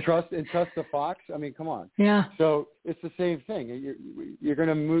 and trust the fox. I mean, come on. Yeah. So it's the same thing. You're going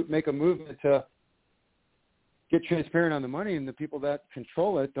to make a movement to get transparent on the money, and the people that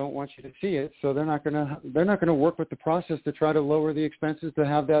control it don't want you to see it, so they're not going to work with the process to try to lower the expenses to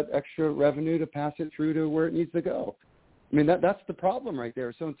have that extra revenue to pass it through to where it needs to go. I mean, that's the problem right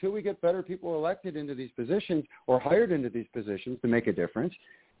there. So until we get better people elected into these positions or hired into these positions to make a difference,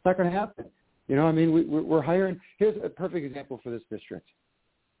 it's not going to happen. I mean, we're hiring. Here's a perfect example for this district.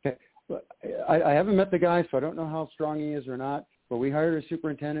 Okay, I haven't met the guy, so I don't know how strong he is or not, but we hired a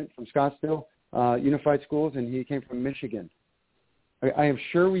superintendent from Scottsdale Unified Schools, and he came from Michigan. I am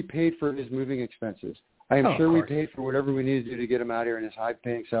sure we paid for his moving expenses. I am sure we paid for whatever we needed to do to get him out here in his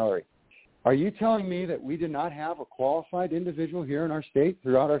high-paying salary. Are you telling me that we did not have a qualified individual here in our state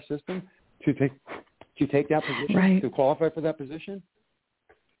throughout our system to take that position, to qualify for that position?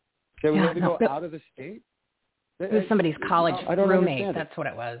 That we had to go out of the state? It was somebody's college roommate. That's what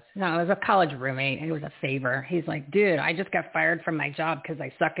it was. No, it was a college roommate, and it was a favor. He's like, dude, I just got fired from my job because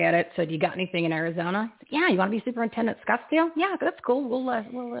I suck at it. So do you got anything in Arizona? Said, yeah, you want to be superintendent at Scottsdale? Yeah, that's cool.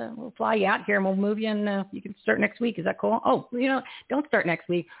 We'll fly you out here, and we'll move you, and you can start next week. Is that cool? Oh, don't start next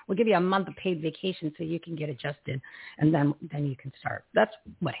week. We'll give you a month of paid vacation so you can get adjusted, and then you can start. That's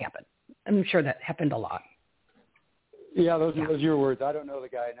what happened. I'm sure that happened a lot. Yeah, those are your words. I don't know the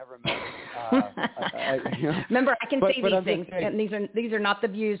guy. I never met him. Remember, I can say these things, and these are not the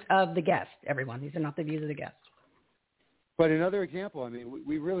views of the guest, everyone. These are not the views of the guest. But another example, I mean,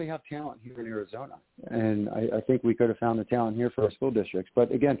 we really have talent here in Arizona, and I think we could have found the talent here for our school districts.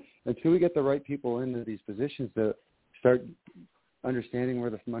 But again, until we get the right people into these positions to start understanding where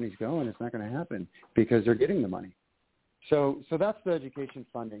the money's going, it's not going to happen because they're getting the money. So that's the education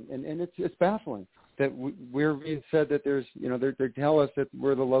funding, and it's baffling that we're being said that there's, they tell us that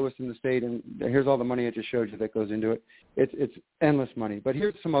we're the lowest in the state, and here's all the money I just showed you that goes into it. It's endless money. But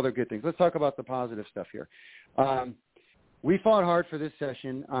here's some other good things. Let's talk about the positive stuff here. We fought hard for this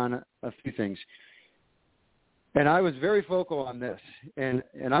session on a few things, and I was very vocal on this, and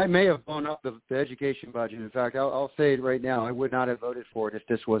I may have blown up the education budget. In fact, I'll say it right now. I would not have voted for it if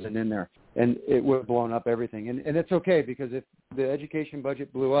this wasn't in there, and it would have blown up everything. And it's okay, because if the education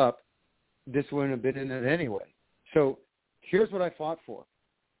budget blew up, this wouldn't have been in it anyway. So here's what I fought for.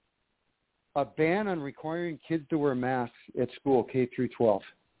 A ban on requiring kids to wear masks at school, K through 12,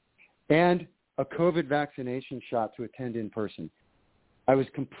 and a COVID vaccination shot to attend in person. I was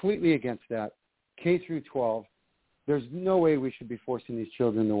completely against that. K through 12, there's no way we should be forcing these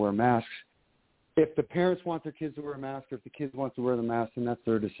children to wear masks. If the parents want their kids to wear a mask, or if the kids want to wear the mask, then that's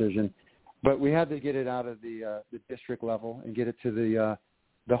their decision. But we had to get it out of the district level and get it to the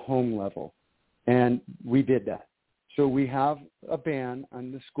home level. And we did that. So we have a ban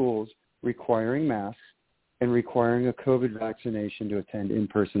on the schools requiring masks and requiring a COVID vaccination to attend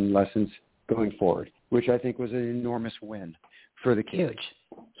in-person lessons going forward, which I think was an enormous win for the kids.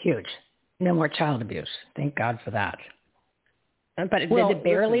 Huge. No more child abuse. Thank God for that. But did it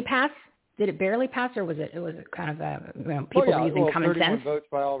barely pass? Did it barely pass, or was it kind of people were using common 31 sense? votes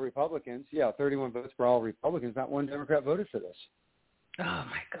by all Republicans. Yeah, 31 votes by all Republicans. Not one Democrat voted for this. Oh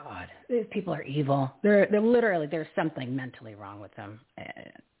my God, these people are evil. They're literally, there's something mentally wrong with them.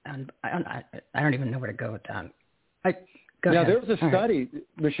 And I don't even know where to go with that. Go ahead. There was a study, right.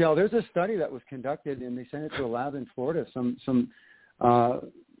 Michelle. There's a study that was conducted, and they sent it to a lab in Florida. Some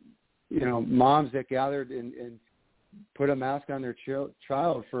moms that gathered and put a mask on their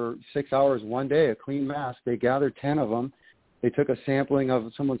child for 6 hours one day, a clean mask. They gathered 10 of them. They took a sampling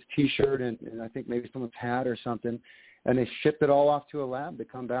of someone's T-shirt and I think maybe someone's hat or something, and they shipped it all off to a lab to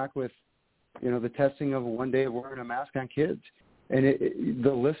come back with, the testing of one day of wearing a mask on kids. And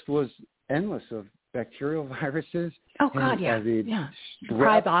the list was endless of bacterial viruses. Oh, God, yeah.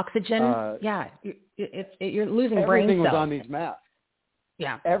 Deprived oxygen. You're losing brain cells. Everything was on these masks.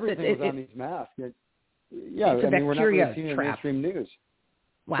 Yeah. Everything was on these masks. It's a bacteria we're not really seeing it in trap. mainstream news.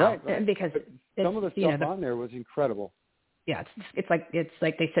 Wow. Right. Because some of the stuff on there was incredible. Yeah, it's like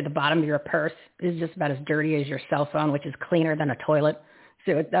they said the bottom of your purse is just about as dirty as your cell phone, which is cleaner than a toilet.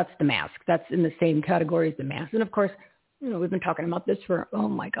 So that's the mask. That's in the same category as the mask. And of course, we've been talking about this for,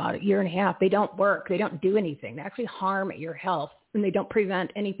 a year and a half. They don't work. They don't do anything. They actually harm your health, and they don't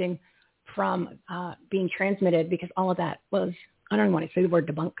prevent anything from being transmitted, because all of that was, I don't even want to say the word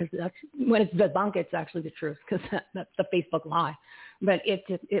debunk, because that's, when it's debunk, it's actually the truth, because that's the Facebook lie. But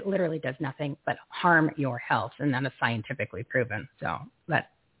it literally does nothing but harm your health, and that is scientifically proven. So let's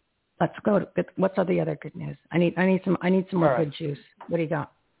go to, what's the other good news? I need some more good juice. What do you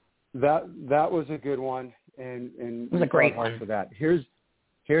got? That was a good one, and it was a great one for that. Here's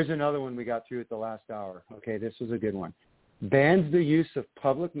another one we got through at the last hour. Okay, this was a good one. Bans the use of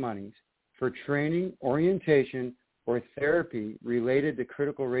public monies for training, orientation, or therapy related to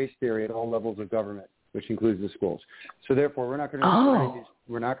critical race theory at all levels of government, which includes the schools. So therefore, we're not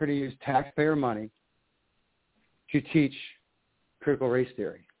going to use taxpayer money to teach critical race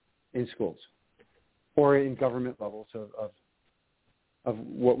theory in schools or in government levels of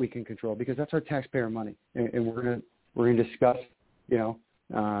what we can control, because that's our taxpayer money, and we're going to discuss the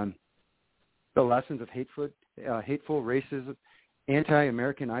lessons of hateful racism,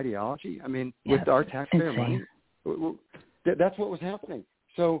 anti-American ideology. I mean, with our taxpayer money, that's what was happening.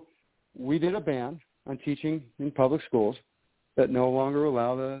 So we did a ban on teaching in public schools that no longer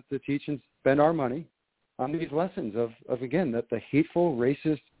allow to teach and spend our money on these lessons of again, the hateful,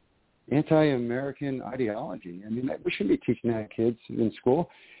 racist, anti-American ideology. I mean, we shouldn't be teaching that to kids in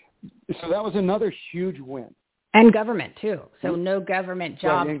school. So that was another huge win. And government, too. So no government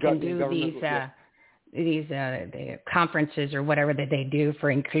job can do these the conferences or whatever that they do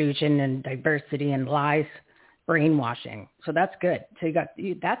for inclusion and diversity and lies, brainwashing. So that's good. So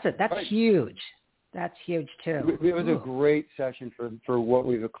that's right. Huge. That's huge too. It was a great session for what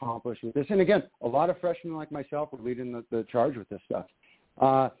we've accomplished with this. And again, a lot of freshmen like myself are leading the charge with this stuff.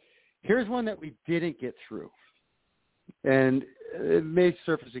 Here's one that we didn't get through. And it may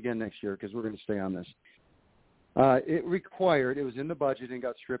surface again next year because we're going to stay on this. It was in the budget and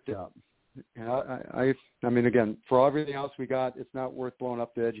got stripped out. And I mean, again, for everything else we got, it's not worth blowing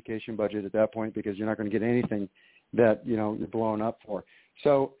up the education budget at that point because you're not going to get anything that, you're blowing up for.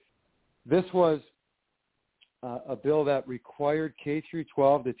 So this was a bill that required K through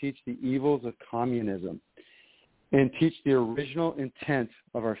 12 to teach the evils of communism and teach the original intent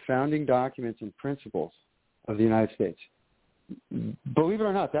of our founding documents and principles of the United States. Believe it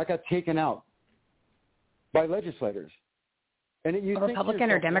or not, that got taken out by legislators. And a Republican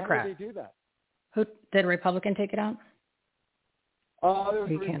or Democrat? Why would they do that? Who did a Republican take it out? There was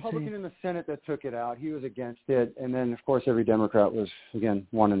a Republican in the Senate that took it out. He was against it. And then, of course, every Democrat was, again,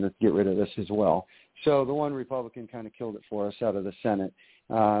 wanting to get rid of this as well. So the one Republican kind of killed it for us out of the Senate.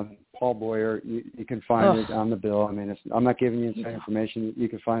 Paul Boyer, you can find it on the bill. I mean, I'm not giving you inside information. You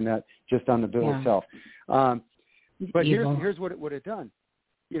can find that just on the bill itself. But here's what it would have done.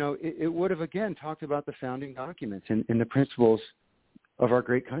 It would have, again, talked about the founding documents and the principles of our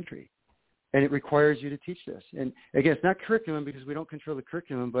great country. And it requires you to teach this. And again, it's not curriculum because we don't control the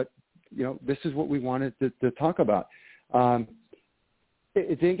curriculum, but, this is what we wanted to talk about.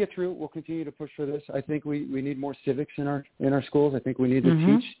 It didn't get through. We'll continue to push for this. I think we need more civics in our schools. I think we need to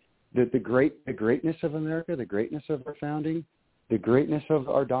teach the greatness of America, the greatness of our founding, the greatness of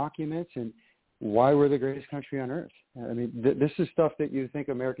our documents, and why we're the greatest country on earth. I mean, this is stuff that you think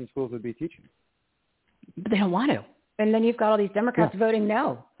American schools would be teaching. But they don't want to. And then you've got all these Democrats voting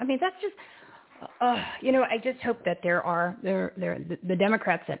no. I mean, that's just, I just hope that the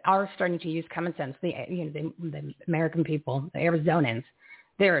Democrats that are starting to use common sense, the American people, the Arizonans,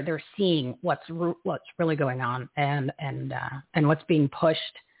 they're seeing what's really going on and what's being pushed,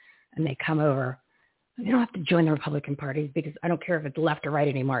 and they come over. They don't have to join the Republican Party because I don't care if it's left or right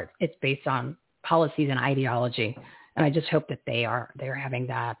anymore. It's based on policies and ideology. And I just hope that they're having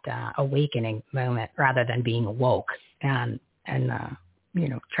that awakening moment rather than being woke and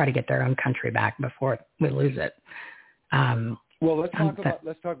try to get their own country back before we lose it. Well, let's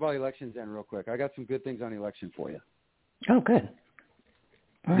talk about elections then real quick. I got some good things on election for you. Oh, good.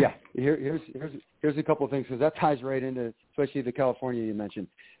 All right. Yeah, here's a couple of things because that ties right into especially the California you mentioned.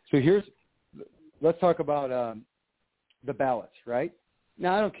 So let's talk about the ballots, right?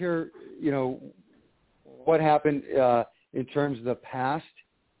 Now, I don't care, what happened in terms of the past,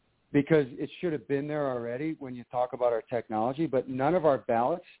 because it should have been there already when you talk about our technology, but none of our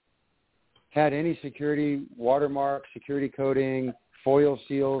ballots had any security watermark, security coding, foil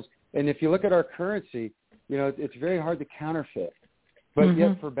seals. And if you look at our currency, it's very hard to counterfeit. But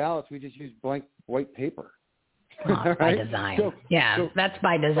yet for ballots, we just use blank white paper. Right? By design. That's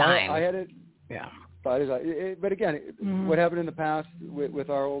by design. I had it. Yeah. By design. But again, what happened in the past with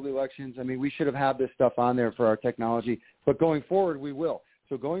our old elections, I mean, we should have had this stuff on there for our technology. But going forward, we will.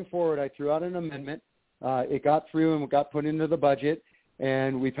 So going forward, I threw out an amendment. It got through and got put into the budget,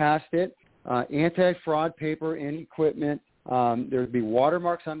 and we passed it. Anti-fraud paper and equipment. There would be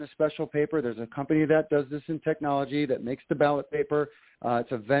watermarks on the special paper. There's a company that does this in technology that makes the ballot paper.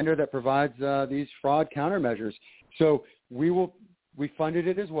 It's a vendor that provides these fraud countermeasures. So we funded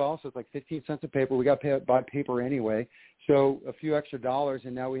it as well. So it's like 15 cents a paper. We got to buy paper anyway. So a few extra dollars,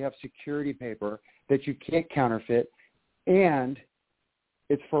 and now we have security paper that you can't counterfeit. And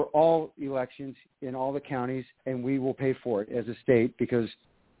it's for all elections in all the counties, and we will pay for it as a state because,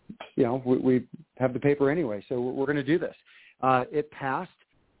 we have the paper anyway. So we're going to do this. It passed.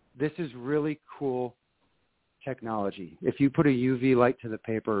 This is really cool technology. If you put a UV light to the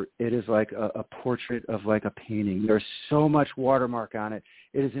paper, it is like a portrait of like a painting. There's so much watermark on it.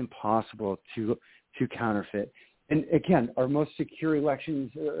 It is impossible to counterfeit. And again, our most secure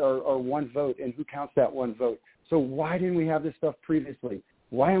elections are one vote, and who counts that one vote? So why didn't we have this stuff previously?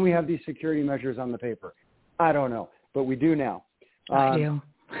 Why didn't we have these security measures on the paper? I don't know, but we do now. I do.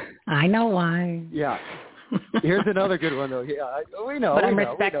 I know why. Yeah. Here's another good one, though. Yeah, we know. But I'm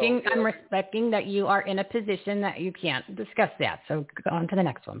respecting that you are in a position that you can't discuss that. So go on to the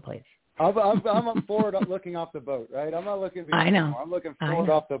next one, please. I'm up forward looking off the boat, right? I'm not looking behind. I know. I'm looking forward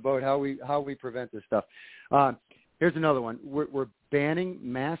off the boat, how we prevent this stuff. Here's another one. We're banning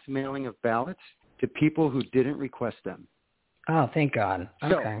mass mailing of ballots to people who didn't request them. Oh, thank God.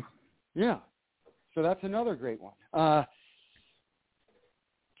 Okay. So that's another great one.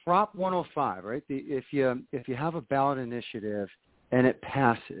 Prop 105, right? If you have a ballot initiative and it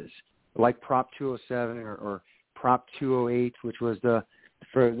passes, like Prop 207 or Prop 208, which was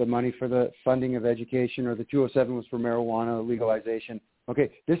for the money for the funding of education, or the 207 was for marijuana legalization.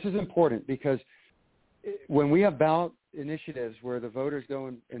 Okay, this is important because when we have ballot initiatives where the voters go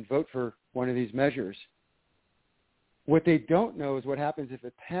and vote for one of these measures, what they don't know is what happens if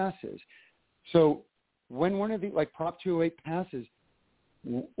it passes. So when one of the, like Prop 208 passes,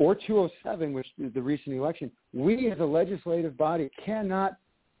 or 207, which is the recent election, we as a legislative body cannot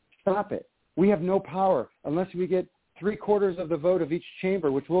stop it. We have no power unless we get 3/4 of the vote of each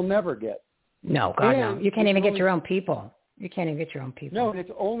chamber, which we'll never get. No, God, no. You can't even get your own people. You can't even get your own people. No, and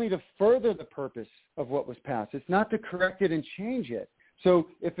it's only to further the purpose of what was passed. It's not to correct it and change it. So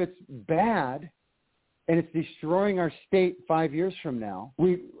if it's bad and it's destroying our state 5 years from now,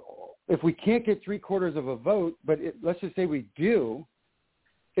 if we can't get 3/4 of a vote, but let's just say we do,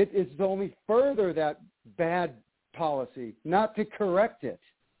 it's to only further that bad policy, not to correct it.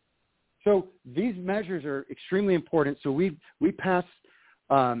 So these measures are extremely important. So we pass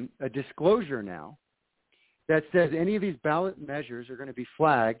a disclosure now that says any of these ballot measures are going to be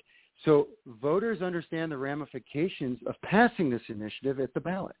flagged so voters understand the ramifications of passing this initiative at the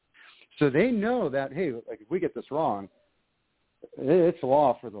ballot. So they know that, hey, like if we get this wrong, it's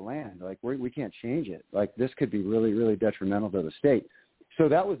law for the land. Like we can't change it. Like this could be really, really detrimental to the state. So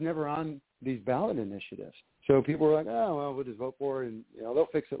that was never on these ballot initiatives. So people were like, oh, well, we'll just vote for it and they'll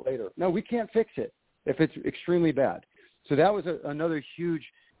fix it later. No, we can't fix it if it's extremely bad. So that was another huge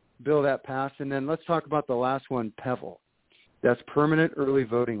bill that passed. And then let's talk about the last one, PEVL. That's Permanent Early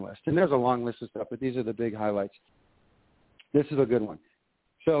Voting List. And there's a long list of stuff, but these are the big highlights. This is a good one.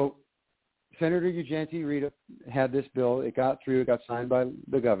 So Senator Ugenti had this bill. It got through. It got signed by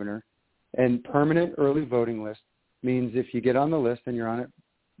the governor. And Permanent Early Voting List means if you get on the list and you're on it,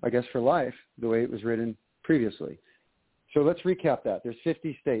 I guess, for life, the way it was written previously. So let's recap that. There's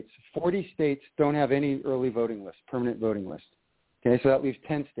 50 states. 40 states don't have any early voting list, permanent voting list. Okay, so that leaves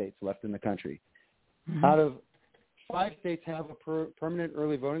 10 states left in the country. Mm-hmm. Out of 5 states have a permanent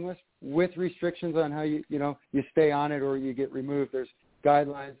early voting list with restrictions on how you stay on it or you get removed. There's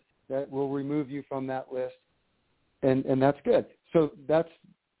guidelines that will remove you from that list, and that's good. So that's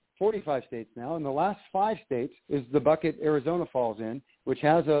 45 states now, and the last 5 states is the bucket Arizona falls in, which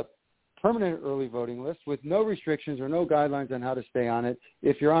has a permanent early voting list with no restrictions or no guidelines on how to stay on it.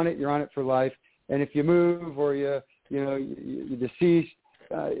 If you're on it for life, and if you move or you deceased,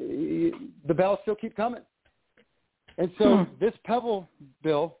 the ballots still keep coming. And so this PEVL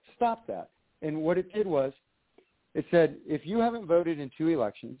bill stopped that. And what it did was it said, if you haven't voted in 2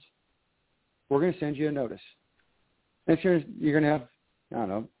 elections, we're going to send you a notice. And you're going to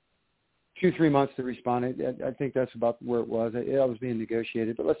have, 2-3 months to respond. I think that's about where it was. It was being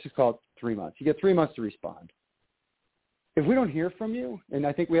negotiated, but let's just call it 3 months. You get 3 months to respond. If we don't hear from you, and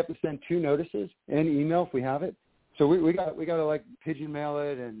I think we have to send 2 notices and email if we have it. So we got to like pigeon mail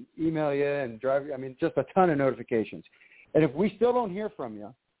it and email you and drive. I mean, just a ton of notifications. And if we still don't hear from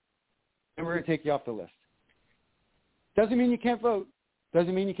you, then we're going to take you off the list. Doesn't mean you can't vote.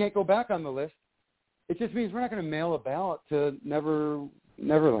 Doesn't mean you can't go back on the list. It just means we're not going to mail a ballot to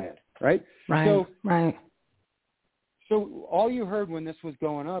Neverland, right? Right. So all you heard when this was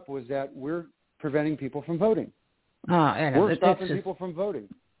going up was that we're preventing people from voting. We're stopping people from voting.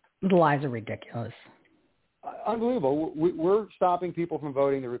 The lies are ridiculous. Unbelievable. We're stopping people from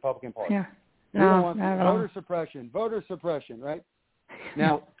voting the Republican Party. Yeah. We don't want voter suppression, right?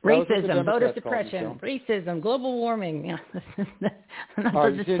 Now, racism, voter suppression, racism, global warming. Yeah.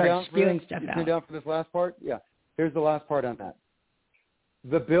 Right, you sit down for this last part? Yeah. Here's the last part on that.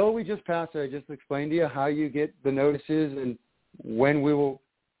 The bill we just passed, I just explained to you how you get the notices and when we will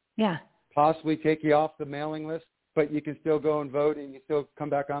possibly take you off the mailing list, but you can still go and vote and you still come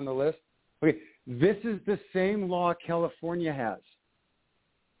back on the list. Okay, this is the same law California has.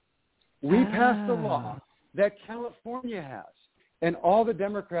 We passed a law that California has, and all the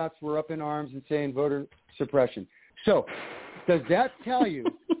Democrats were up in arms and saying voter suppression. So does that tell you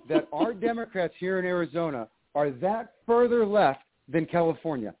that our Democrats here in Arizona are that further left than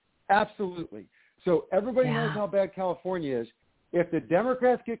California? Absolutely. So everybody knows how bad California is. If the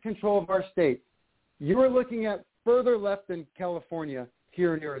Democrats get control of our state, you're looking at further left than California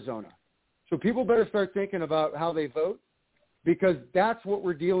here in Arizona. So people better start thinking about how they vote, because that's what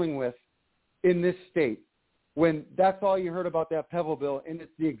we're dealing with in this state, when that's all you heard about that PEVL bill, and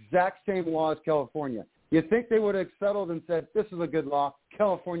it's the exact same law as California. You'd think they would have settled and said, this is a good law,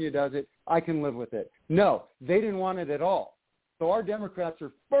 California does it, I can live with it. No, they didn't want it at all. So our Democrats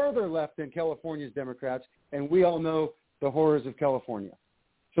are further left than California's Democrats, and we all know the horrors of California.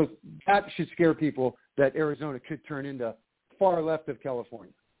 So that should scare people that Arizona could turn into far left of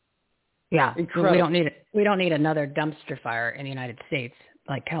California. Yeah, incredible. We don't need another dumpster fire in the United States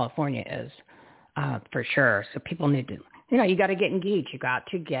like California is, for sure. So people need to, you got to get engaged. You got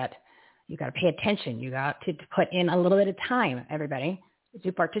to pay attention. You got to put in a little bit of time, everybody,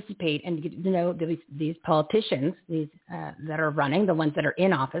 to participate and get to know these politicians, these that are running, the ones that are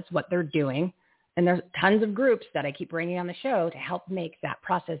in office, what they're doing. And there's tons of groups that I keep bringing on the show to help make that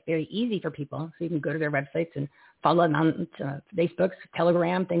process very easy for people. So you can go to their websites and follow them on Facebook,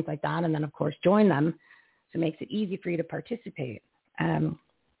 Telegram, things like that. And then, of course, join them. So it makes it easy for you to participate.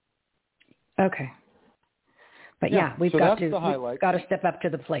 Okay. But we've got to step up to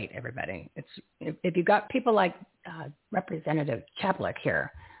the plate, everybody. If you've got people like Representative Chaplik here,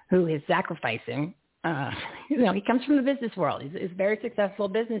 who is sacrificing, he comes from the business world. He's a very successful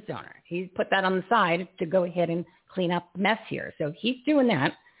business owner. He's put that on the side to go ahead and clean up the mess here. So he's doing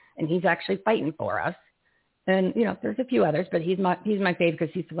that, and he's actually fighting for us. And, there's a few others, but he's my favorite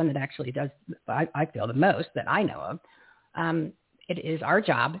because he's the one that actually does, I feel, the most that I know of. It is our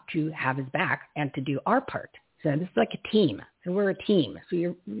job to have his back and to do our part. So this is like a team. So we're a team. So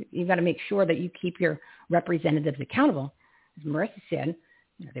you've got to make sure that you keep your representatives accountable. As Marissa said,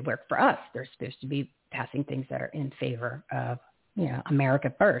 they work for us. They're supposed to be passing things that are in favor of,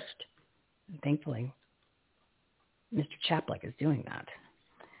 America first. And thankfully, Mr. Chaplik is doing that.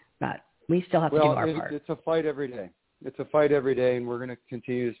 But we still have to do our part. It's a fight every day. It's a fight every day, and we're going to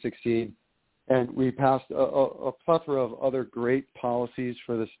continue to succeed. And we passed a plethora of other great policies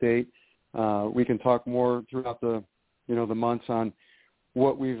for the state. We can talk more throughout the months on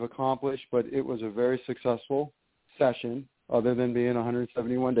what we've accomplished, but it was a very successful session, other than being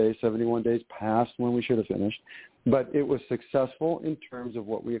 171 days. 71 days passed when we should have finished. But it was successful in terms of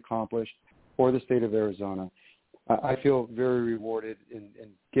what we accomplished for the state of Arizona. I feel very rewarded in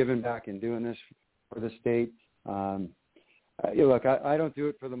giving back and doing this for the state. Look, I don't do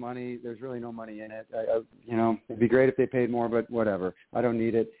it for the money. There's really no money in it. It'd be great if they paid more, but whatever. I don't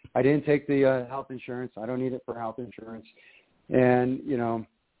need it. I didn't take the health insurance. I don't need it for health insurance. And,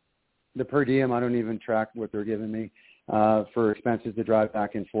 the per diem, I don't even track what they're giving me for expenses to drive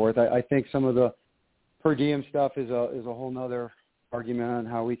back and forth. I think some of the per diem stuff is a whole nother argument on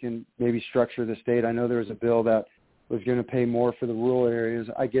how we can maybe structure the state. I know there was a bill that was going to pay more for the rural areas.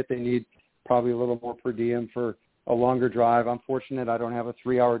 I get they need probably a little more per diem for a longer drive. I'm fortunate I don't have a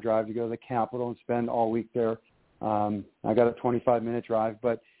 3-hour drive to go to the Capitol and spend all week there. I got a 25-minute drive.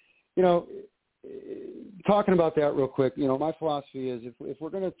 But, talking about that real quick, my philosophy is if we're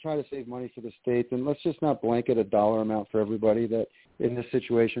going to try to save money for the state, then let's just not blanket a dollar amount for everybody that in this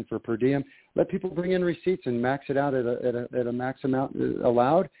situation for per diem. Let people bring in receipts and max it out at a max amount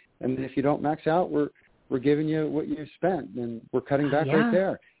allowed. And if you don't max out, we're giving you what you spent, and we're cutting back right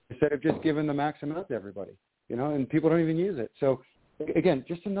there instead of just giving the max amount to everybody. And people don't even use it. So, again,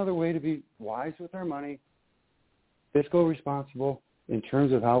 just another way to be wise with our money, fiscal responsible in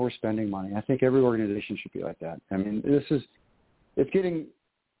terms of how we're spending money. I think every organization should be like that. I mean, it's getting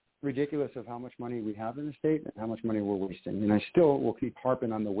ridiculous of how much money we have in the state and how much money we're wasting. And I still will keep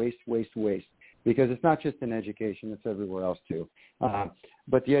harping on the waste, because it's not just in education, it's everywhere else too.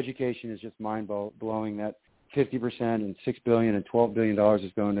 But the education is just mind-blowing that 50% and $6 billion and $12 billion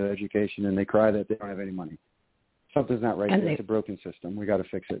is going to education, and they cry that they don't have any money. Something's not right. It's a broken system. We got to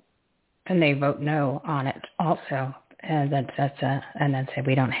fix it. And they vote no on it also. And then say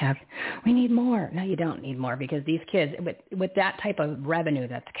we need more. No, you don't need more, because these kids with that type of revenue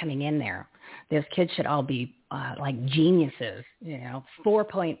that's coming in there, those kids should all be like geniuses.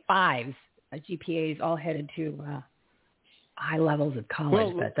 4.5s, GPAs, all headed to high levels of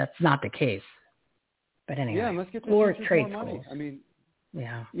college, but that's not the case. But anyway, let's get more teachers trade more money. schools. I mean,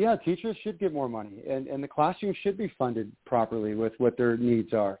 yeah, teachers should get more money, and the classrooms should be funded properly with what their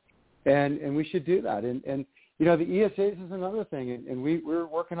needs are, and we should do that. And the ESAs is another thing, and we're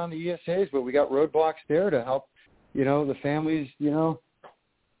working on the ESAs, but we got roadblocks there to help, the families,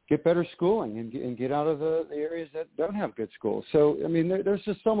 get better schooling and get out of the areas that don't have good schools. So, I mean, there's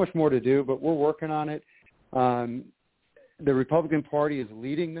just so much more to do, but we're working on it. The Republican Party is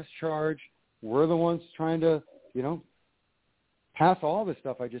leading this charge. We're the ones trying to, pass all the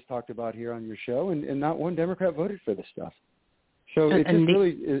stuff I just talked about here on your show, and not one Democrat voted for this stuff. So it's just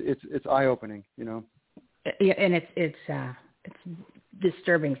really, it's eye-opening, Yeah, and it's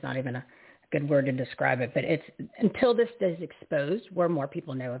disturbing. It's not even a good word to describe it, but it's until this is exposed, where more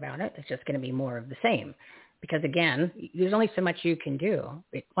people know about it, it's just going to be more of the same. Because again, there's only so much you can do.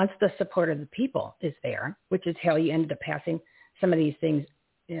 Once the support of the people is there, which is how you ended up passing some of these things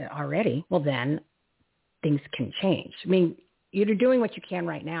already, well then things can change. I mean, you're doing what you can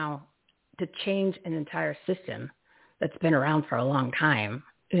right now to change an entire system that's been around for a long time,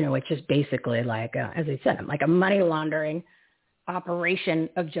 which is basically like, as I said, like a money laundering operation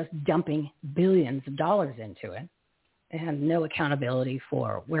of just dumping billions of dollars into it and no accountability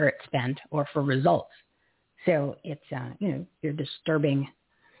for where it's spent or for results. So it's, you're disturbing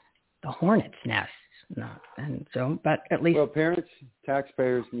the hornet's nest. But at least... Well, parents,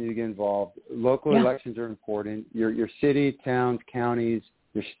 taxpayers need to get involved. Local elections are important. Your city, towns, counties,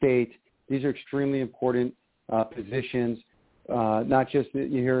 your state, these are extremely important positions, not just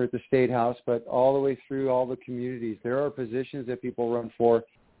here at the State House, but all the way through all the communities. There are positions that people run for.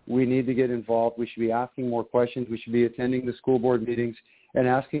 We need to get involved. We should be asking more questions. We should be attending the school board meetings and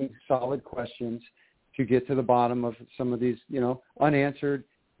asking solid questions to get to the bottom of some of these, unanswered,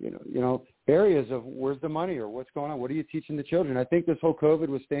 areas of where's the money or what's going on. What are you teaching the children? I think this whole COVID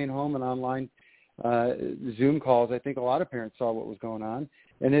was staying home and online Zoom calls. I think a lot of parents saw what was going on,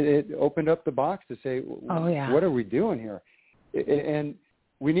 and it opened up the box to say, what are we doing here? And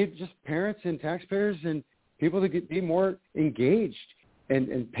we need just parents and taxpayers and people to be more engaged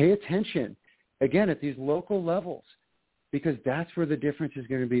and pay attention, again, at these local levels, because that's where the difference is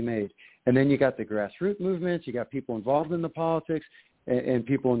going to be made. And then you got the grassroots movements, you got people involved in the politics, and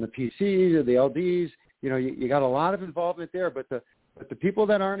people in the PCs or the LDs. You got a lot of involvement there, but the people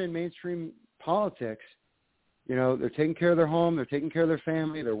that aren't in mainstream politics, they're taking care of their home, they're taking care of their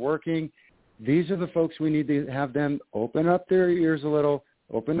family, they're working. These are the folks we need to have them open up their ears a little,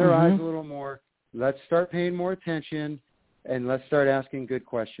 open their eyes a little more. Let's start paying more attention, and let's start asking good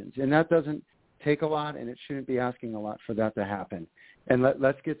questions. And that doesn't take a lot, and it shouldn't be asking a lot for that to happen. And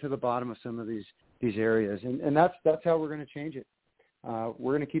let's get to the bottom of some of these areas, and that's how we're going to change it.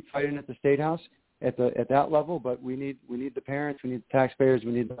 We're going to keep fighting at the State House at that level, but we need the parents, we need the taxpayers,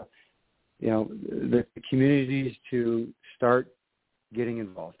 we need the communities to start getting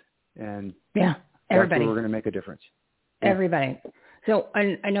involved. And everybody. That's where we're going to make a difference. Everybody. So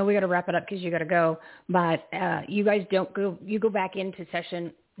I know we got to wrap it up because you got to go, but you guys you go back into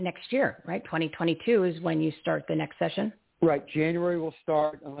session next year, right? 2022 is when you start the next session. Right. January will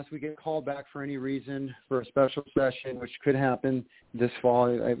start unless we get called back for any reason for a special session, which could happen this fall.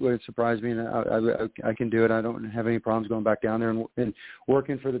 It would surprise me, and I can do it. I don't have any problems going back down there and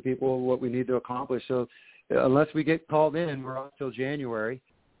working for the people what we need to accomplish. So unless we get called in, we're on till January.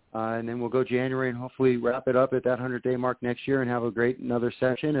 And then we'll go January and hopefully wrap it up at that 100-day mark next year and have a great another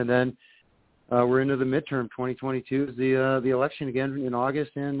session. And then we're into the midterm. 2022 is the election again in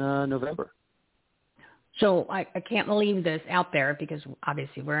August and November. So I can't leave this out there because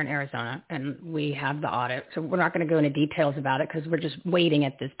obviously we're in Arizona and we have the audit. So we're not going to go into details about it because we're just waiting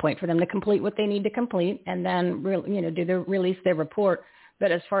at this point for them to complete what they need to complete and then release their report.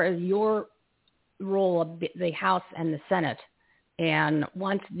 But as far as your role of the House and the Senate, and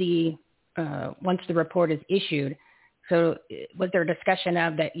once the report is issued, so was there a discussion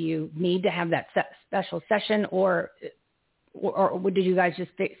of that you need to have that special session, or did you guys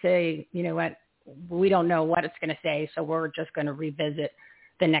just say, what, we don't know what it's going to say, so we're just going to revisit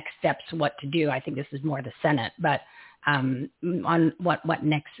the next steps, what to do? I think this is more the Senate, but on what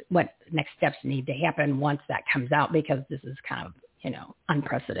next steps need to happen once that comes out, because this is kind of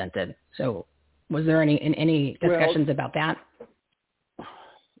unprecedented. So was there any discussions about that?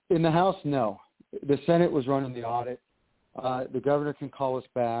 In the House, no. The Senate was running the audit. The governor can call us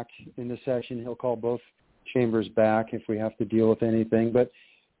back in the session. He'll call both chambers back if we have to deal with anything. But,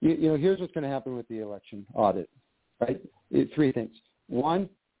 here's what's going to happen with the election audit, right? Three things. One,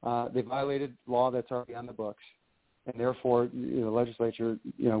 they violated law that's already on the books, and therefore, the legislature,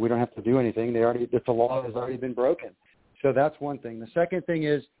 we don't have to do anything. The law has already been broken. So that's one thing. The second thing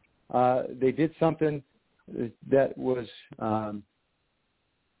is they did something that was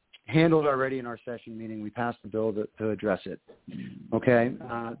handled already in our session meeting. We passed the bill to address it. Okay?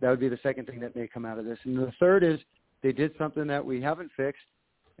 That would be the second thing that may come out of this. And the third is they did something that we haven't fixed,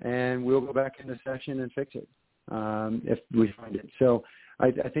 and we'll go back into session and fix it if we find it. So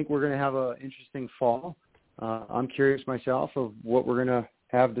I think we're going to have an interesting fall. I'm curious myself of what we're going to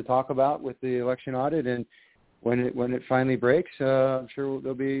have to talk about with the election audit, and when it finally breaks, I'm sure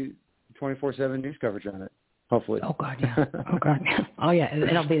there'll be 24/7 news coverage on it. Hopefully. Oh God, yeah. Oh God. Oh yeah.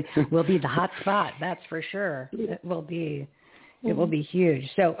 We'll be the hot spot. That's for sure. It will be huge.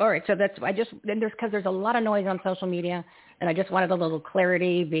 So, all right. So there's a lot of noise on social media, and I just wanted a little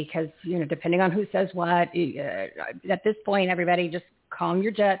clarity because, depending on who says what, at this point, everybody just calm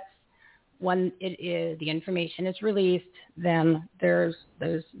your jets. When the information is released, then those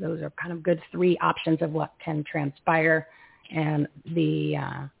are kind of good three options of what can transpire, and the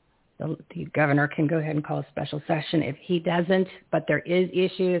the governor can go ahead and call a special session. If he doesn't, but there is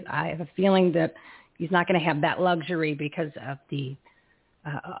issues, I have a feeling that he's not going to have that luxury because of the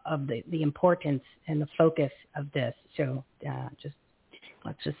importance and the focus of this. So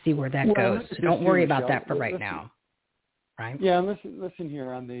let's just see where that goes. So don't worry about that for right now. Right? Yeah, and listen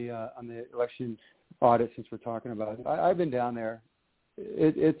here on the election audit, since we're talking about it. I've been down there.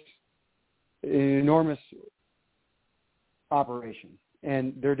 It's an enormous operation,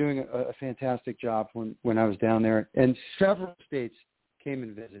 and they're doing a fantastic job when I was down there. And several states came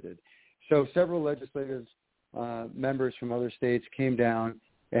and visited. So several legislative members from other states came down,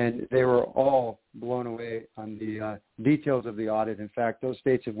 and they were all blown away on the details of the audit. In fact, those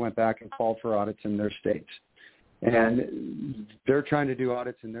states have went back and called for audits in their states. And they're trying to do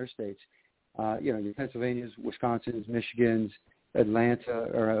audits in their states. Your Pennsylvania's, Wisconsin's, Michigan's, Atlanta,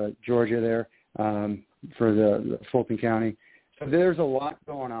 or Georgia there for the Fulton County. So there's a lot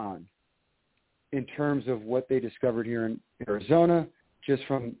going on in terms of what they discovered here in Arizona, just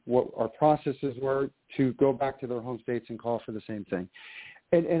from what our processes were, to go back to their home states and call for the same thing.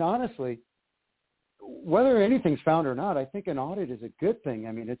 And honestly, whether anything's found or not, I think an audit is a good thing.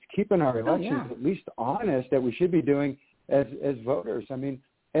 I mean, it's keeping our elections at least honest, that we should be doing as voters. I mean,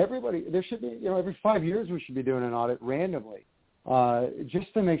 everybody, there should be, every 5 years we should be doing an audit randomly,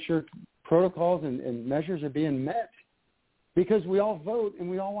 just to make sure protocols and measures are being met, because we all vote and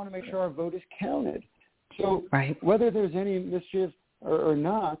we all want to make sure our vote is counted. So whether there's any mischief or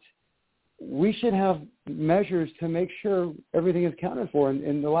not, we should have measures to make sure everything is counted for.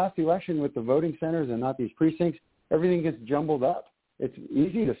 In the last election with the voting centers and not these precincts, everything gets jumbled up. It's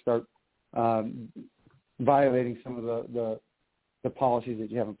easy to start violating some of the policies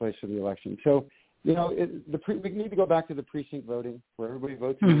that you have in place for the election. So, we need to go back to the precinct voting, where everybody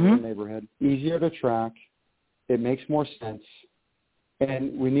votes in their neighborhood. Easier to track. It makes more sense.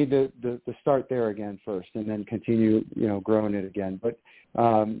 And we need to start there again first, and then continue, growing it again. But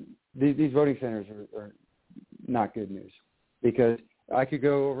these voting centers are not good news, because I could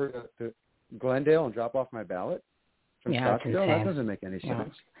go over to Glendale and drop off my ballot from Scottsdale. That doesn't make any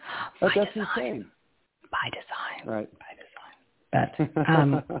sense. That's insane. By design. Right. But by design.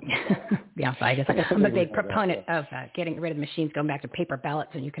 I'm a big proponent of getting rid of the machines, going back to paper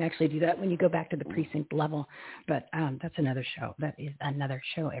ballots, and you can actually do that when you go back to the precinct level. But that's another show. That is another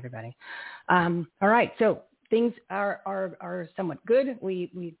show, everybody. All right, so things are somewhat good.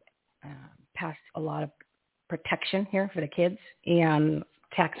 We passed a lot of protection here for the kids and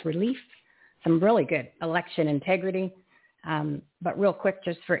tax relief, some really good election integrity. But real quick,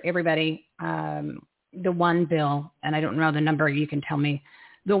 just for everybody, the one bill, and I don't know the number, you can tell me,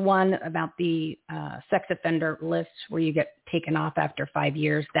 the one about the sex offender list where you get taken off after 5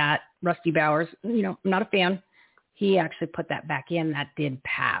 years, that Rusty Bowers, I'm not a fan. He actually put that back in. That did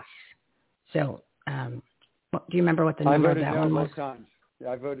pass. So do you remember what the number of that one was? Times. Yeah,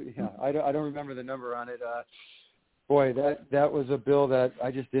 I voted. Yeah, I don't remember the number on it. Boy, that was a bill that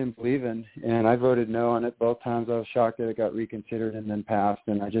I just didn't believe in, and I voted no on it both times. I was shocked that it got reconsidered and then passed,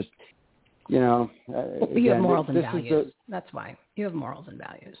 and I just, you have morals and values. That's why you have morals and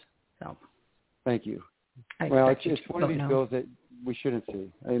values. So, thank you. It's one of these bills that we shouldn't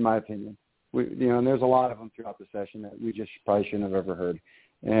see, in my opinion. And there's a lot of them throughout the session that we just probably shouldn't have ever heard.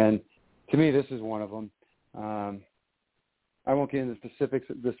 And to me, this is one of them. I won't get into the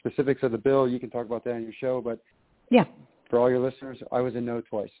specifics of the bill. You can talk about that on your show, but for all your listeners, I was a no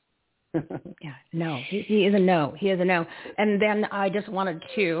twice. He is a no. He is a no. And then I just wanted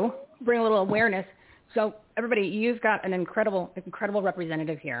to bring a little awareness. So everybody, you've got an incredible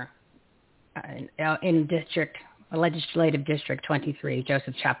representative here in Legislative District 23,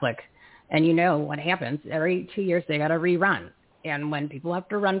 Joseph Chaplik. And you know what happens. Every 2 years they got to rerun. And when people have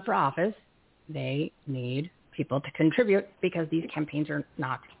to run for office, they need people to contribute, because these campaigns are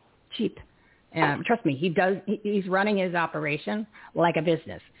not cheap. Trust me, he's running his operation like a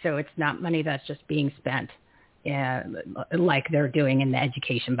business. So it's not money that's just being spent like they're doing in the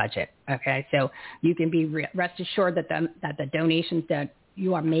education budget. Okay, so you can be rest assured that the donations that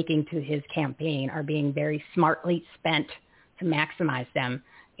you are making to his campaign are being very smartly spent to maximize them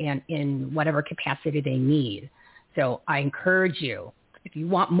and in whatever capacity they need. So I encourage you, if you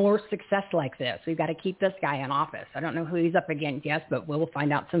want more success like this, we've got to keep this guy in office. I don't know who he's up against yet, but we'll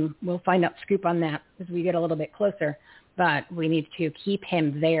find out scoop on that as we get a little bit closer. But we need to keep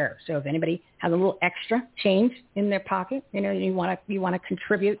him there. So if anybody has a little extra change in their pocket, you want to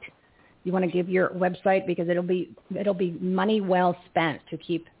contribute, you want to give your website, because it'll be money well spent to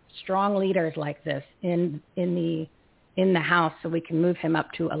keep strong leaders like this in the House, so we can move him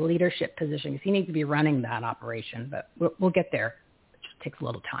up to a leadership position, because he needs to be running that operation. But we'll get there. takes a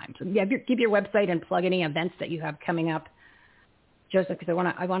little time. So yeah, give your website and plug any events that you have coming up, Joseph, because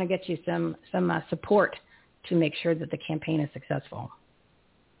I want to get you some support to make sure that the campaign is successful.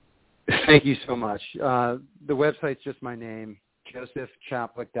 Thank you so much. The website's just my name,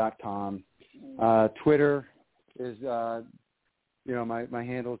 josephchaplik.com. Twitter is, my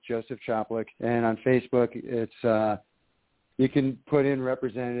handle is Joseph Chaplik. And on Facebook, it's, you can put in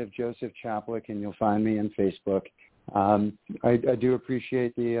Representative Joseph Chaplik and you'll find me on Facebook. I do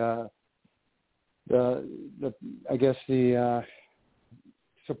appreciate the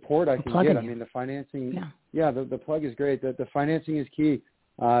support I can get. I mean, the financing, the plug is great. The financing is key.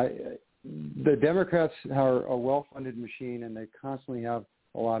 The Democrats are a well-funded machine, and they constantly have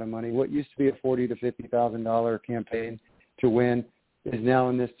a lot of money. What used to be a $40,000 to $50,000 campaign to win is now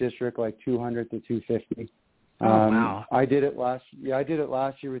in this district like $200,000 to $250,000. Wow! I did it last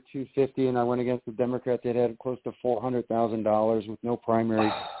year with $250,000, and I went against the Democrat that had close to $400,000 with no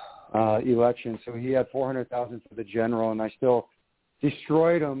primary election. So he had $400,000 for the general, and I still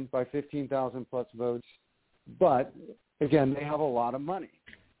destroyed him by 15,000 plus votes. But again, they have a lot of money.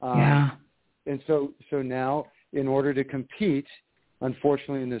 And so now, in order to compete,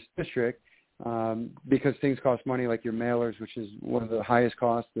 unfortunately, in this district, because things cost money, like your mailers, which is one of the highest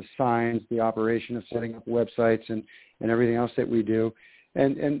costs, the signs, the operation of setting up websites, and everything else that we do,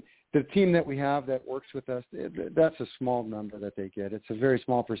 and the team that we have that works with us, that's a small number that they get. It's a very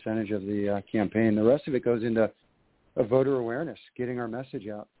small percentage of the campaign. The rest of it goes into voter awareness, getting our message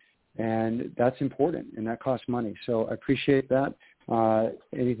out. And that's important, and that costs money. So I appreciate that.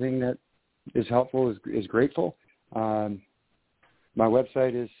 Anything that is helpful is grateful. My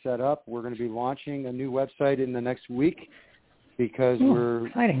website is set up. We're going to be launching a new website in the next week because we're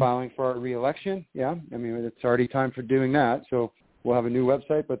filing for our reelection. Yeah, I mean, it's already time for doing that. So we'll have a new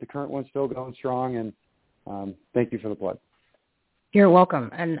website, but the current one's still going strong, and thank you for the plug. You're welcome.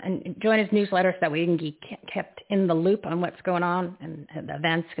 And join his newsletter so that we can be kept in the loop on what's going on and the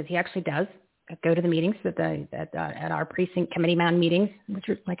events, because he actually does go to the meetings at our precinct committee man meetings, which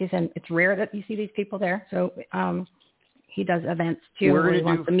are, like I said, it's rare that you see these people there. So he does events too where he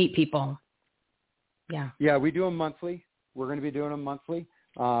wants to meet people. Yeah. Yeah, we do them monthly. We're going to be doing them monthly.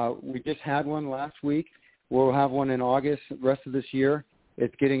 We just had one last week. We'll have one in August, the rest of this year.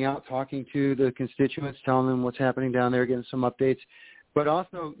 It's getting out, talking to the constituents, telling them what's happening down there, getting some updates. But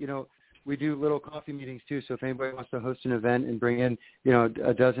also, we do little coffee meetings too. So if anybody wants to host an event and bring in,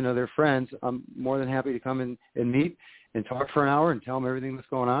 a dozen of their friends, I'm more than happy to come in and meet and talk for an hour and tell them everything that's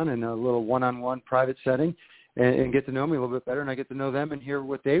going on in a little one-on-one private setting and get to know me a little bit better. And I get to know them and hear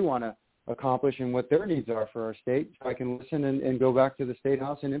what they want to accomplish and what their needs are for our state. So I can listen and go back to the State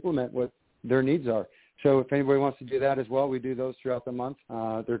House and implement what their needs are. So if anybody wants to do that as well, we do those throughout the month.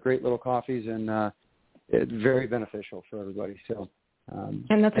 They're great little coffees, and it's very beneficial for everybody. So,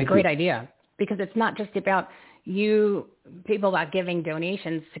 and that's a great idea, because it's not just about you people that giving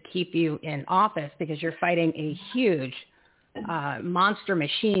donations to keep you in office, because you're fighting a huge monster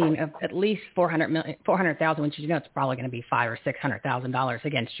machine of at least $400,000, which it's probably going to be $500,000 or $600,000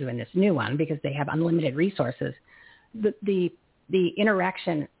 against you in this new one, because they have unlimited resources. The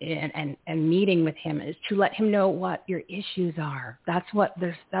interaction and meeting with him is to let him know what your issues are. That's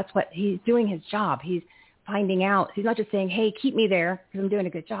what he's doing his job. He's finding out. He's not just saying, hey, keep me there because I'm doing a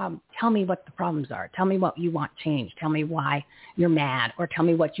good job. Tell me what the problems are. Tell me what you want changed. Tell me why you're mad, or tell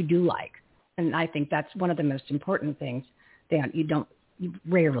me what you do like. And I think that's one of the most important things. You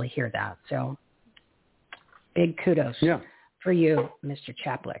rarely hear that. So big kudos for you, Mr.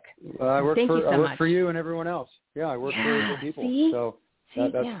 Chaplik. I work for you and everyone else. Yeah, I work for the people.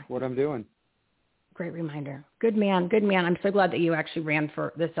 So that's what I'm doing. Great reminder. Good man. Good man. I'm so glad that you actually ran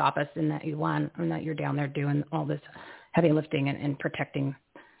for this office and that you won, and that you're down there doing all this heavy lifting and protecting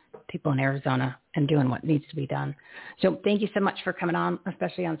people in Arizona and doing what needs to be done. So thank you so much for coming on,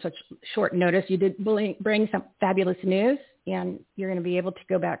 especially on such short notice. You did bring some fabulous news, and you're going to be able to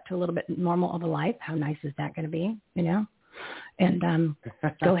go back to a little bit normal of a life. How nice is that going to be, And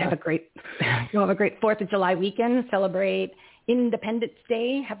go have a great 4th of July weekend. Celebrate Independence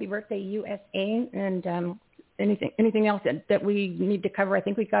Day. Happy birthday, USA. And anything else that we need to cover? I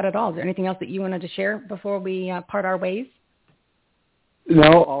think we got it all. Is there anything else that you wanted to share before we part our ways?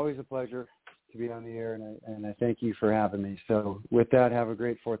 No, always a pleasure to be on the air, and I thank you for having me. So with that, have a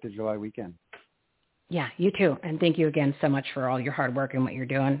great 4th of July weekend. Yeah, you too. And thank you again so much for all your hard work and what you're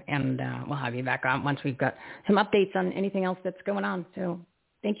doing. And we'll have you back on once we've got some updates on anything else that's going on. So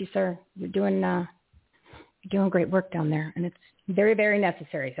thank you, sir. You're doing great work down there, and it's very, very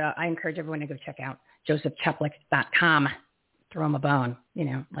necessary. So I encourage everyone to go check out josephchaplik.com. Throw him a bone,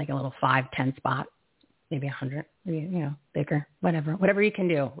 like a little 5-10 spot. maybe 100, maybe, bigger, whatever you can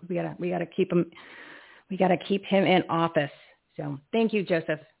do. We gotta keep him in office. So thank you,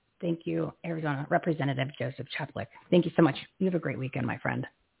 Joseph. Thank you, Arizona Representative Joseph Chaplik. Thank you so much. You have a great weekend, my friend.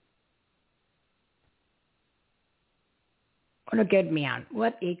 What a good man.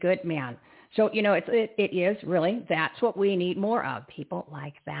 What a good man. So, it is really, that's what we need more of, people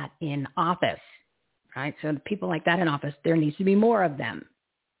like that in office, right? So the people like that in office, there needs to be more of them.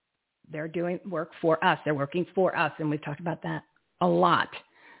 They're doing work for us. They're working for us. And we've talked about that a lot.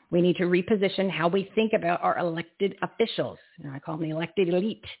 We need to reposition how we think about our elected officials. I call him the elected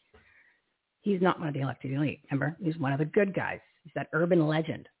elite. He's not one of the elected elite. Remember, he's one of the good guys. He's that urban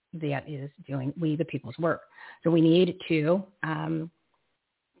legend that is doing we the people's work. So we need to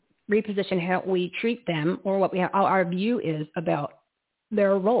reposition how we treat them, or what our view is about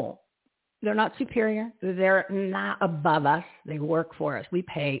their role. They're not superior. They're not above us. They work for us. We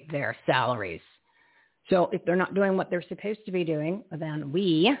pay their salaries. So if they're not doing what they're supposed to be doing, then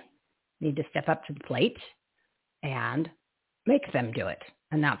we need to step up to the plate and make them do it.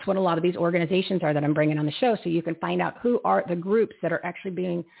 And that's what a lot of these organizations are that I'm bringing on the show. So you can find out who are the groups that are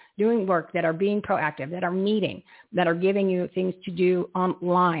actually doing work, that are being proactive, that are meeting, that are giving you things to do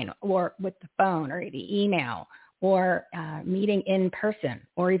online or with the phone or the email, or meeting in person,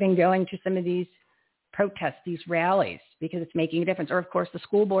 or even going to some of these protests, these rallies, because it's making a difference. Or, of course, the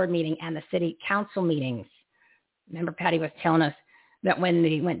school board meeting and the city council meetings. Remember, Patty was telling us that when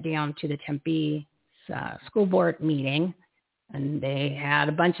they went down to the Tempe school board meeting, and they had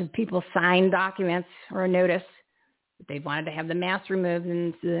a bunch of people sign documents or a notice that they wanted to have the mask removed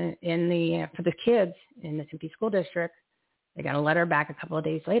for the kids in the Tempe school district. They got a letter back a couple of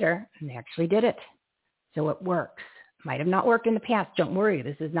days later, and they actually did it. So it works. Might have not worked in the past. Don't worry.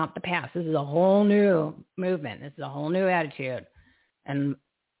 This is not the past. This is a whole new movement. This is a whole new attitude. And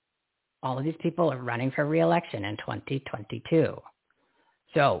all of these people are running for re-election in 2022.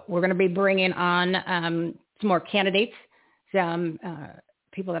 So we're going to be bringing on some more candidates, some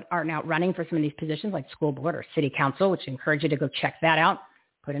people that are now running for some of these positions like school board or city council, which I encourage you to go check that out.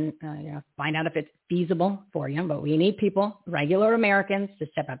 Put in, find out if it's feasible for you. But we need people, regular Americans, to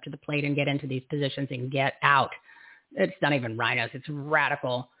step up to the plate and get into these positions and get out. It's not even rhinos. It's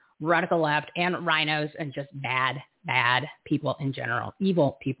radical left and rhinos and just bad people in general,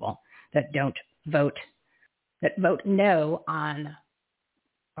 evil people that don't vote, that vote no on,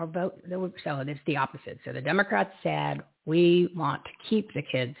 or vote. So it's the opposite. So the Democrats said, we want to keep the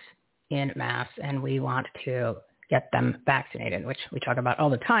kids in mass and we want to get them vaccinated, which we talk about all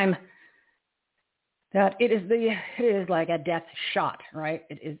the time, that it is like a death shot, right?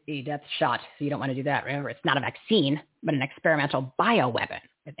 It is a death shot. So you don't want to do that. Remember, it's not a vaccine, but an experimental bioweapon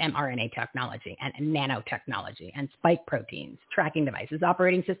with mRNA technology and nanotechnology and spike proteins, tracking devices,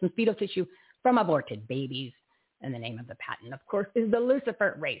 operating systems, fetal tissue from aborted babies. And the name of the patent, of course, is the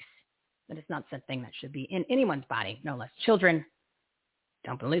Lucifer race. That is not something that should be in anyone's body, no less children.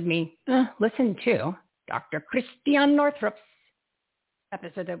 Don't believe me? Listen to Dr. Christiane Northrup's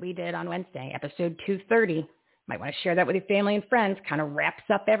episode that we did on Wednesday, episode 230. Might want to share that with your family and friends. Kind of wraps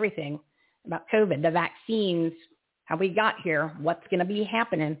up everything about COVID, the vaccines, how we got here, what's going to be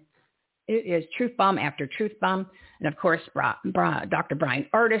happening. It is truth bomb after truth bomb. And of course, Dr. Brian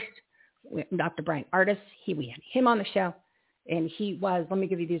Ardis. Dr. Brian Ardis, we had him on the show. And he was, let me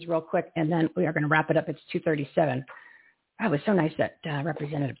give you these real quick, and then we are going to wrap it up. It's 2:37. It was so nice that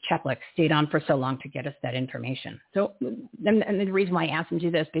Representative Chaplik stayed on for so long to get us that information. So, and the reason why I asked him to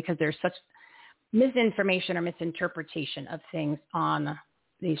do this, because there's such misinformation or misinterpretation of things on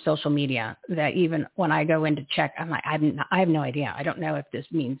the social media that even when I go in to check, I'm like, I have no idea. I don't know if this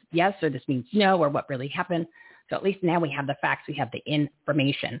means yes or this means no or what really happened. So at least now we have the facts, we have the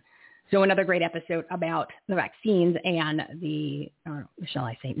information. So another great episode about the vaccines and the, or shall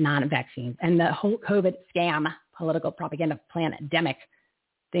I say, non-vaccines and the whole COVID scam, political propaganda, pandemic,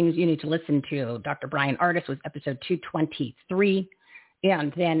 things you need to listen to. Dr. Brian Ardis was episode 223.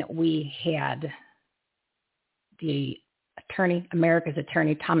 And then we had the attorney, America's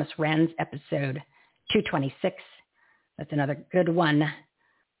attorney, Thomas Renz, episode 226. That's another good one.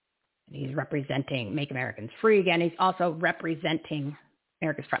 He's representing Make Americans Free again. He's also representing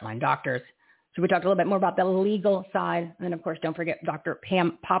America's Frontline Doctors. So we talked a little bit more about the legal side. And then, of course, don't forget Dr.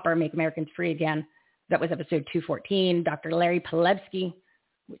 Pam Popper, Make Americans Free Again. That was episode 214. Dr. Larry Pilevsky,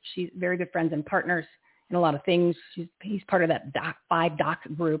 which she's very good friends and partners in a lot of things. He's part of that 5 doc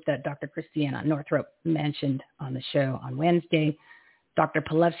group that Dr. Christiane Northrup mentioned on the show on Wednesday. Dr.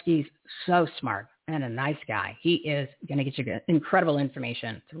 Pilevsky's so smart and a nice guy. He is going to get you incredible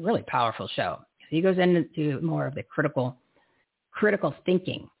information. It's a really powerful show. He goes into more of the critical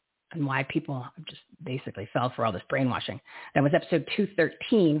thinking and why people just basically fell for all this brainwashing. That was episode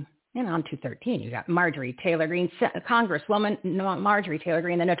 213. And on 213, you got Marjorie Taylor Greene, Congresswoman Marjorie Taylor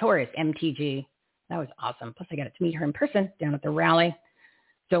Greene, the notorious MTG. That was awesome. Plus, I got to meet her in person down at the rally.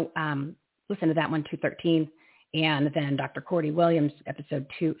 So listen to that one, 213. And then Dr. Cordy Williams, episode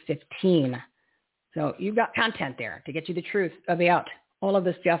 215. So you've got content there to get you the truth about all of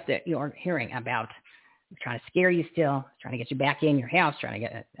the stuff that you're hearing about. They're trying to scare you still, trying to get you back in your house, trying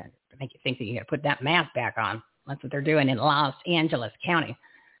to make you think that you got to put that mask back on. That's what they're doing in Los Angeles County.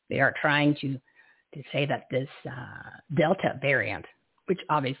 They are trying to say that this Delta variant,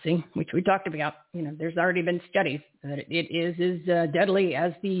 which we talked about, there's already been studies that it is as deadly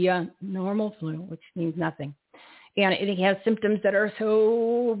as the normal flu, which means nothing. And it has symptoms that are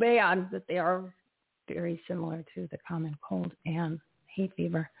so bad that they are very similar to the common cold and hay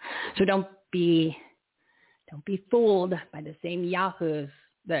fever. So don't be fooled by the same yahoos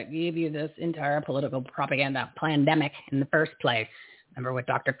that gave you this entire political propaganda pandemic in the first place. Remember what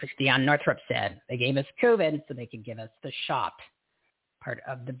Dr. Christiane Northrup said. They gave us COVID so they could give us the shot, part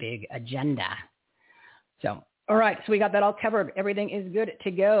of the big agenda. So, all right, so we got that all covered. Everything is good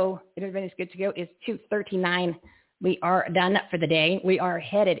to go. Everything is good to go. It's 2:39. We are done for the day. We are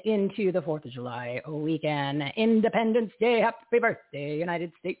headed into the 4th of July weekend. Independence Day. Happy birthday,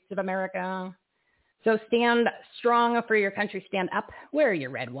 United States of America. So stand strong for your country. Stand up. Wear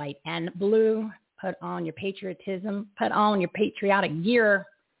your red, white, and blue. Put on your patriotism. Put on your patriotic gear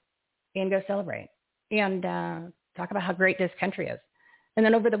and go celebrate. And talk about how great this country is. And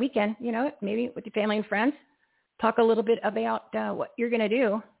then over the weekend, maybe with your family and friends, talk a little bit about what you're going to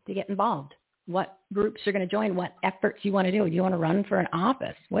do to get involved. What groups you're going to join, what efforts you want to do. Do you want to run for an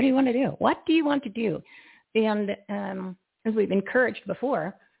office? What do you want to do? What do you want to do? And as we've encouraged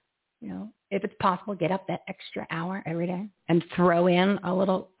before, if it's possible, get up that extra hour every day and throw in a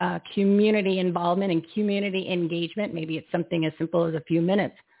little community involvement and community engagement. Maybe it's something as simple as a few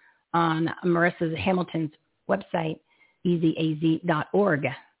minutes on Marissa Hamilton's website, easyaz.org.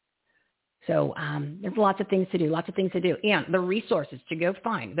 So there's lots of things to do. And the resources to go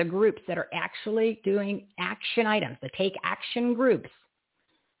find, the groups that are actually doing action items, the take action groups.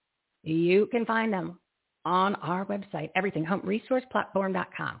 You can find them on our website, everything,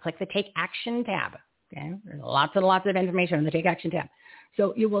 homeresourceplatform.com. Click the Take Action tab. Okay, there's lots and lots of information on the Take Action tab.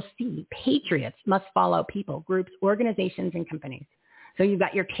 So you will see patriots must follow people, groups, organizations, and companies. So you've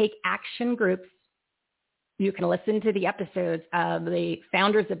got your Take Action groups. You can listen to the episodes of the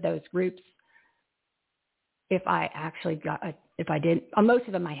founders of those groups. If I did, most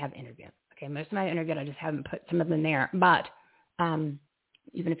of them I have interviewed. Okay, most of them I interviewed, I just haven't put some of them there. But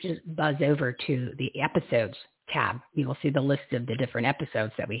even if you just buzz over to the episodes tab, you will see the list of the different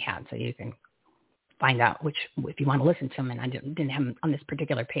episodes that we had. So you can find out which, if you want to listen to them. And I didn't have them on this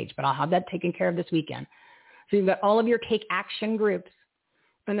particular page, but I'll have that taken care of this weekend. So you've got all of your Take Action groups.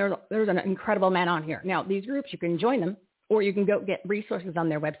 And there's an incredible amount on here. Now, these groups, you can join them, or you can go get resources on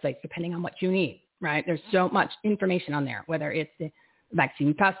their websites, depending on what you need, right? There's so much information on there, whether it's the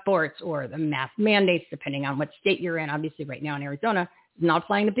vaccine passports or the mask mandates, depending on what state you're in. Obviously, right now in Arizona, it's not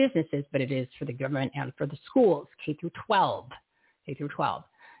applying to businesses, but it is for the government and for the schools, K through 12.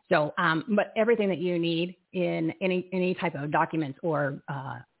 So, but everything that you need in any type of documents or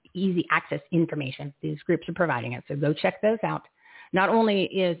easy access information, these groups are providing it. So go check those out. Not only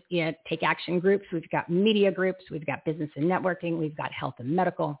is it Take Action groups, we've got media groups, we've got business and networking, we've got health and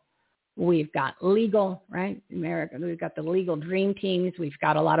medical, we've got legal, right? America, we've got the legal dream teams, we've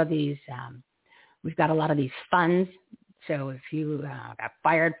got a lot of these, funds. So if you got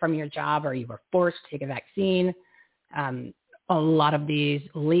fired from your job or you were forced to take a vaccine, a lot of these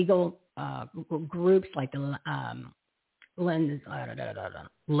legal groups like the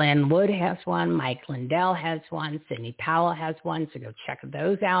Len Wood has one, Mike Lindell has one, Sidney Powell has one, so go check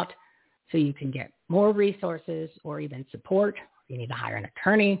those out so you can get more resources or even support. You need to hire an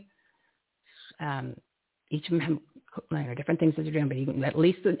attorney. Each of them have different things that they're doing, but you can, at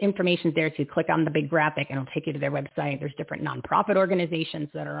least the information's there, so you click on the big graphic and it'll take you to their website. There's different nonprofit organizations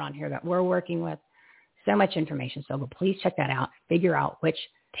that are on here that we're working with. So much information, so please check that out. Figure out which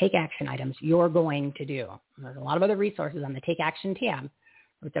Take Action items you're going to do. There's a lot of other resources on the Take Action tab.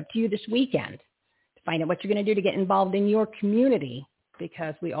 It's up to you this weekend to find out what you're going to do to get involved in your community,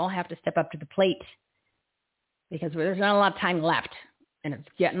 because we all have to step up to the plate, because there's not a lot of time left and it's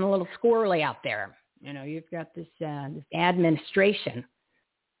getting a little squirrely out there. You've got this administration.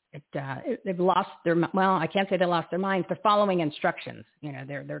 They've lost I can't say they lost their minds. They're following instructions.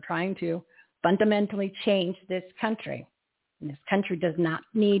 They're trying to fundamentally change this country. And this country does not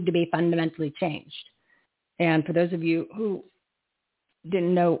need to be fundamentally changed. And for those of you who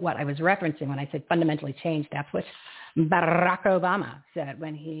didn't know what I was referencing when I said fundamentally change, that's what Barack Obama said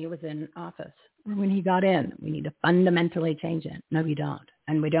when he was in office, or when he got in. We need to fundamentally change it. No, we don't.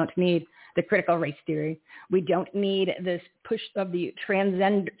 And we don't need the critical race theory. We don't need this push of the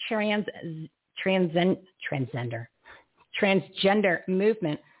transgender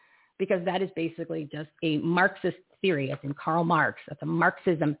movement, because that is basically just a Marxist theory. As in Karl Marx. That's a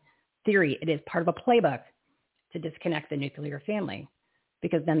Marxism theory. It is part of a playbook to disconnect the nuclear family,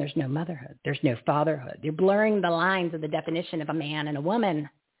 because then there's no motherhood. There's no fatherhood. You're blurring the lines of the definition of a man and a woman.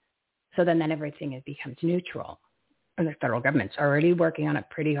 So then everything becomes neutral. And the federal government's already working on it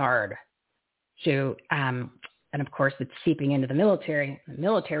pretty hard. So, and of course, it's seeping into the military. The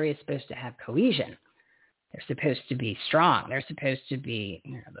military is supposed to have cohesion. They're supposed to be strong. They're supposed to be,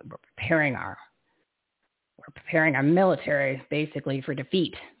 we're preparing our military basically for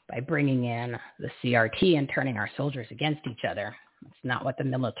defeat by bringing in the CRT and turning our soldiers against each other. That's not what the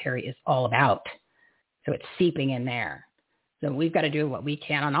military is all about. So it's seeping in there. So we've got to do what we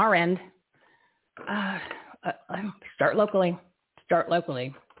can on our end. Start locally,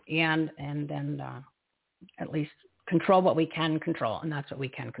 and then at least control what we can control, and that's what we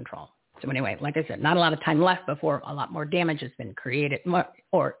can control. So anyway, like I said, not a lot of time left before a lot more damage has been created,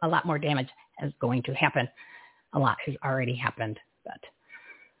 or a lot more damage is going to happen. A lot has already happened, but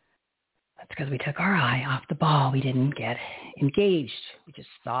that's because we took our eye off the ball. We didn't get engaged. We just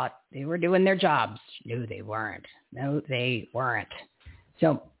thought they were doing their jobs. No, they weren't.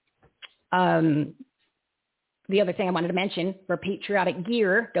 So the other thing I wanted to mention for patriotic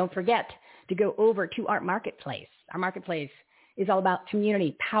gear, don't forget to go over to our marketplace. Our marketplace is all about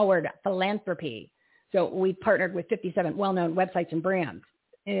community-powered philanthropy. So we've partnered with 57 well-known websites and brands,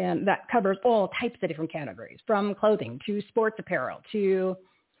 and that covers all types of different categories, from clothing to sports apparel to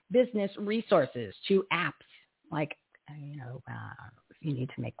business resources to apps like, if you need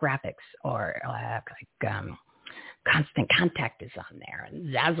to make graphics, or Constant Contact is on there,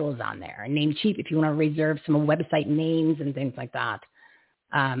 and Zazzle is on there, and Namecheap if you want to reserve some website names and things like that.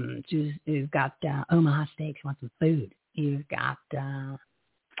 You've got Omaha Steaks, you want some food. You've got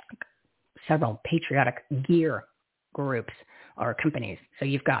several patriotic gear groups or companies. So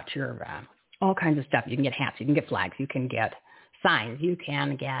you've got your all kinds of stuff. You can get hats, you can get flags, you can get signs, you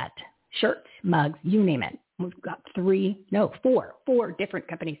can get shirts, mugs, you name it. We've got four different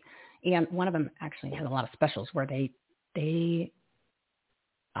companies. And one of them actually has a lot of specials where they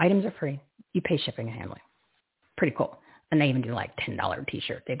items are free. You pay shipping and handling. Pretty cool. And they even do like $10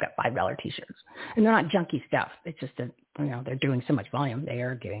 t-shirts. They've got $5 t-shirts. And they're not junky stuff. It's just they're doing so much volume. They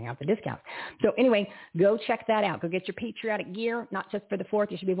are giving out the discounts. So anyway, go check that out. Go get your patriotic gear, not just for the 4th.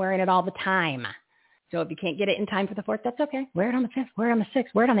 You should be wearing it all the time. So if you can't get it in time for the 4th, that's okay. Wear it on the 5th. Wear it on the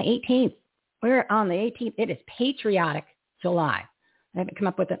 6th. Wear it on the 18th. Wear it on the 18th. It is Patriotic July. I haven't come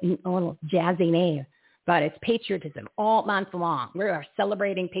up with a little jazzy name, but it's patriotism all month long. We are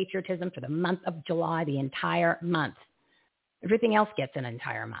celebrating patriotism for the month of July, the entire month. Everything else gets an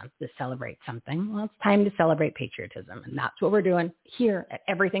entire month to celebrate something. Well, it's time to celebrate patriotism, and that's what we're doing here at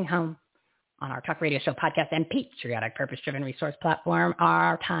Everything Home on our talk radio show, podcast, and patriotic purpose-driven resource platform.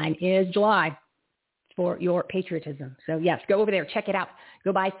 Our time is July for your patriotism. So yes, go over there, check it out.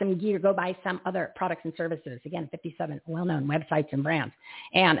 Go buy some gear, go buy some other products and services. Again, 57 well-known websites and brands.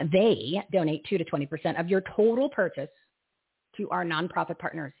 And they donate 2 to 20% of your total purchase to our nonprofit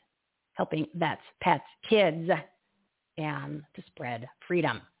partners, helping vets, pets, kids, and to spread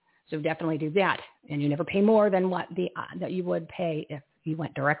freedom. So definitely do that. And you never pay more than what that you would pay if you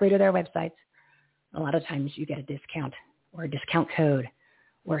went directly to their websites. A lot of times you get a discount or a discount code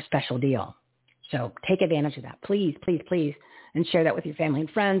or a special deal. So take advantage of that. Please, please, please. And share that with your family and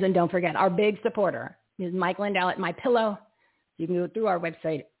friends. And don't forget, our big supporter is Mike Lindell at MyPillow. You can go through our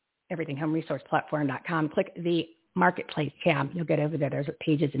website, everythinghomeresourceplatform.com. Click the Marketplace tab. You'll get over there. There's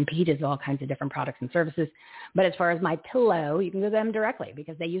pages and pages of all kinds of different products and services. But as far as MyPillow, you can go to them directly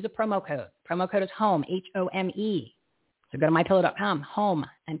because they use a promo code. Promo code is HOME, HOME. So go to mypillow.com, HOME,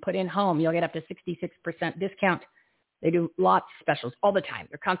 and put in HOME. You'll get up to 66% discount. They do lots of specials all the time.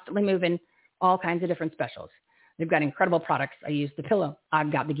 They're constantly moving all kinds of different specials. They've got incredible products. I use the pillow.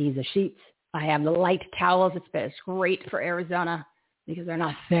 I've got the Giza sheets. I have the light towels. It's great for Arizona because they're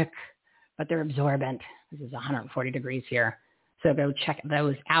not thick, but they're absorbent. This is 140 degrees here. So go check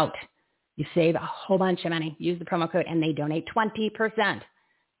those out. You save a whole bunch of money. Use the promo code, and they donate 20%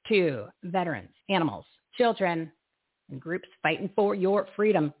 to veterans, animals, children, and groups fighting for your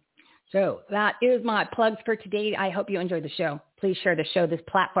freedom. So that is my plugs for today. I hope you enjoyed the show. Please share the show, this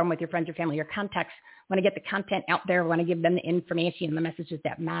platform with your friends, your family, your contacts. Want to get the content out there. Want to give them the information and the messages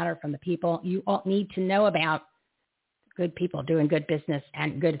that matter from the people you all need to know about. good people doing good business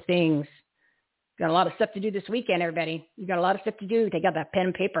and good things. Got a lot of stuff to do this weekend, everybody. You got a lot of stuff to do. Take out that pen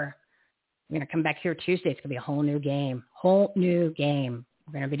and paper. We're going to come back here Tuesday. It's going to be a whole new game. Whole new game.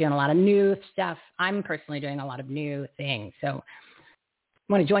 We're going to be doing a lot of new stuff. I'm personally doing a lot of new things. So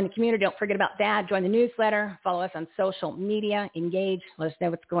want to join the community, don't forget about that. Join the newsletter. Follow us on social media. Engage. Let us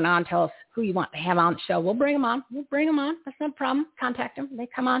know what's going on. Tell us who you want to have on the show. We'll bring them on. That's no problem. Contact them. They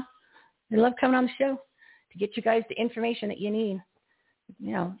come on. They love coming on the show to get you guys the information that you need.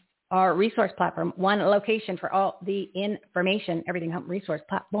 You know, our resource platform, one location for all the information,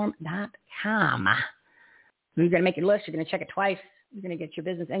 everythinghumpresourceplatform.com. You're going to make your list. You're going to check it twice. You're going to get your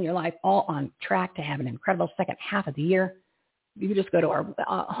business and your life all on track to have an incredible second half of the year. You can just go to our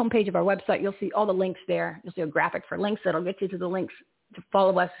homepage of our website. You'll see all the links there. You'll see a graphic for links that'll get you to the links to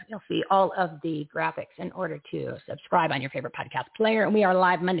follow us. You'll see all of the graphics in order to subscribe on your favorite podcast player. And we are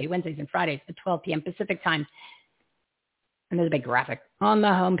live Monday, Wednesdays, and Fridays at 12 p.m. Pacific time. And there's a big graphic on the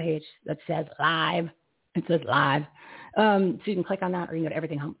homepage that says live. It says live. So you can click on that, or you can go to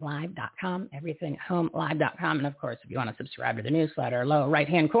everythinghumplive.com, everythinghumplive.com. And, of course, if you want to subscribe to the newsletter, lower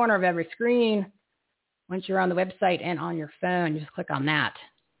right-hand corner of every screen, once you're on the website and on your phone, you just click on that.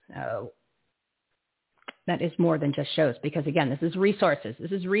 So that is more than just shows because, again, this is resources.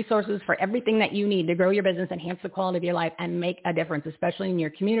 This is resources for everything that you need to grow your business, enhance the quality of your life, and make a difference, especially in your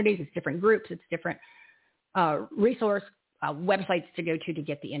communities. It's different groups. It's different resource websites to go to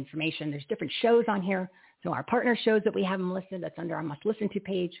get the information. There's different shows on here. So our partner shows that we have them listed. That's under our must listen to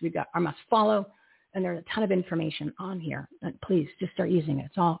page. We've got our must follow. And there's a ton of information on here. And please just start using it.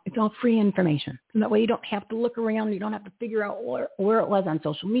 It's all free information. And that way you don't have to look around. You don't have to figure out where it was on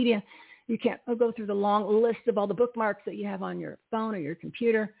social media. You can't go through the long list of all the bookmarks that you have on your phone or your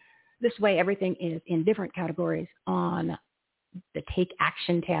computer. This way everything is in different categories on the Take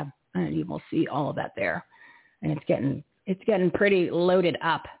Action tab. And you will see all of that there. And it's getting pretty loaded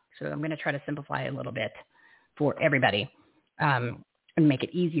up. So I'm going to try to simplify it a little bit for everybody. And make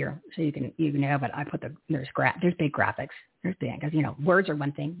it easier so you can but I put there's big graphics. There's big, because, words are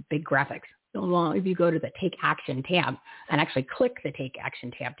one thing, big graphics. So if you go to the Take Action tab and actually click the Take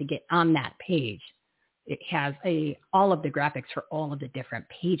Action tab to get on that page, it has all of the graphics for all of the different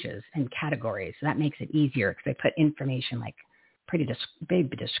pages and categories. So that makes it easier because they put information like pretty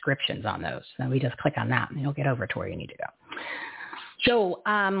big descriptions on those. So we just click on that and you'll get over to where you need to go. So,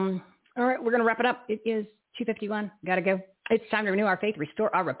 all right, we're going to wrap it up. It is 2:51. Got to go. It's time to renew our faith,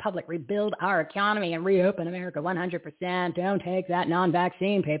 restore our republic, rebuild our economy, and reopen America 100%. Don't take that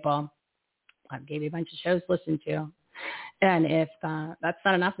non-vaccine, people. I gave you a bunch of shows to listen to. And if that's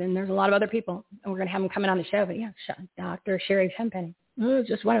not enough, then there's a lot of other people. And we're going to have them coming on the show. But, yeah, Dr. Sherry Tenpenny.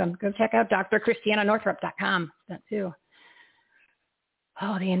 Just one of them. Go check out drchristiananorthrup.com. That, too.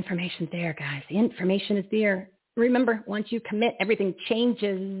 Oh, the information's there, guys. The information is there. Remember, once you commit, everything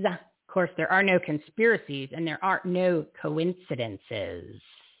changes. Of course, there are no conspiracies and there are no coincidences.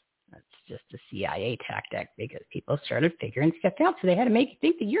 That's just a CIA tactic because people started figuring stuff out. So they had to make you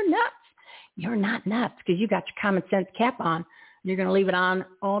think that you're nuts. You're not nuts because you got your common sense cap on. You're going to leave it on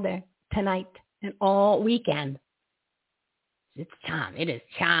all day, tonight, and all weekend. It's time. It is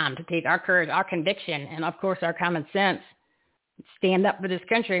time to take our courage, our conviction, and, of course, our common sense. Stand up for this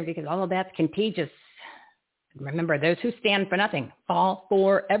country because all of that's contagious. Remember, those who stand for nothing fall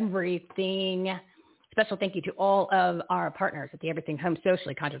for everything. Special thank you to all of our partners at the Everything Home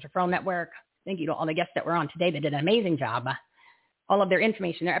Socially Conscious Referral Network. Thank you to all the guests that were on today. They did an amazing job. All of their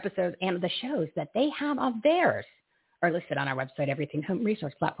information, their episodes, and the shows that they have of theirs are listed on our website,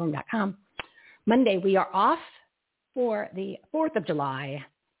 everythinghomeresourceplatform.com. Monday, we are off for the 4th of July.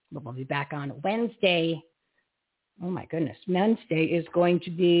 We'll be back on Wednesday. Oh, my goodness. Wednesday is going to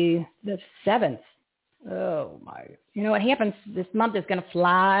be the 7th. Oh, my. You know what happens? This month is going to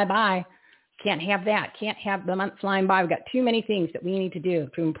fly by. Can't have that. Can't have the month flying by. We've got too many things that we need to do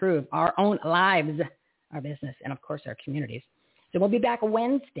to improve our own lives, our business, and, of course, our communities. So we'll be back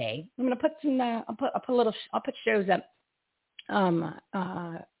Wednesday. I'm going to put some, I'll put shows up on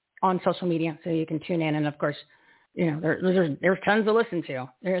social media so you can tune in. And, of course, there's tons to listen to.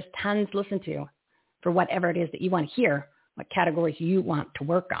 There's tons to listen to for whatever it is that you want to hear, what categories you want to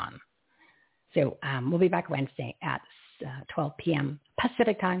work on. So we'll be back Wednesday at 12 p.m.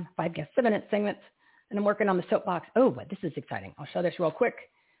 Pacific time, 5 guest 7-minute segments. And I'm working on the soapbox. Oh, but this is exciting. I'll show this real quick.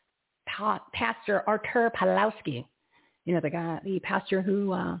 Pastor Artur Pawlowski, the pastor who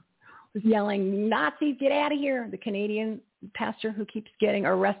was yelling, Nazis, get out of here. The Canadian pastor who keeps getting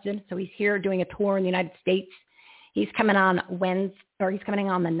arrested. So he's here doing a tour in the United States. He's coming on he's coming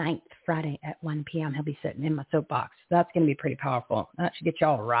on the 9th, Friday at 1 p.m. He'll be sitting in my soapbox. So that's going to be pretty powerful. That should get you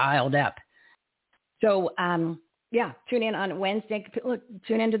all riled up. So tune in on Wednesday. Look,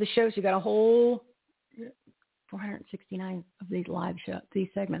 tune into the shows. You got a whole 469 of these live shows, these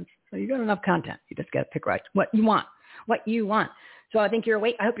segments. So you got enough content. You just got to pick right what you want. So I think you're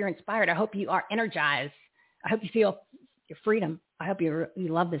awake. I hope you're inspired. I hope you are energized. I hope you feel your freedom. I hope you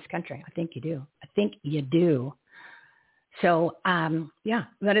love this country. I think you do. So,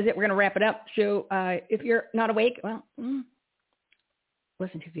 that is it. We're going to wrap it up. So if you're not awake, well,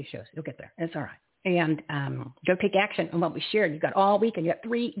 listen to a few shows. You'll get there. It's all right. And go take action on what we shared. You've got all week and you got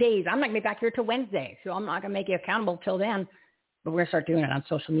 3 days. I'm not going to be back here till Wednesday, so I'm not going to make you accountable till then. But we're going to start doing it on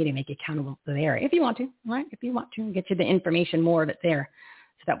social media, make you accountable there if you want to, right? If you want to, get you the information, more of it there.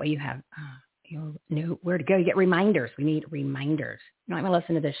 So that way you have, you'll know where to go. You get reminders. We need reminders. You know, I'm going to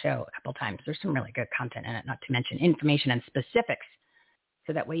listen to this show a couple times. There's some really good content in it, not to mention information and specifics.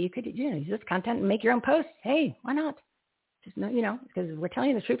 So that way you could, use this content and make your own posts. Hey, why not? Just know, because we're telling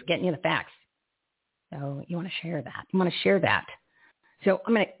you the truth, getting you the facts. So you want to share that. So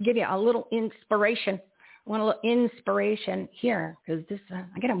I'm going to give you a little inspiration. I want a little inspiration here because this,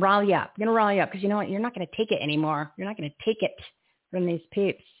 I'm going to rile you up. Because you know what? You're not going to take it anymore. You're not going to take it from these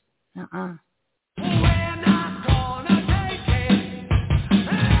peeps.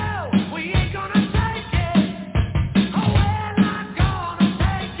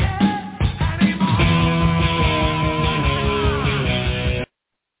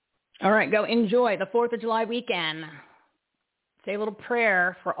 All right, go enjoy the 4th of July weekend. Say a little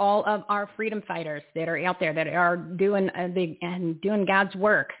prayer for all of our freedom fighters that are out there that are doing God's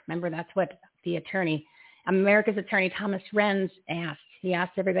work. Remember, that's what the America's attorney, Thomas Renz, asked. He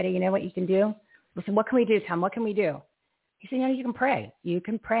asked everybody, you know what you can do? We said, what can we do, Tom? What can we do? He said, you can pray. You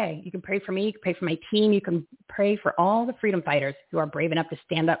can pray. You can pray for me. You can pray for my team. You can pray for all the freedom fighters who are brave enough to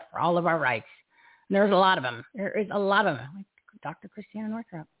stand up for all of our rights. And there's a lot of them. There is a lot of them. Like Dr. Christina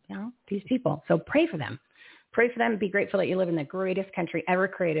Northrup, these people. So pray for them. Pray for them. Be grateful that you live in the greatest country ever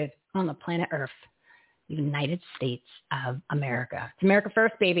created on the planet Earth, the United States of America. It's America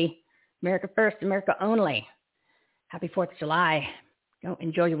first, baby. America first, America only. Happy 4th of July. Go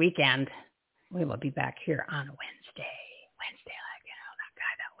enjoy your weekend. We will be back here on Wednesday. Like, that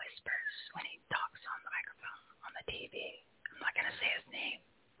guy that whispers when he talks on the microphone on the TV. I'm not going to say his name.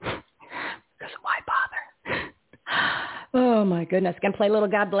 Because why bother? Oh, my goodness. Going to play a little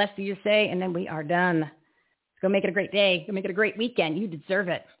God Bless You Say, and then we are done. Go make it a great day. Go make it a great weekend. You deserve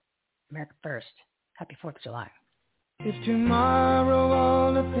it. America first. Happy 4th of July. If tomorrow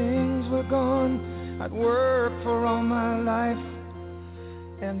all the things were gone, I'd work for all my life,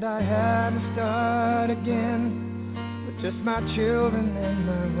 and I had to start again with just my children and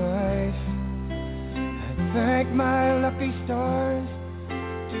my wife. I'd thank my lucky stars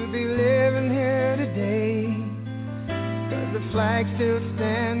to be living here today, 'cause the flag still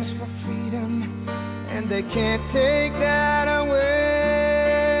stands for freedom, and they can't take that away.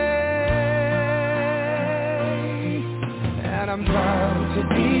 And I'm proud to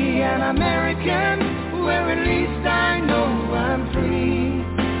be an American, where at least I know I'm free.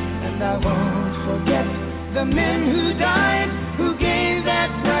 And I won't forget the men who died, who gave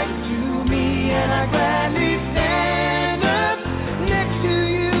that right to me. And I gladly stand up next to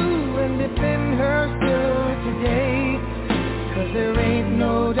you and defend her still today, 'cause there ain't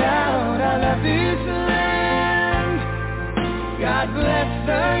no doubt I love this land. God bless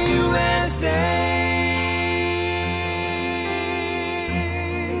the USA.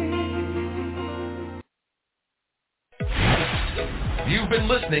 You've been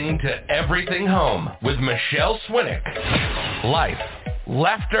listening to Everything Home with Michelle Swinnick. Life,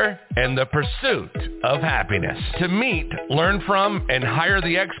 laughter, and the pursuit of happiness. To meet, learn from, and hire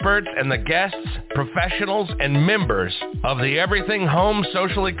the experts and the guests, professionals, and members of the Everything Home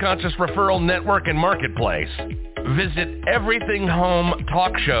Socially Conscious Referral Network and Marketplace, visit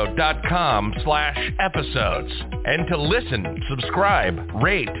everythinghometalkshow.com/episodes. And to listen, subscribe,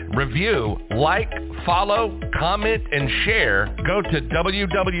 rate, review, like, follow, comment, and share, go to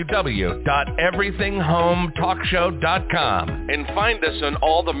www.everythinghometalkshow.com and find us on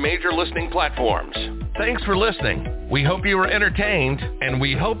all the major listening platforms. Thanks for listening. We hope you were entertained, and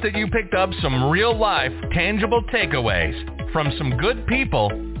we hope that you picked up some real-life, tangible takeaways from some good people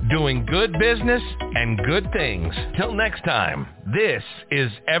doing good business and good things. Till next time, this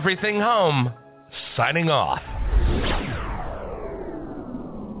is Everything Home, signing off.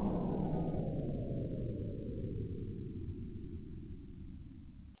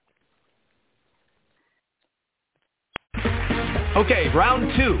 Okay,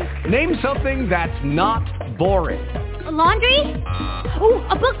 round 2. Name something that's not boring. A laundry? Ooh,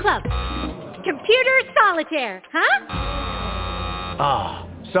 a book club. Computer solitaire, huh? Ah,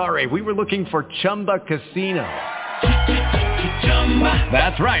 sorry, we were looking for Chumba Casino.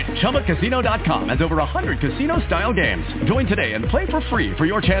 That's right. ChumbaCasino.com has over 100 casino-style games. Join today and play for free for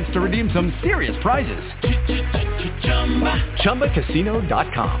your chance to redeem some serious prizes.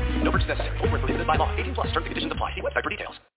 ChumbaCasino.com. No purchase necessary. Void where prohibited by law. 18 plus. Terms and conditions apply. See website for details.